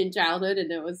like in childhood,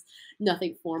 and it was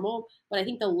nothing formal. But I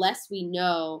think the less we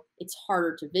know, it's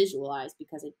harder to visualize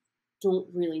because I don't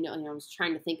really know. I was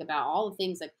trying to think about all the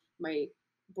things like my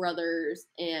brothers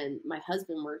and my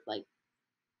husband were like,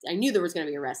 I knew there was going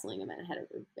to be a wrestling event ahead of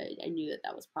it. I knew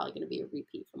that was probably going to be a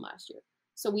repeat from last year.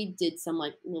 So we did some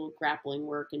like little grappling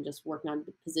work and just working on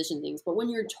the position things. But when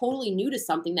you're totally new to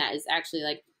something that is actually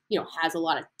like, has a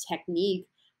lot of technique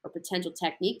or potential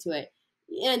technique to it,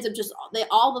 it ends up just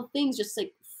all the things just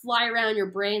like fly around your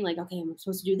brain. Like, okay, I'm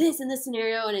supposed to do this in this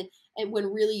scenario. And when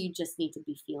really you just need to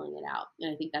be feeling it out.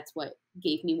 And I think that's what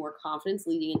gave me more confidence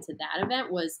leading into that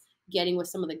event was getting with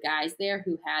some of the guys there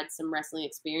who had some wrestling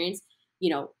experience,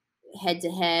 head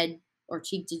to head or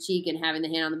cheek to cheek and having the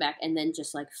hand on the back and then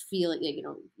just like feeling,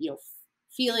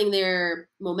 feeling their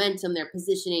momentum, their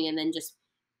positioning, and then just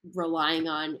relying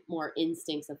on more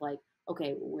instincts of like,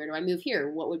 okay, where do I move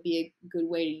here? What would be a good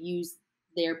way to use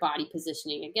their body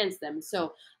positioning against them?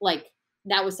 So like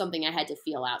that was something I had to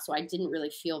feel out. So I didn't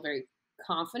really feel very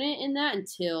confident in that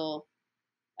until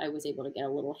I was able to get a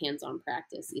little hands-on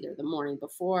practice either the morning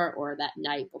before or that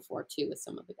night before too with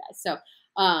some of the guys.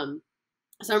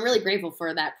 So I'm really grateful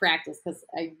for that practice because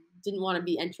I didn't want to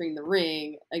be entering the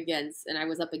ring against, and I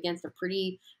was up against a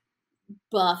pretty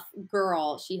buff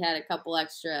girl. She had a couple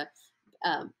extra,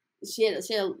 she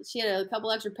had a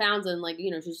couple extra pounds and like,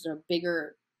 she's just a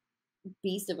bigger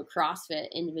beast of a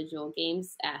CrossFit individual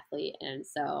games athlete. And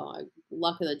so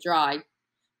luck of the draw,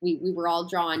 we were all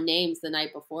drawing names the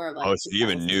night before of like, Oh, so you that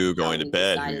even was knew how going to we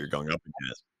bed who decided. you're going up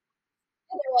against.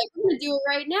 And they're like, I'm gonna do it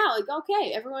right now. Like,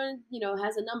 okay, everyone,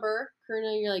 has a number.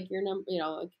 Corinna, you're like your number,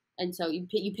 and so you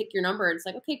pick your number, and it's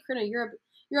like, okay, Corinna, you're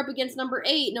up against number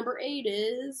 8. Number 8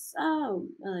 is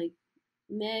like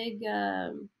Meg.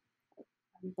 I'm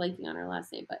blanking on her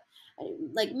last name, but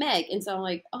like Meg. And so I'm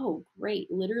like, oh,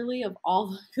 great. Literally, of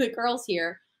all the girls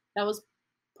here, that was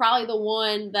probably the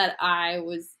one that I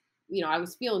was, I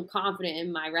was feeling confident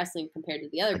in my wrestling compared to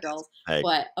the other girls. Like,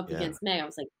 But up yeah. against Meg, I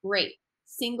was like, great.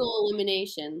 Single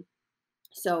elimination.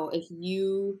 So if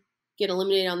you get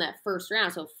eliminated on that first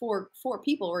round, so four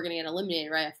people were going to get eliminated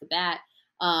right off the bat.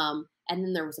 And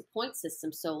then there was a point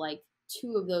system. So like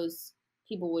 2 of those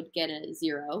people would get a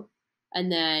 0.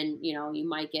 And then, you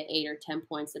might get 8 or 10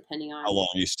 points depending How on long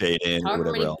you stayed in or however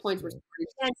whatever many else. points were scored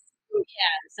against you,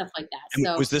 yeah, stuff like that. And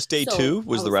So was this day 2? so I Was the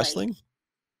was like, wrestling?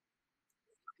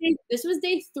 okay, this was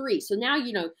day 3. So now,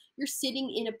 you're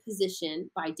sitting in a position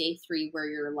by day 3 where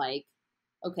you're like,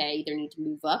 okay, I either need to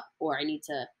move up or I need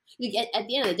to, like, at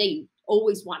the end of the day, you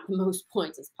always want the most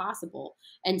points as possible.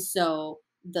 And so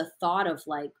the thought of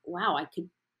like, wow, I could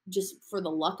just for the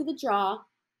luck of the draw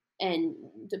and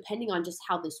depending on just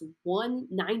how this 1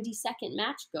 90-second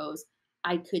match goes,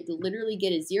 I could literally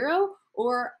get a 0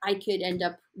 or I could end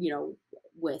up,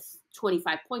 with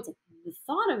 25 points. Like, the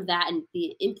thought of that and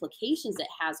the implications it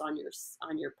has on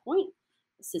your point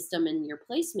system and your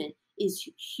placement is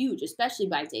huge, especially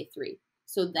by day 3.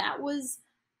 So that was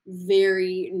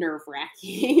very nerve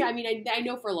wracking. I mean, I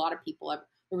know for a lot of people,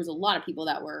 there was a lot of people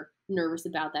that were nervous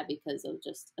about that because of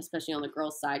just, especially on the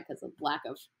girls' side, because of lack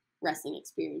of wrestling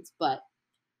experience. But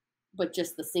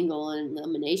just the single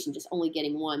elimination, just only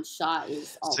getting 1 shot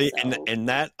is See, also and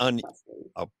that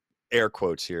frustrating. air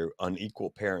quotes here,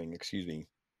 unequal pairing, excuse me.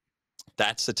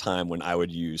 That's the time when I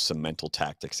would use some mental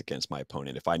tactics against my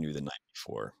opponent. If I knew the night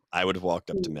before, I would have walked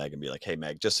up to Mm. Meg and be like, "Hey,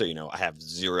 Meg, just so you know, I have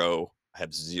zero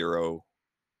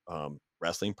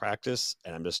wrestling practice,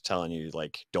 and I'm just telling you,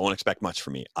 like, don't expect much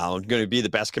from me. I'm going to be the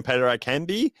best competitor I can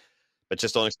be, but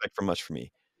just don't expect for much from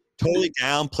me." Totally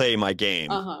downplay my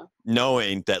game, Uh-huh.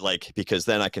 knowing that, like, because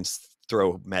then I can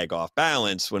throw Meg off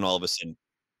balance when all of a sudden,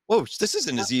 whoa, this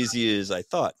isn't as easy as I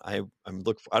thought. I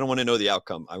don't want to know the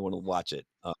outcome. I want to watch it.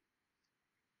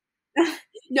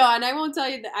 No, and I won't tell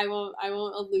you that I won't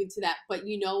allude to that. But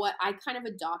you know what? I kind of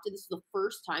adopted this the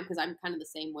first time because I'm kind of the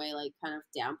same way, like kind of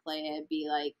downplay it, be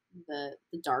like the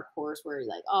dark horse where you're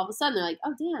like all of a sudden they're like,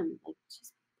 oh damn, like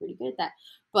she's pretty good at that.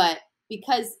 But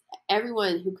because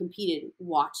everyone who competed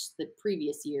watched the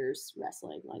previous year's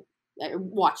wrestling, like I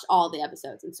watched all the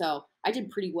episodes, and so I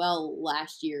did pretty well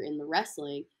last year in the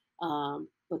wrestling.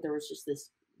 But there was just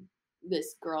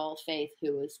this girl Faith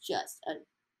who was just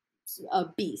a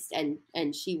beast,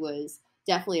 and she was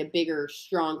definitely a bigger,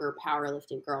 stronger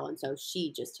powerlifting girl, and so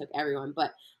she just took everyone.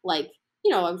 But like,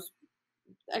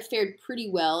 I fared pretty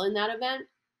well in that event,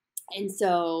 And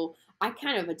so I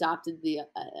kind of adopted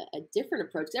a different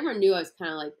approach. Everyone knew I was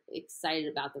kind of like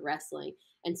excited about the wrestling,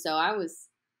 and so I was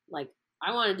like,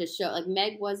 I wanted to show like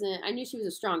Meg wasn't. I knew she was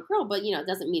a strong girl, but it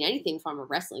doesn't mean anything from a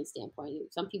wrestling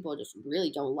standpoint. Some people just really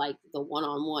don't like the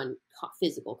one-on-one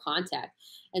physical contact,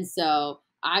 and so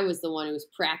I was the one who was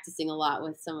practicing a lot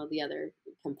with some of the other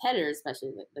competitors,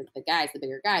 especially the guys, the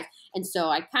bigger guys, and so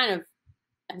I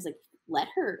was like, let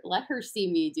her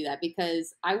see me do that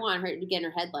because I want her to get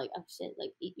in her head like, oh shit,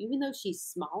 like even though she's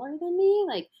smaller than me,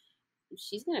 like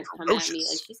she's gonna come at me, like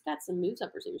Ferocious. she's got some moves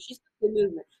up her sleeve. She's got good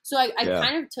movement. So I Yeah,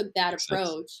 kind of took that makes sense.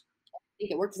 approach. I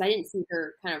think it worked because I didn't see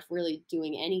her kind of really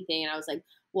doing anything, and I was like,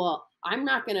 well, I'm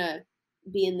not gonna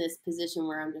be in this position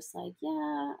where I'm just like,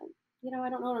 yeah, I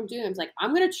don't know what I'm doing. I was like,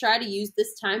 I'm gonna try to use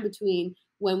this time between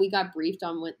when we got briefed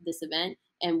on what this event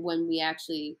and when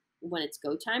it's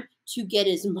go time to get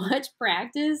as much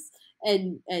practice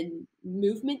and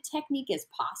movement technique as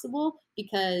possible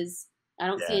because I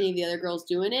don't see Yeah. any of the other girls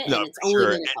doing it, No, and for it's only sure.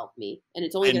 going to help me, and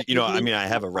it's only going And, to make I me mean, I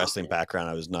have more a wrestling confident. background.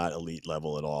 I was not elite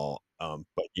level at all.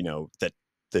 But that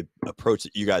the approach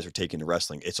that you guys are taking to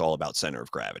wrestling, it's all about center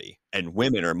of gravity. And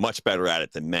women are much better at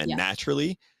it than men Yes,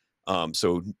 naturally.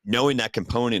 So knowing that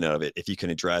component of it, if you can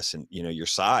address and your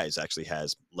size actually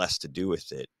has less to do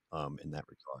with it in that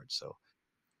regard. So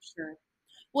sure.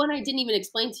 Well, and I didn't even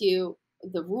explain to you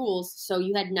the rules. So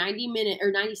you had 90 minute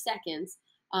or 90 seconds,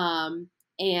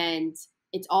 and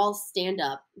it's all stand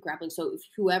up grappling. So if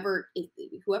whoever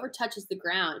touches the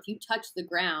ground, if you touch the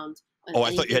ground on oh,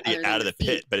 I thought you anything had to get other than out of your the feet,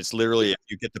 pit, but it's literally if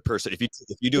you get the person if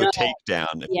you do a no,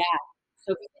 takedown, yeah.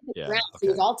 So if you hit the yeah, ground, so it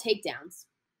was okay. all takedowns.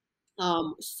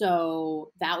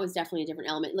 So that was definitely a different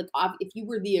element. Like, if you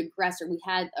were the aggressor, we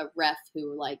had a ref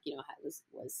who, like,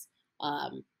 was,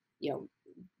 um, you know,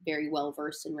 very well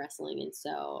versed in wrestling, and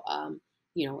so,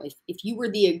 if you were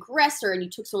the aggressor and you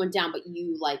took someone down, but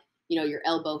you like, your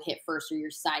elbow hit first or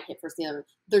your side hit first, the other,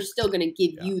 they're still going to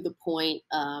give Yeah. you the point,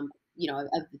 of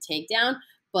the takedown.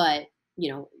 But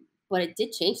you know, but it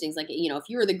did change things. Like, if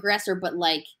you were the aggressor, but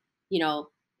like, you know,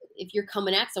 if you're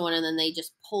coming at someone and then they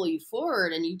just pull you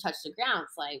forward and you touch the ground,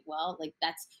 it's like, well, like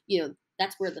that's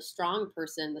where the stronger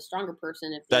person,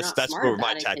 if they're That's not that's smart where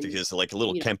my about it, tactic can, is, like a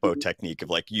little give Kempo you, technique of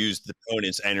like use the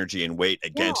opponent's energy and weight yeah,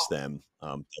 against them.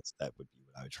 That would be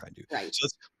what I would try and do. right, So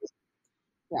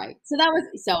right. So that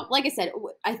was so. Like I said,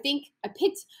 I think I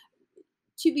picked.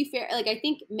 To be fair, like I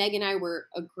think Meg and I were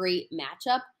a great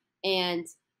matchup, and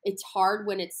it's hard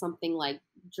when it's something like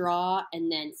draw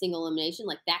and then single elimination.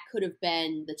 Like that could have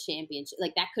been the championship.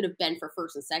 Like that could have been for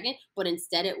first and second, but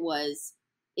instead it was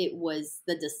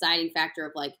the deciding factor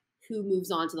of like who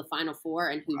moves on to the final four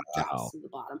and who drops wow. to the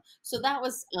bottom. So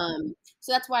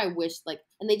that's why I wished, like,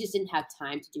 and they just didn't have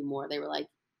time to do more. They were like,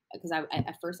 because I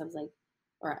at first I was like,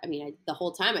 or I mean, the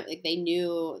whole time, like they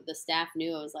knew, the staff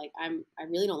knew. I was like, I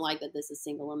really don't like that this is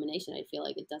single elimination. I feel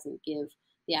like it doesn't give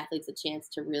the athletes a chance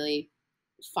to really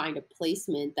find a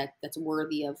placement that's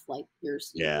worthy of like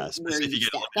Yeah, where especially if you you get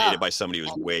stack eliminated up. by somebody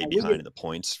who's And way we behind just, in the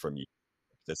points from you.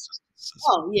 This is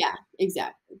oh yeah,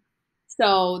 exactly.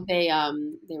 So they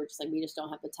were just like, we just don't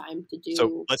have the time to so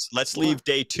do let's more. leave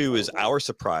day 2 as So our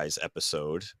surprise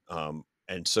episode.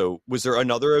 And so was there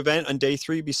another event on day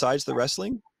 3 besides the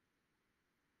wrestling?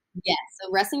 yeah, so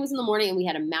wrestling was in the morning, and we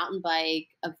had a mountain bike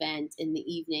event in the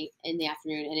evening, in the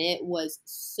afternoon, and it was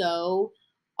so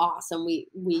awesome. We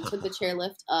took the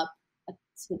chairlift up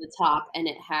to the top, and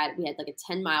we had like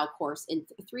a 10-mile course in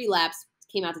 3 laps.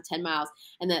 Came out to 10 miles,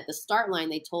 and then at the start line,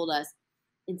 they told us,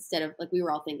 instead of, like, we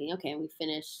were all thinking, okay, we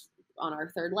finished on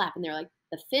our third lap, and they're like,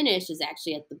 the finish is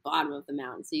actually at the bottom of the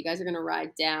mountain, so you guys are going to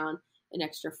ride down an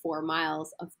extra 4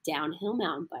 miles of downhill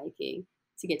mountain biking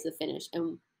to get to the finish.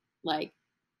 And like,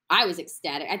 I was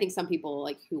ecstatic. I think some people,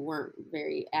 like, who weren't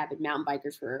very avid mountain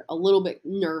bikers, were a little bit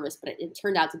nervous, but it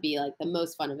turned out to be like the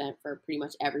most fun event for pretty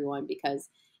much everyone because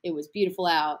it was beautiful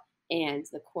out and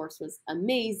the course was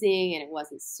amazing and it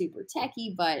wasn't super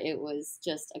techy, but it was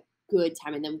just a good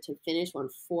time. And then to finish on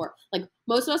four, like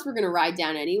most of us were going to ride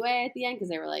down anyway at the end because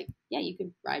they were like, yeah, you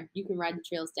can ride the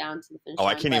trails down to the finish Oh,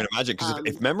 I line. can't even But imagine because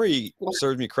if um, memory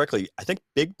serves me correctly, I think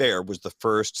Big Bear was the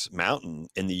first mountain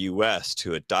in the US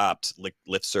to adopt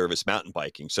lift service mountain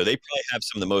biking. So they probably have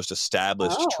some of the most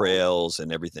established oh, trails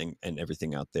and everything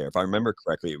out there. If I remember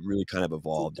correctly, it really kind of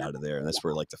evolved out of there. And that's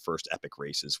where like the first epic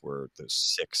races were those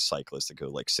 6 cyclists that go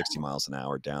like 60 miles an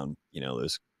hour down,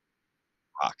 those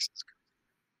rocks.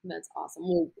 that's awesome.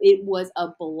 Well, it was a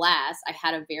blast. I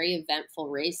had a very eventful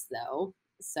race though.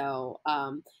 So,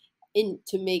 in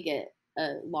to make it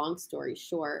a long story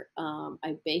short,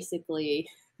 I basically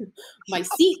my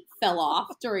seat fell off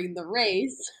during the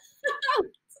race.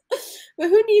 But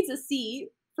who needs a seat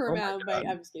for a Oh my mountain bike.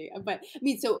 god. I'm just kidding. But I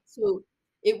mean, so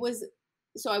it was.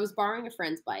 So I was borrowing a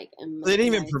friend's bike, and They didn't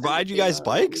even my friend provide you guys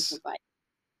Michaela lent me her bikes? bike.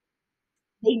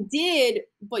 They did,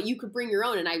 but you could bring your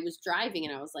own. And I was driving,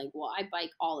 and I was like, "Well, I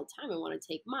bike all the time. I want to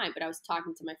take mine." But I was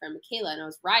talking to my friend Michaela, and I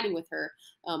was riding with her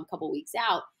a couple weeks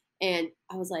out, and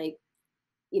I was like,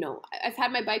 I've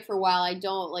had my bike for a while. I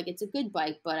don't like it's a good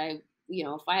bike, but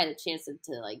if I had a chance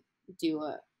to like do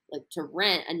a like to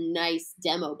rent a nice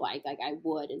demo bike, like I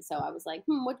would. And so I was like,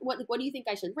 what do you think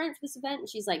I should rent for this event? And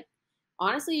she's like,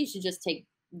 honestly, you should just take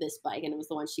this bike. And it was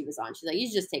the one she was on. She's like, you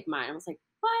should just take mine. I was like,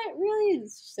 what, really?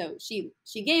 So she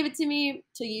gave it to me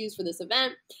to use for this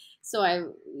event.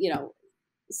 So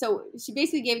so she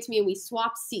basically gave it to me, and we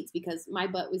swapped seats because my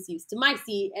butt was used to my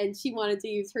seat and she wanted to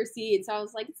use her seat. And so I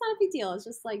was like, it's not a big deal. It's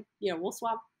just like, we'll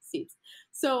swap seats.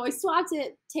 So I swapped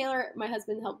it. Taylor, my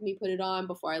husband, helped me put it on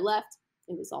before I left.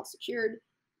 It was all secured.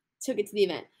 Took it to the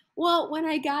event. Well, when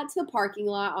I got to the parking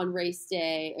lot on race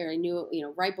day, or I knew,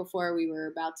 right before we were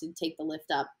about to take the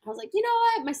lift up, I was like, you know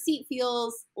what? My seat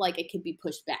feels like it could be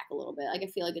pushed back a little bit. Like I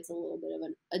feel like it's a little bit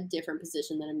of a different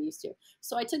position than I'm used to.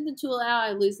 So I took the tool out,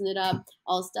 I loosened it up,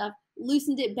 all stuff,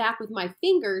 loosened it back with my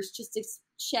fingers just to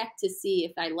check to see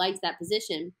if I liked that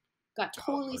position. Got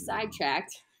totally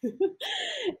sidetracked.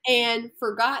 And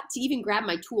forgot to even grab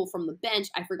my tool from the bench.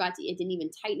 It didn't even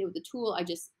tighten it with the tool. I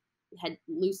just had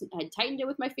tightened it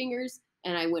with my fingers,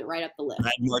 and I went right up the lift.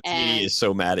 Matt Martini And is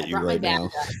so mad I at you brought my right bag now.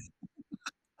 up.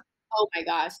 Oh my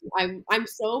gosh, I'm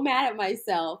so mad at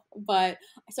myself. But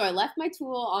so I left my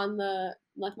tool on the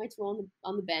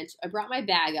bench. I brought my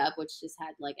bag up, which just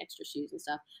had like extra shoes and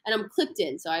stuff, and I'm clipped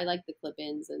in. So I like the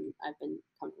clip-ins, and I've been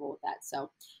comfortable with that.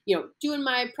 So doing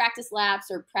my practice laps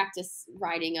or practice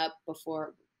riding up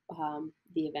before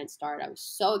the event started, I was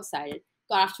so excited.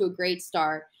 Got off to a great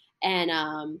start, and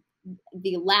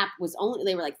the lap was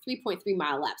they were like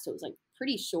 3.3-mile laps, so it was like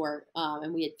pretty short,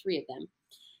 and we had 3 of them.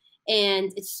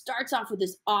 And it starts off with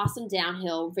this awesome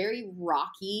downhill, very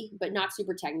rocky, but not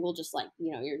super technical. Just like,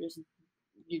 you're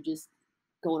just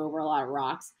going over a lot of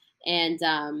rocks. And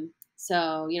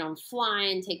so, I'm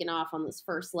flying, taking off on this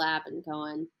first lap and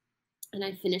going. And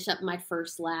I finish up my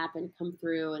first lap and come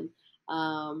through and,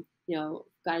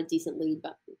 got a decent lead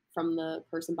from the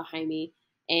person behind me.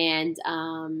 And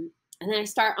then I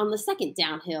start on the second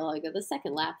downhill, I go the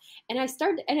second lap. And I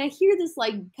hear this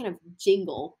like kind of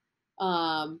jingle.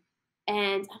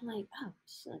 And I'm like, oh,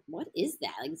 like, what is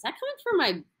that? Like, is that coming from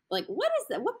my, like, what is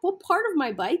that? What part of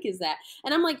my bike is that?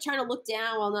 And I'm like trying to look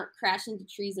down while not crashing into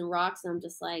trees and rocks. And I'm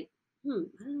just like, I don't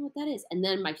know what that is. And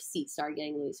then my seat started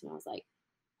getting loose, and I was like,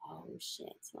 oh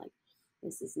shit, like,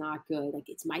 this is not good. Like,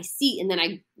 it's my seat. And then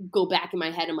I go back in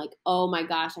my head. I'm like, oh my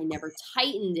gosh, I never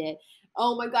tightened it.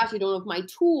 Oh my gosh, I don't have my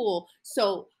tool.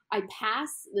 So I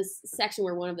pass this section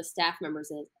where one of the staff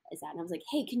members is at. And I was like,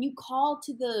 hey, can you call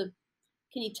to the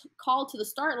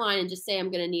start line and just say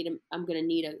I'm gonna need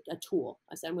a tool.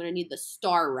 I said I'm gonna need the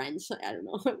star wrench. I don't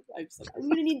know. I just like, I'm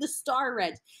gonna need the star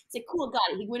wrench. It's like, cool, got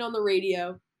it. He went on the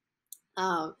radio,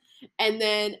 and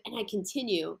I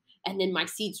continue, and then my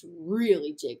seat's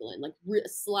really jiggling, like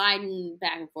sliding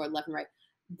back and forth, left and right.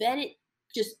 Then it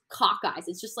just cockeyes.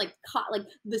 It's just like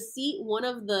the seat. One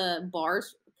of the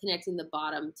bars connecting the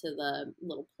bottom to the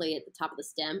little plate at the top of the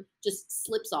stem just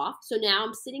slips off. So now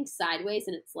I'm sitting sideways,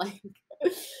 and it's like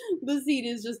the seat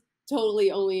is just totally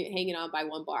only hanging on by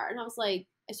one bar. And I was like,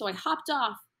 so I hopped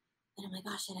off, and I'm like,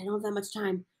 gosh, I don't have that much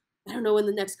time. I don't know when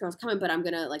the next girl's coming, but I'm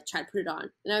gonna like try to put it on.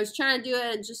 And I was trying to do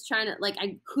it and just trying to, like,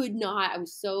 I could not. I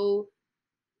was so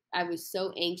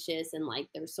anxious, and like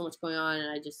there was so much going on,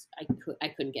 and I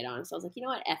couldn't get on. So I was like, you know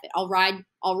what, F it. I'll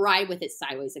ride with it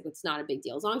sideways. Like, it's not a big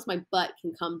deal. As long as my butt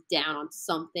can come down on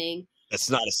something.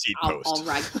 That's not a seat post. I'll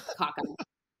ride cockeyed.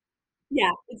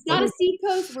 Yeah, it's not a seat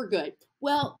post. We're good.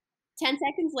 Well, 10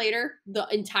 seconds later, the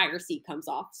entire seat comes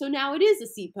off. So now it is a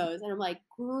seat post. And I'm like,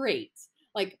 great.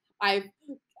 Like,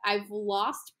 I've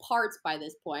lost parts by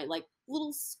this point. Like,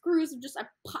 little screws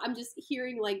I'm just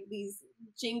hearing like these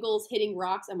jingles hitting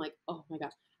rocks. I'm like, oh my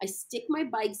gosh. I stick my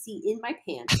bike seat in my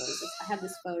pants. So I have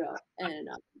this photo, and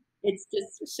it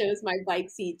just shows my bike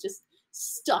seat just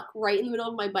stuck right in the middle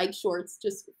of my bike shorts,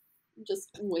 just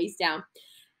waist down.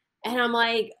 And I'm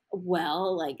like,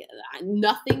 well, like,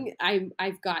 nothing.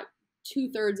 I've got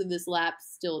 2/3 of this lap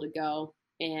still to go,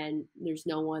 and there's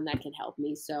no one that can help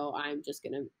me. So I'm just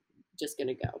gonna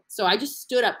go. So I just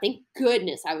stood up. Thank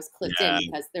goodness I was clipped in,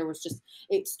 because there was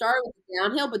it started with the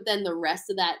downhill, but then the rest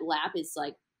of that lap is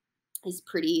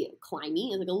pretty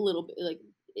climby, and like a little bit, like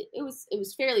it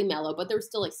was fairly mellow, but there was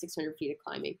still like 600 feet of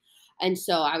climbing. And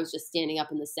so I was just standing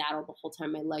up in the saddle the whole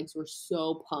time. My legs were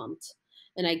so pumped.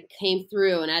 And I came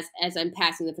through, and as I'm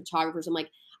passing the photographers, I'm like,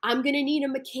 I'm gonna need a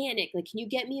mechanic. Like, can you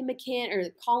get me a mechanic, or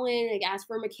call in, like, ask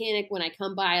for a mechanic when I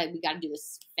come by? Like, we got to do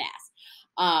this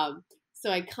fast. So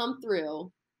I come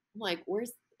through. I'm like,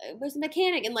 where's the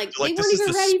mechanic? And like, they Like, this weren't is the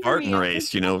even ready for Spartan me. I was like,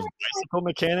 race, you know, bicycle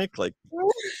mechanic. Like,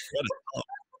 what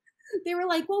they were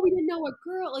like, well, we didn't know what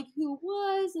girl, like, who it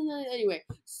was. And then anyway,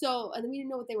 so, and then we didn't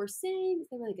know what they were saying.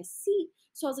 They were like, a seat.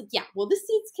 So I was like, yeah, well, the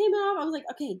seats came out. I was like,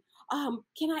 okay,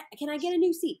 can I get a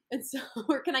new seat? And so,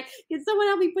 or can someone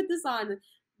help me put this on?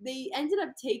 They ended up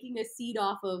taking a seat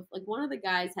off of, like, one of the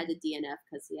guys had to DNF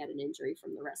because he had an injury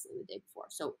from the wrestling the day before.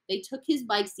 So they took his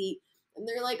bike seat, and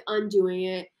they're like undoing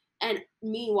it. And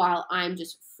meanwhile, I'm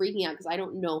just freaking out because I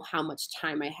don't know how much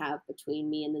time I have between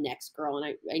me and the next girl.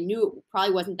 And I knew it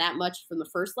probably wasn't that much from the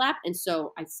first lap. And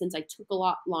so since I took a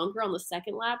lot longer on the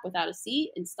second lap without a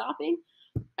seat and stopping,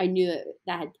 I knew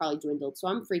that had probably dwindled. So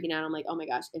I'm freaking out. I'm like, oh my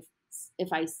gosh,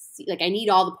 if I see, like, I need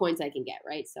all the points I can get,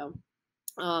 right? So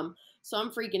I'm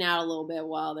freaking out a little bit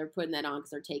while they're putting that on because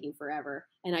they're taking forever.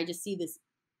 And I just see this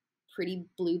pretty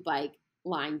blue bike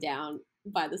lying down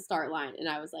by the start line. And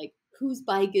I was like, whose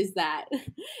bike is that?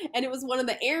 And it was one of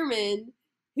the airmen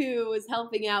who was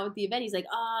helping out with the event. He's like,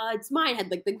 it's mine.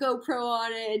 Had like the GoPro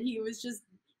on it. And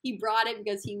he brought it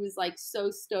because he was like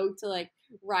so stoked to like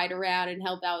ride around and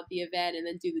help out with the event and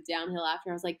then do the downhill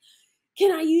after. I was like,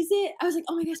 can I use it? I was like,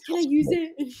 oh my gosh, can I use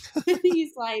it? And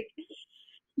he's like,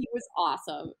 he was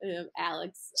awesome.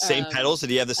 Alex. same pedals?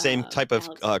 Did he have the same type of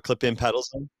Alex. clip-in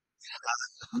pedals?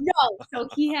 No, so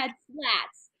he had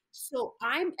flats. So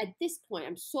I'm at this point,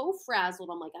 I'm so frazzled.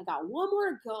 I'm like, I got one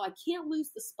more to go. I can't lose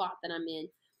the spot that I'm in.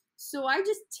 So I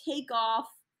just take off,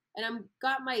 and I'm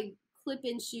got my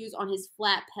clip-in shoes on his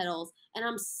flat pedals, and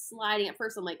I'm sliding. At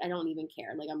first, I'm like, I don't even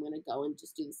care. Like, I'm gonna go and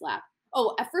just do this lap.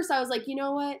 Oh, at first I was like, you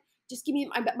know what? Just give me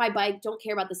my bike. Don't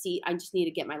care about the seat. I just need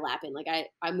to get my lap in. Like,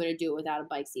 I'm gonna do it without a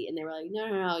bike seat. And they were like,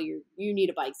 no, you need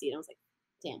a bike seat. And I was like,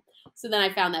 damn. So then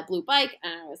I found that blue bike,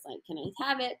 and I was like, can I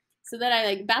have it? So then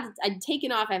I'd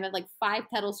taken off. I had like 5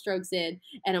 pedal strokes in,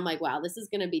 and I'm like, wow, this is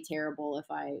going to be terrible if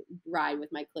I ride with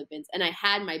my clip-ins. And I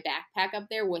had my backpack up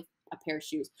there with a pair of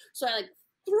shoes. So I like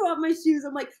threw up my shoes.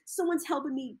 I'm like, someone's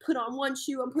helping me put on one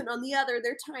shoe. I'm putting on the other.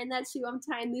 They're tying that shoe. I'm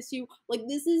tying this shoe. Like,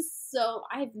 this is so,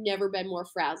 I've never been more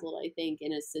frazzled, I think,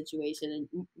 in a situation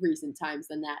in recent times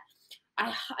than that.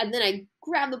 And then I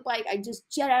grabbed the bike. I just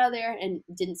jet out of there and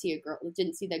didn't see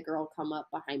that girl come up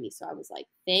behind me. So I was like,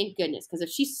 thank goodness. Because if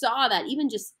she saw that, even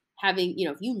just having,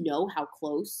 if you know how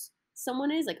close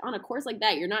someone is, like on a course like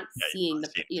that, you're not seeing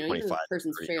even the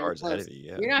person's fairly close.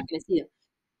 You're not going to see them.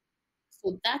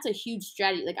 So that's a huge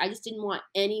strategy. Like, I just didn't want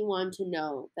anyone to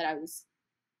know that I was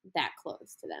that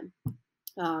close to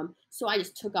them. So I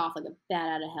just took off like a bat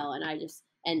out of hell,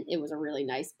 and it was a really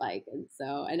nice bike. And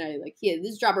I like,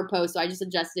 this dropper post. So I just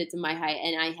adjusted it to my height,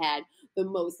 and I had the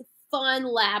most fun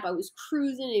lap. I was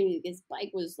cruising, and his bike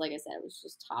was, like I said, it was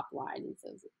just top line.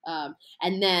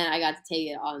 And then I got to take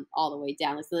it on all the way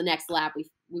down. Like, so the next lap, we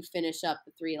finish up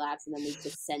the 3 laps, and then we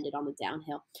just send it on the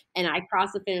downhill. And I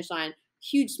crossed the finish line,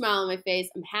 huge smile on my face.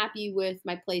 I'm happy with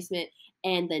my placement.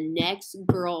 And the next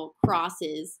girl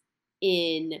crosses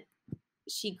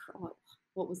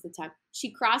what was the time?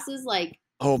 She crosses like,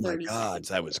 oh my God,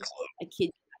 that was close. I kid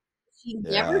you. She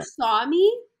never saw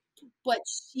me, but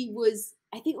she was,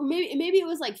 I think maybe it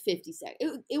was like 50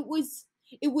 seconds. It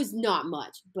was not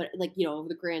much, but like, over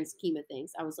the grand scheme of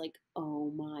things, I was like,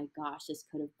 oh my gosh, this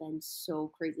could have been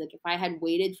so crazy. Like, if I had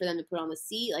waited for them to put on the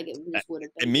seat, like, it just would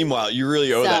have been. And meanwhile, you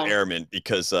really owe that airman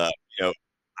because, I'm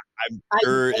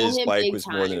sure his bike was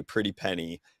more than a pretty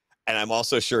penny. And I'm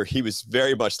also sure he was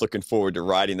very much looking forward to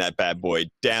riding that bad boy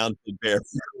down to Bear.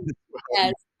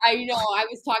 Yes, I know. I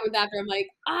was talking with after. I'm like,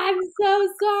 I'm so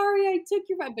sorry I took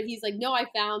your bike. But he's like, no, I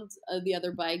found the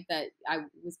other bike that I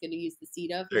was going to use the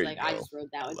seat of. He's like, I just rode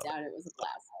that one down. It was a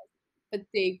blast. But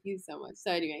thank you so much.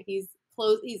 So anyway, he's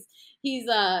close. He's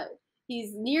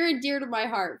near and dear to my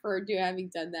heart for having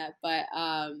done that. But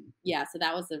yeah, so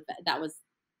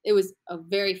it was a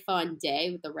very fun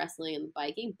day with the wrestling and the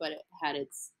biking, but it had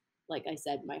its, like I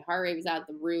said, my heart rate was out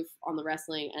the roof on the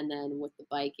wrestling, and then with the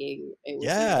biking, it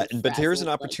was but here's an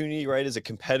opportunity, right? As a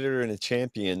competitor and a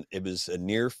champion, it was a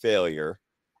near failure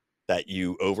that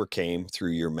you overcame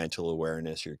through your mental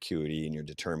awareness, your acuity, and your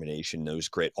determination.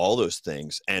 All those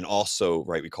things, and also,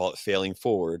 right, we call it failing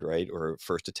forward, right, or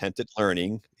first attempt at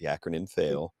learning, the acronym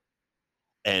FAIL.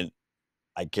 And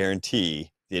I guarantee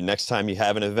the next time you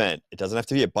have an event, it doesn't have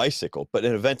to be a bicycle, but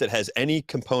an event that has any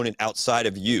component outside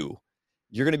of you,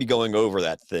 you're going to be going over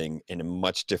that thing in a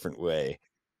much different way,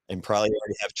 and probably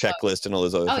already have checklists and all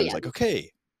those other things. Yeah. Like,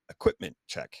 okay, equipment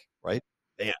check, right?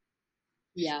 Bam.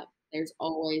 Yeah. there's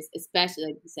always, especially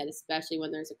like you said, especially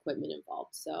when there's equipment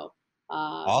involved. So,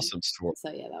 Awesome story.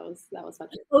 so yeah, that was fun.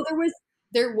 Oh,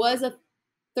 there was a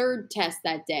third test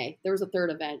that day. There was a third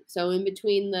event. So in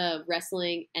between the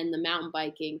wrestling and the mountain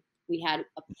biking, we had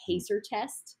a Mhm. pacer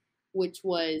test, which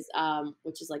is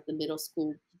like the middle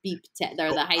school beep test or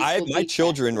So the high I school my beep test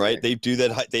children, right, where they do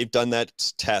that they've done that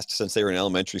test since they were in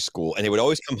elementary school, and they would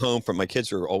always come home from my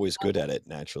kids were always good at it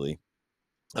naturally.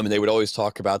 I mean, they would always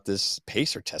talk about this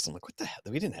pacer test. I'm like, "What the hell?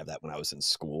 We didn't have that when I was in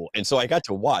school." And so I got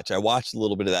to watch. I watched a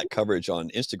little bit of that coverage on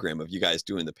Instagram of you guys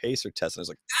doing the pacer test, and I was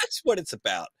like, "That's what it's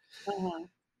about." uh,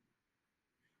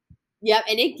 yep,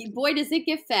 and boy does it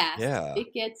get fast. Yeah.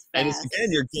 It gets And it's fast.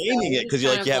 again, you're So gaming it you're because just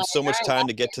you're kind like, of you have like, so all much right, time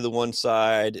to get to the one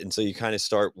side, and so you kinda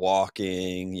start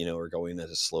walking, or going at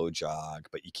a slow jog,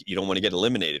 but you don't wanna get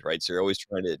eliminated, right? So you're always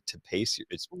trying to pace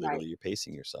it's right. literally you're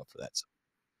pacing yourself for that. So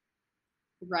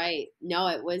Right. No,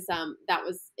 it was that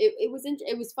was it was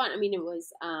it was fun. I mean, it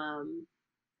was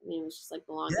just like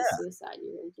the longest yeah, suicide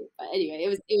you were into. But anyway, it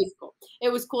was cool. It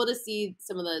was cool to see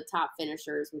some of the top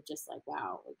finishers with just like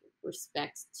wow, like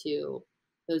respect to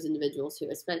those individuals who,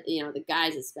 especially the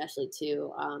guys especially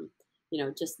too.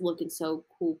 Just looking so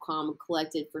cool, calm, and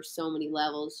collected for so many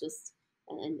levels, just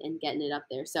and getting it up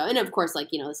there. So and of course,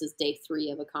 this is day three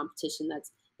of a competition.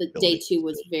 That's the day building, two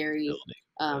was very building.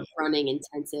 Yeah. running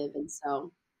intensive, and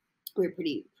so we were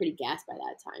pretty gassed by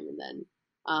that time.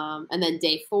 And then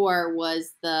day four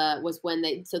was when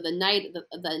they so the night of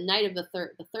the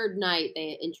third night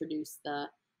they introduced the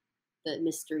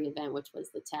mystery event, which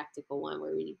was the tactical one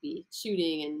where we'd be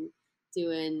shooting and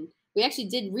doing. We actually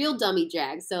did real dummy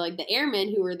drags. So like the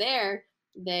airmen who were there,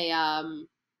 they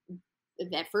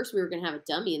at first we were gonna have a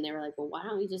dummy, and they were like, well, why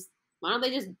don't they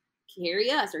just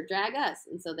carry us or drag us?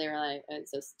 And so they were like, and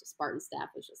so Spartan staff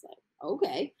was just like,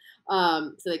 okay.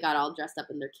 So they got all dressed up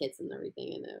in their kits and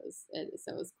everything,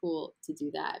 so it was cool to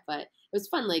do that. But it was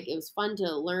fun. Like it was fun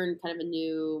to learn kind of a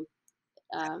new,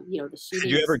 the Had shooting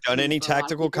you ever is done new any for a lot of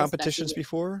tactical people, especially competitions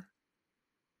before?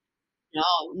 no,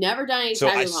 never done any So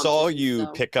I tactical saw competitions. you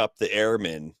So pick up the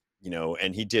airman,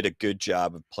 and he did a good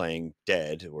job of playing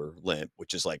dead or limp,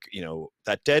 which is like,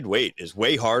 that dead weight is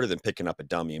way harder than picking up a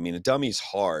dummy. I mean, a dummy's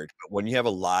hard, but when you have a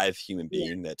live human yeah,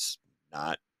 being that's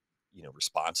not,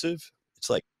 responsive,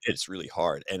 it's really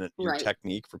hard. And your right.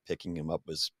 technique for picking him up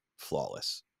was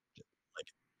flawless. Like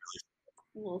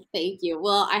Well, thank you.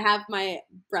 Well, I have my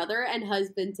brother and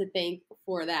husband to thank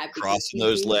for that because crossing we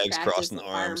those do legs, practice crossing the a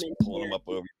arms, fireman pulling them carry. up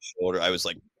over your shoulder. I was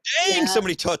like, dang, Yeah.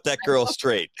 somebody taught that girl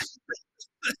straight.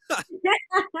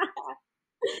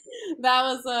 That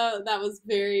was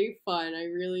very fun. I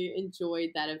really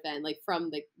enjoyed that event. Like from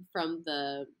the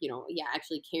yeah,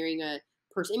 actually carrying a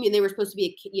person. I mean, they were supposed to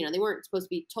be they weren't supposed to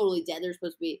be totally dead. They're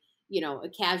supposed to be a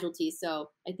casualty. So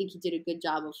I think he did a good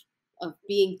job of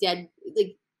being dead,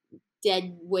 like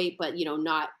dead weight, but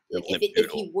not The like limp if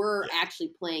noodle. he were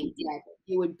actually playing dead,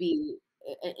 it would be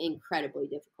incredibly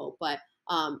difficult. But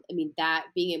I mean that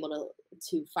being able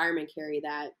to fireman carry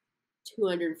that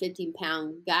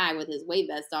 215-pound guy with his weight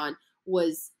vest on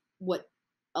was what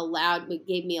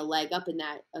gave me a leg up in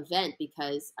that event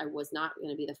because I was not going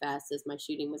to be the fastest. My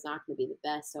shooting was not going to be the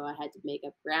best, so I had to make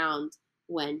up ground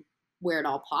when where at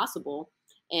all possible.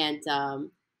 And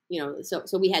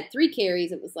so we had three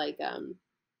carries. It was like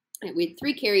we had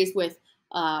three carries with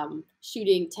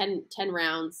shooting 10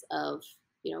 rounds of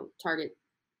target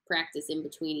practice in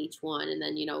between each one, and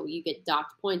then you get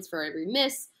docked points for every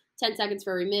miss, 10 seconds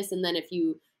for every miss, and then if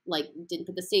you like didn't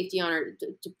put the safety on or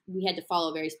we had to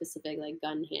follow a very specific like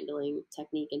gun handling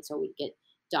technique, and so we'd get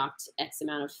docked x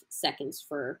amount of seconds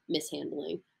for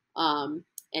mishandling.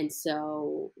 And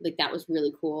so like that was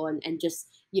really cool, and just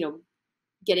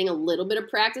getting a little bit of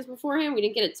practice beforehand. We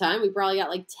didn't get a ton. We probably got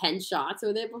like 10 shots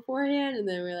with it beforehand. And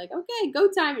then we are like, okay, go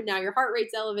time. And now your heart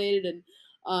rate's elevated. And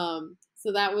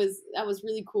so that was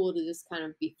really cool to just kind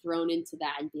of be thrown into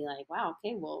that and be like, wow,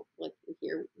 okay, well, like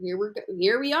here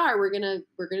we are. We're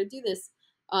gonna do this.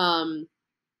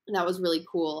 That was really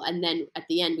cool. And then at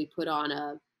the end we put on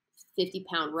a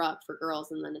 50-pound ruck for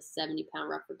girls and then a 70-pound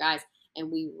ruck for guys.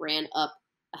 And we ran up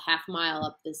a half mile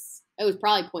up this, it was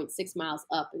probably 0.6 miles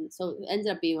up. And so it ended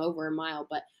up being over a mile,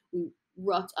 but we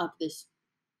rucked up this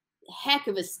heck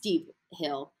of a steep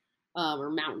hill or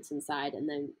mountainside and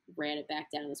then ran it back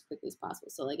down as quickly as possible.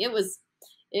 So like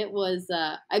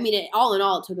I mean, all in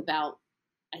all, it took about,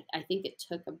 I think it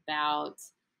took about,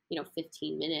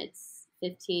 15 minutes,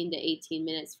 15 to 18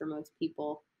 minutes for most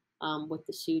people with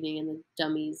the shooting and the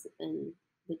dummies and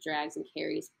the drags and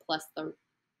carries plus the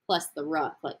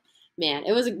ruck. Like Man,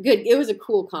 it was a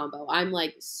cool combo. I'm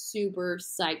like super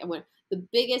psyched. I went the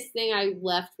biggest thing I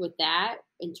left with that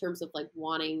in terms of like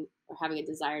wanting or having a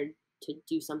desire to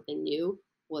do something new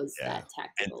was Yeah. that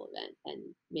And tactical event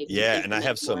and maybe yeah, and I implement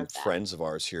have more some of that. friends of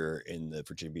ours here in the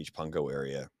Virginia Beach Pungo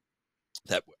area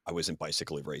that I was in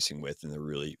bicycle racing with, and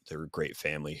they're a great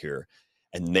family here.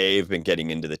 And they've been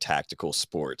getting into the tactical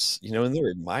sports, and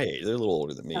they're my age. They're a little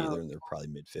older than me. Oh, They're probably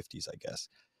mid 50s, I guess.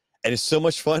 And it's so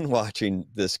much fun watching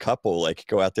this couple like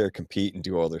go out there, compete, and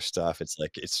do all their stuff. It's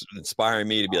like it's inspiring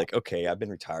me to be like, okay, I've been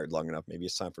retired long enough. Maybe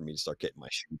it's time for me to start getting my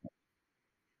shoe.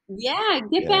 yeah,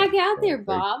 get Yeah, back out so there,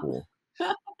 very Bob. cool.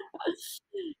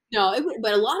 No,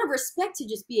 but a lot of respect to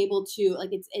just be able to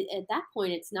like at that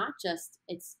point it's not just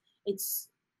it's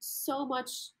so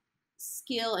much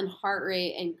skill and heart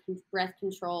rate and breath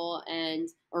control and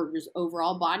or just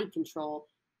overall body control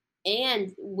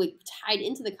and with tied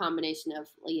into the combination of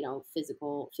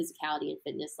physicality and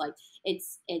fitness like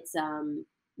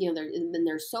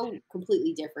they're so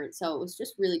completely different, so it was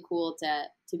just really cool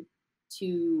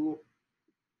to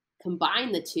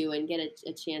combine the two and get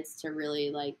a chance to really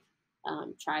like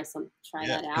try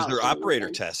Yeah, that because out they're in operator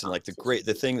events and tests, and, like, the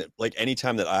competitions. thing that like,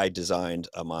 anytime that I designed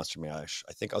a Monster Mash,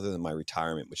 I think other than my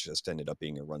retirement, which just ended up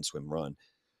being a run, swim, run,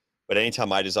 but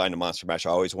anytime I designed a Monster Mash,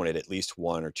 I always wanted at least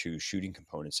 1 or 2 shooting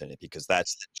components in it because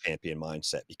that's the champion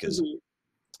mindset, because Mhm.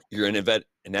 you're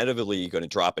inevitably gonna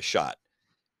drop a shot.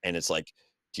 And it's like,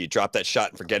 do you drop that shot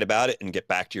and forget about it and get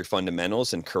back to your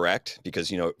fundamentals and correct?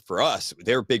 Because, for us,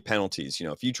 there are big penalties.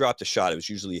 If you dropped a shot, it was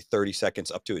usually 30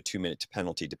 seconds up to a 2-minute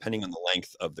penalty, depending on the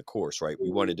length of the course, right? We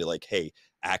Mhm. wanted to like, hey,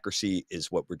 accuracy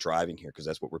is what we're driving here because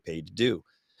that's what we're paid to do.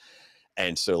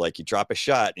 And so, like, you drop a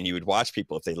shot and you would watch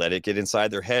people, if they let it get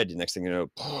inside their head, the next thing you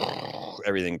know,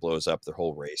 everything blows up, their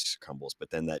whole race crumbles. But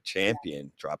then that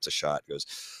champion drops a shot, goes,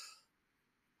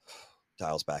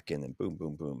 dials back in, and boom,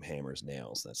 boom, boom, hammers,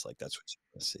 nails. That's like, that's what you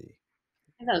want to see.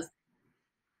 I thought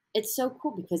it's so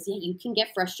cool because yeah, you can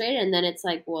get frustrated, and then it's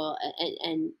like, well,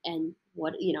 and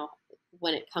what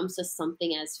when it comes to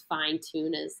something as fine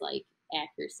tuned as like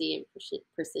accuracy and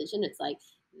precision, it's like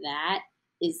that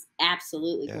is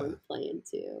absolutely going Yeah. to play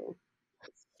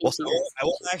Well, into so your I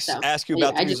won't decision. So ask you anyway,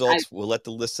 about the results. We'll let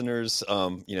the listeners,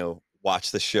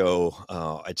 watch the show.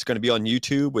 It's going to be on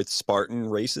YouTube with Spartan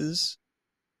Races.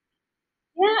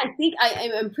 yeah, I think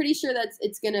I'm pretty sure that's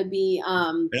it's gonna be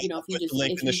And I'll put the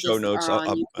link if in the you show just notes. are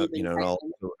on You YouTube and know, and type I'll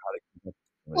in. how to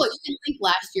Well, you can link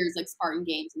last year's like Spartan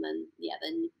Games, and then yeah,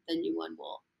 then the new one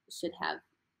will should have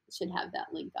should have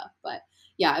that link up. But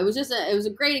yeah, it was a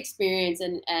great experience,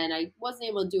 and I wasn't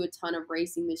able to do a ton of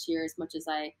racing this year as much as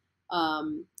I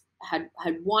um, had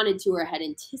wanted to or had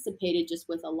anticipated, just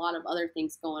with a lot of other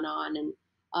things going on. And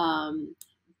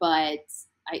but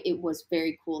it was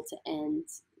very cool to end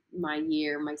my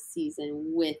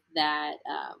season with that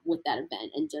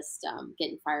event, and just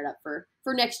getting fired up for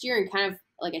next year, and kind of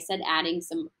like I said, adding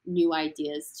some new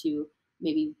ideas to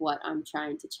maybe what I'm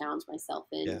trying to challenge myself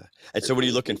in yeah. And for so what are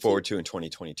you looking 2022. forward to in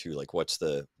 2022? Like, what's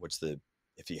the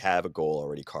if you have a goal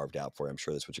already carved out for you, I'm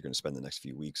sure that's what you're going to spend the next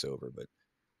few weeks over, but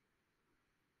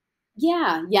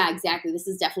Yeah, yeah, exactly. This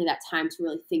is definitely that time to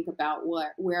really think about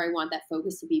where I want that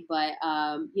focus to be. But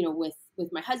with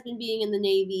my husband being in the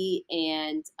Navy,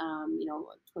 and a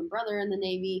twin brother in the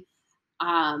Navy,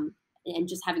 um, and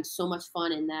just having so much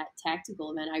fun in that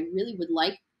tactical event, I really would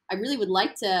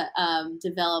like to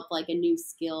develop like a new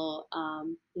skill,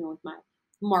 with my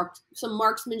some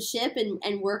marksmanship,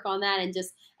 and work on that, and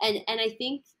just and I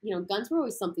think guns were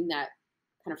always something that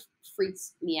kind of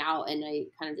freaks me out, and I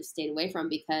kind of just stayed away from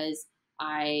because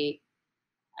I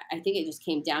I think it just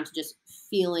came down to just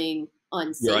feeling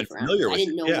you're unsafe around because unfamiliar I with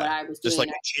it. didn't know Yeah. what I was Just doing.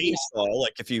 like a chainsaw,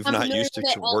 like if you've I'm not familiar used with it,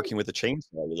 to and working with a chainsaw,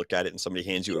 you look at it and somebody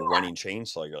hands you a yeah, running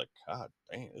chainsaw, you're like, God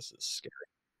dang, this is scary.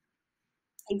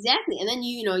 exactly. And then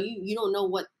you don't know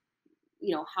what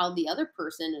how the other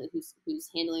person who's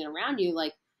handling it around you,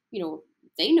 like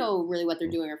they know really what they're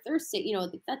Mm. doing, or if they're sick,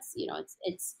 that's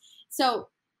it's so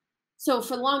so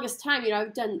for the longest time,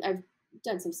 I've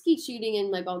done some skeet shooting, and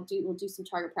like we'll do some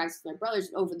target practice with my brothers.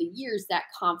 And over the years, that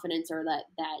confidence or that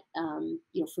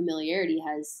familiarity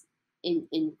has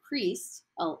increased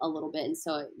a little bit, and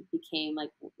so it became like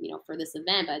for this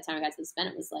event. By the time I got to this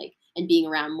event, it was like, and being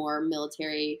around more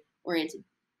military oriented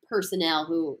personnel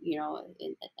who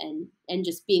and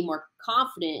just being more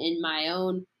confident in my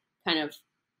own kind of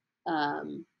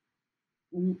um,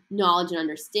 knowledge and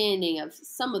understanding of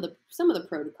some of the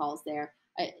protocols there.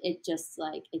 It just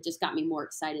got me more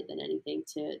excited than anything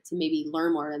to maybe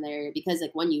learn more in the area, because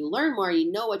like when you learn more,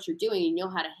 you know what you're doing, you know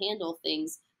how to handle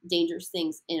things, dangerous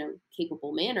things, in a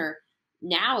capable manner.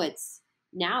 Now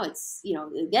now it's,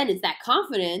 again, it's that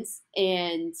confidence,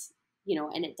 and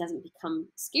and it doesn't become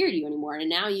scary to you anymore, and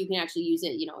now you can actually use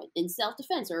it, in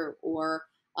self-defense, or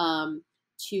um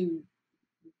to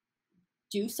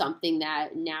do something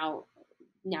that now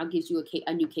gives you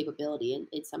a new capability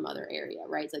in some other area,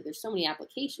 right? It's like there's so many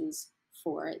applications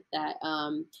for it that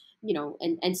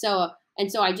and so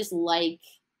I just like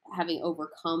having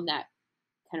overcome that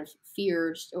kind of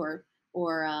fears, or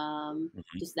Mhm.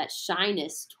 just that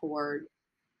shyness toward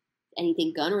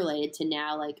anything gun related, to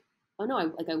now, like, oh no, I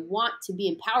want to be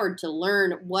empowered to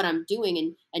learn what I'm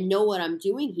doing, and know what I'm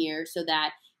doing here, so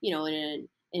that in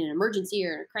an emergency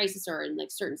or in a crisis or in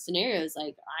like certain scenarios,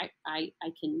 like I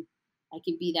can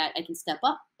be that, I can step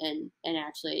up and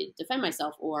actually defend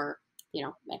myself, or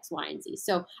X, Y, and Z.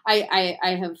 So I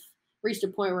have reached a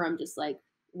point where I'm just like,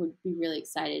 would be really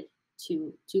excited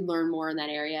to learn more in that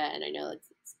area, and I know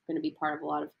it's going to be part of a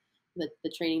lot of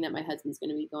the training that my husband's going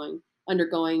to be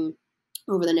undergoing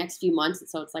over the next few months. And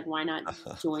so it's like, why not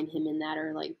join him in that,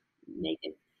 or like make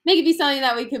it be something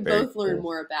that we could Very both learn cool.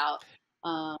 more about.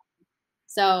 Um,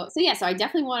 so yeah, so I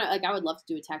definitely want to, like, I would love to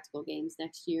do a tactical games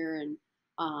next year, and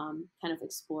kind of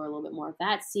explore a little bit more of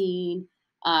that scene.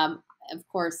 Of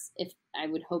course, if I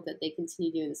would hope that they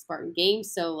continue doing the Spartan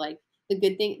Games. So like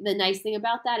the nice thing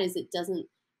about that is it doesn't.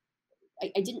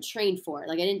 I didn't train for it.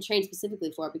 Like, I didn't train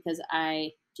specifically for it, because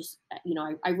I just,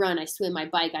 I run, I swim, I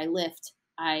bike, I lift,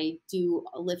 I do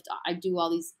all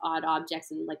these odd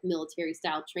objects and like military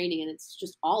style training, and it's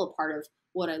just all a part of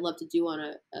what I love to do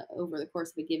on over the course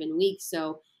of a given week.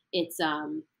 So it's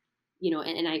and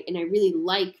I really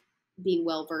like being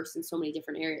well versed in so many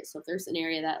different areas. So if there's an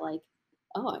area that, like,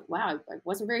 oh wow, I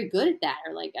wasn't very good at that,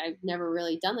 or like I've never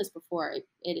really done this before,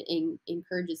 it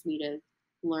encourages me to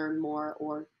learn more,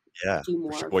 or Yeah, do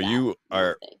for more sure. of Well, that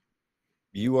one thing.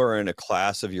 you are in a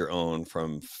class of your own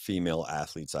from female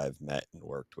athletes I've met and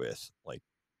worked with. Like,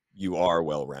 you are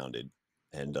well-rounded,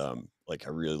 and, like, I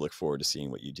really look forward to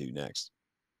seeing what you do next.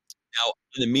 Now,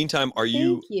 in the meantime, Thank are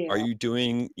you. you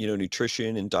doing,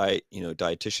 nutrition and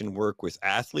dietitian work with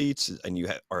athletes, and you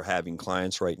are having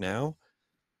clients right now?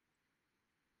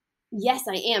 Yes,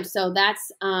 I am.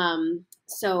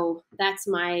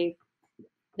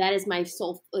 That is my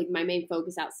sole, like, my main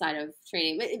focus outside of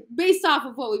training. But based off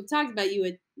of what we've talked about,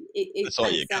 it That's all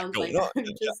kind of you got sounds going like on. I'm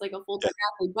Yeah, just like a full yeah, time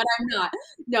athlete, but I'm not.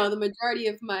 No, the majority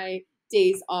of my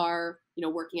days are,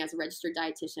 working as a registered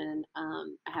dietitian.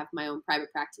 I have my own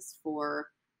private practice for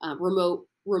remote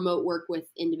work with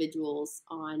individuals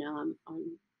on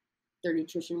their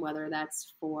nutrition, whether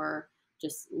that's for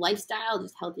just lifestyle,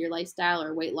 just healthier lifestyle,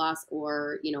 or weight loss,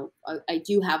 or I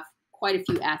do have quite a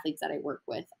few athletes that I work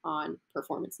with on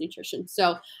performance nutrition.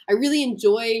 So I really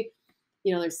enjoy,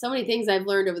 there's so many things I've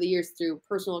learned over the years through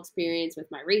personal experience with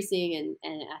my racing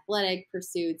and athletic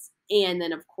pursuits, and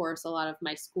then of course a lot of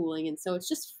my schooling. And so it's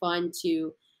just fun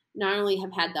to not only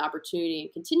have had the opportunity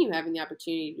and continue having the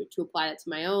opportunity to apply that to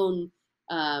my own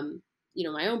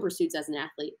my own pursuits as an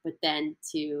athlete, but then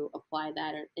to apply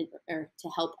that, or to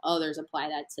help others apply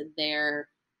that to their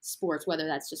sports, whether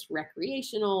that's just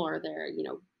recreational, or they're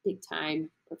big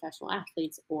time professional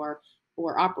athletes, or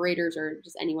operators, or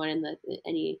just anyone in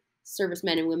any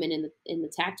servicemen and women in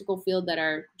the tactical field that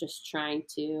are just trying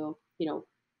to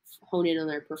hone in on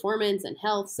their performance and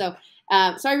health. So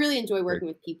I really enjoy great. working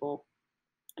with people,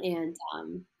 and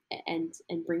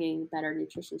bringing better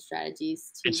nutrition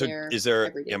strategies And to so their is there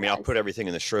everyday I mean, I'll put lives. everything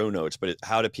in the show notes, but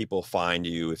how do people find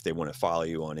you if they wanna follow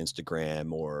you on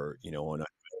Instagram, or, on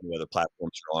any other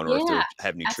platforms you're on, or if they Yeah,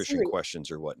 have nutrition absolutely.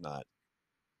 questions or whatnot?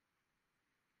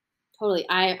 Totally.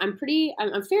 I'm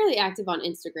fairly active on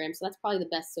Instagram, so that's probably the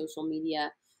best social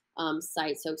media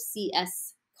site. So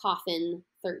CS Coffin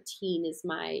 13 is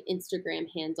my Instagram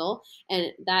handle,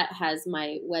 and that has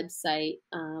my website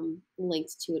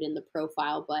linked to it in the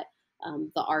profile. But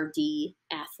the RD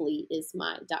athlete is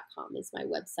 .com is my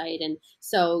website, and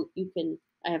so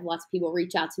I have lots of people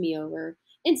reach out to me over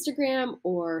Instagram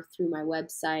or through my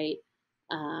website.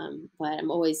 But I'm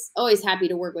always happy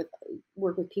to work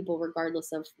with people,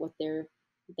 regardless of what their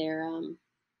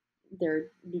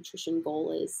their nutrition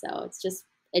goal is. So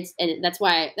that's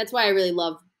why I really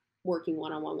love working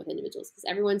one on one with individuals, because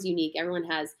everyone's unique. Everyone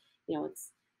has,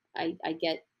 it's I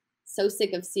get so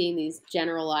sick of seeing these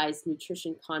generalized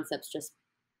nutrition concepts just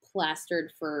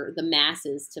plastered for the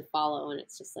masses to follow, and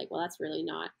it's just like, well, that's really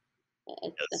not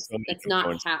There's that's so many that's not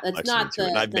components and how that's complexity not to it,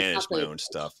 and the I've that's not managed my the own approach.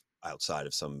 stuff outside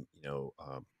of some,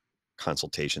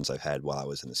 consultations I've had while I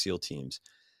was in the SEAL teams.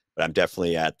 But I'm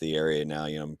definitely at the area now,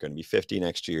 I'm gonna be 50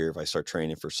 next year. If I start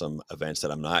training for some events that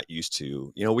I'm not used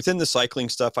to, within the cycling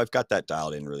stuff, I've got that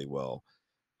dialed in really well.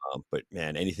 But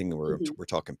man, anything that Mhm. we're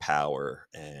talking power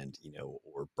and,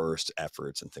 or burst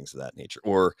efforts and things of that nature,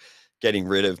 or getting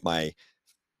rid of my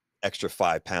extra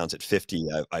 5 pounds at 50,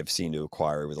 I've seen to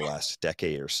acquire over the last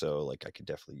decade or so. Like I could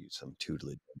definitely use some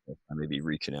tutelage. I may be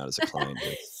reaching out as a client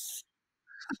here.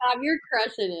 You're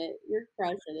crushing it. You're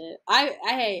crushing it.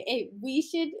 Hey, we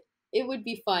should. It would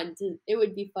be fun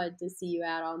to see you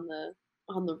out on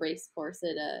the race course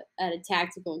at a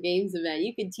tactical games event.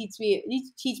 You could teach me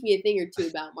a thing or two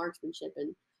about marksmanship,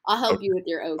 and I'll help Okay. you with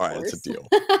your O All right, that's a course.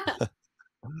 deal.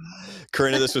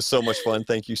 Corinna, this was so much fun.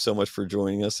 Thank you so much for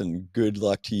joining us, and good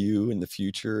luck to you in the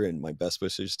future. And my best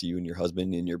wishes to you and your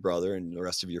husband and your brother and the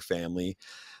rest of your family.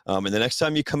 And the next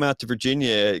time you come out to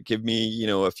Virginia, give me,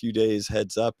 a few days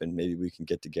heads up, and maybe we can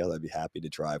get together. I'd be happy to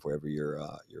drive wherever your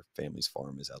family's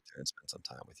farm is out there and spend some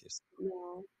time with you.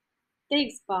 Yeah.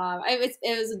 Thanks, Bob. It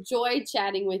was a joy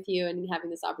chatting with you and having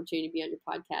this opportunity to be on your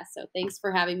podcast. So thanks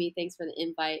for having me. Thanks for the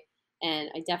invite. And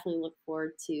I definitely look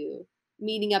forward to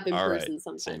meeting up in All right. person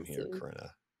Same sometime here, soon.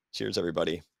 Corinna. Cheers,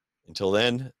 everybody. Until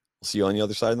then, we'll see you on the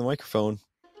other side of the microphone.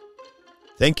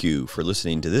 Thank you for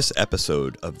listening to this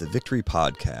episode of the Victory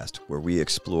Podcast, where we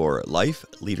explore life,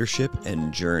 leadership,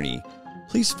 and journey.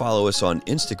 Please follow us on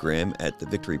Instagram at the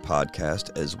Victory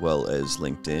Podcast, as well as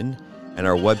LinkedIn, and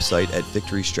our website at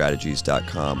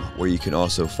victorystrategies.com, where you can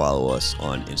also follow us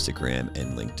on Instagram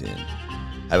and LinkedIn.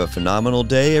 Have a phenomenal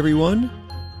day, everyone.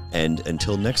 And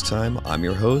until next time, I'm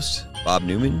your host, Bob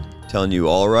Newman, telling you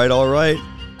all right,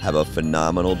 have a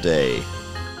phenomenal day.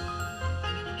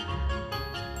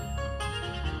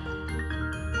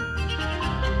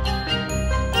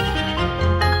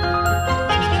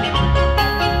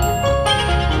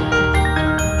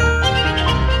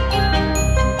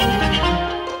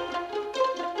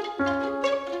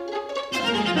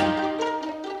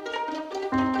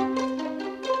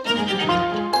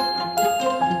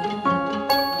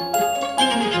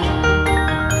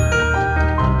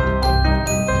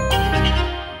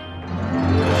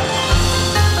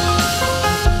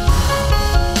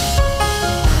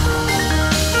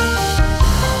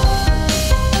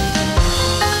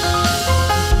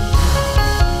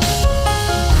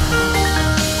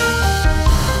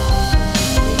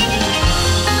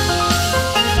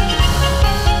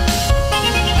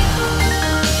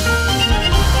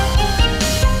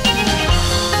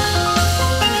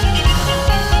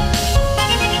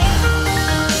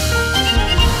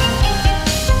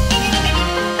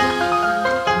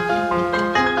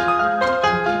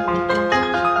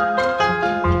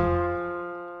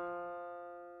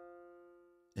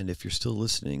 And if you're still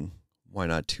listening, why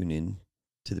not tune in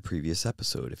to the previous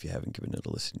episode if you haven't given it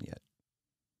a listen yet?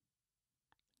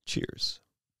 Cheers.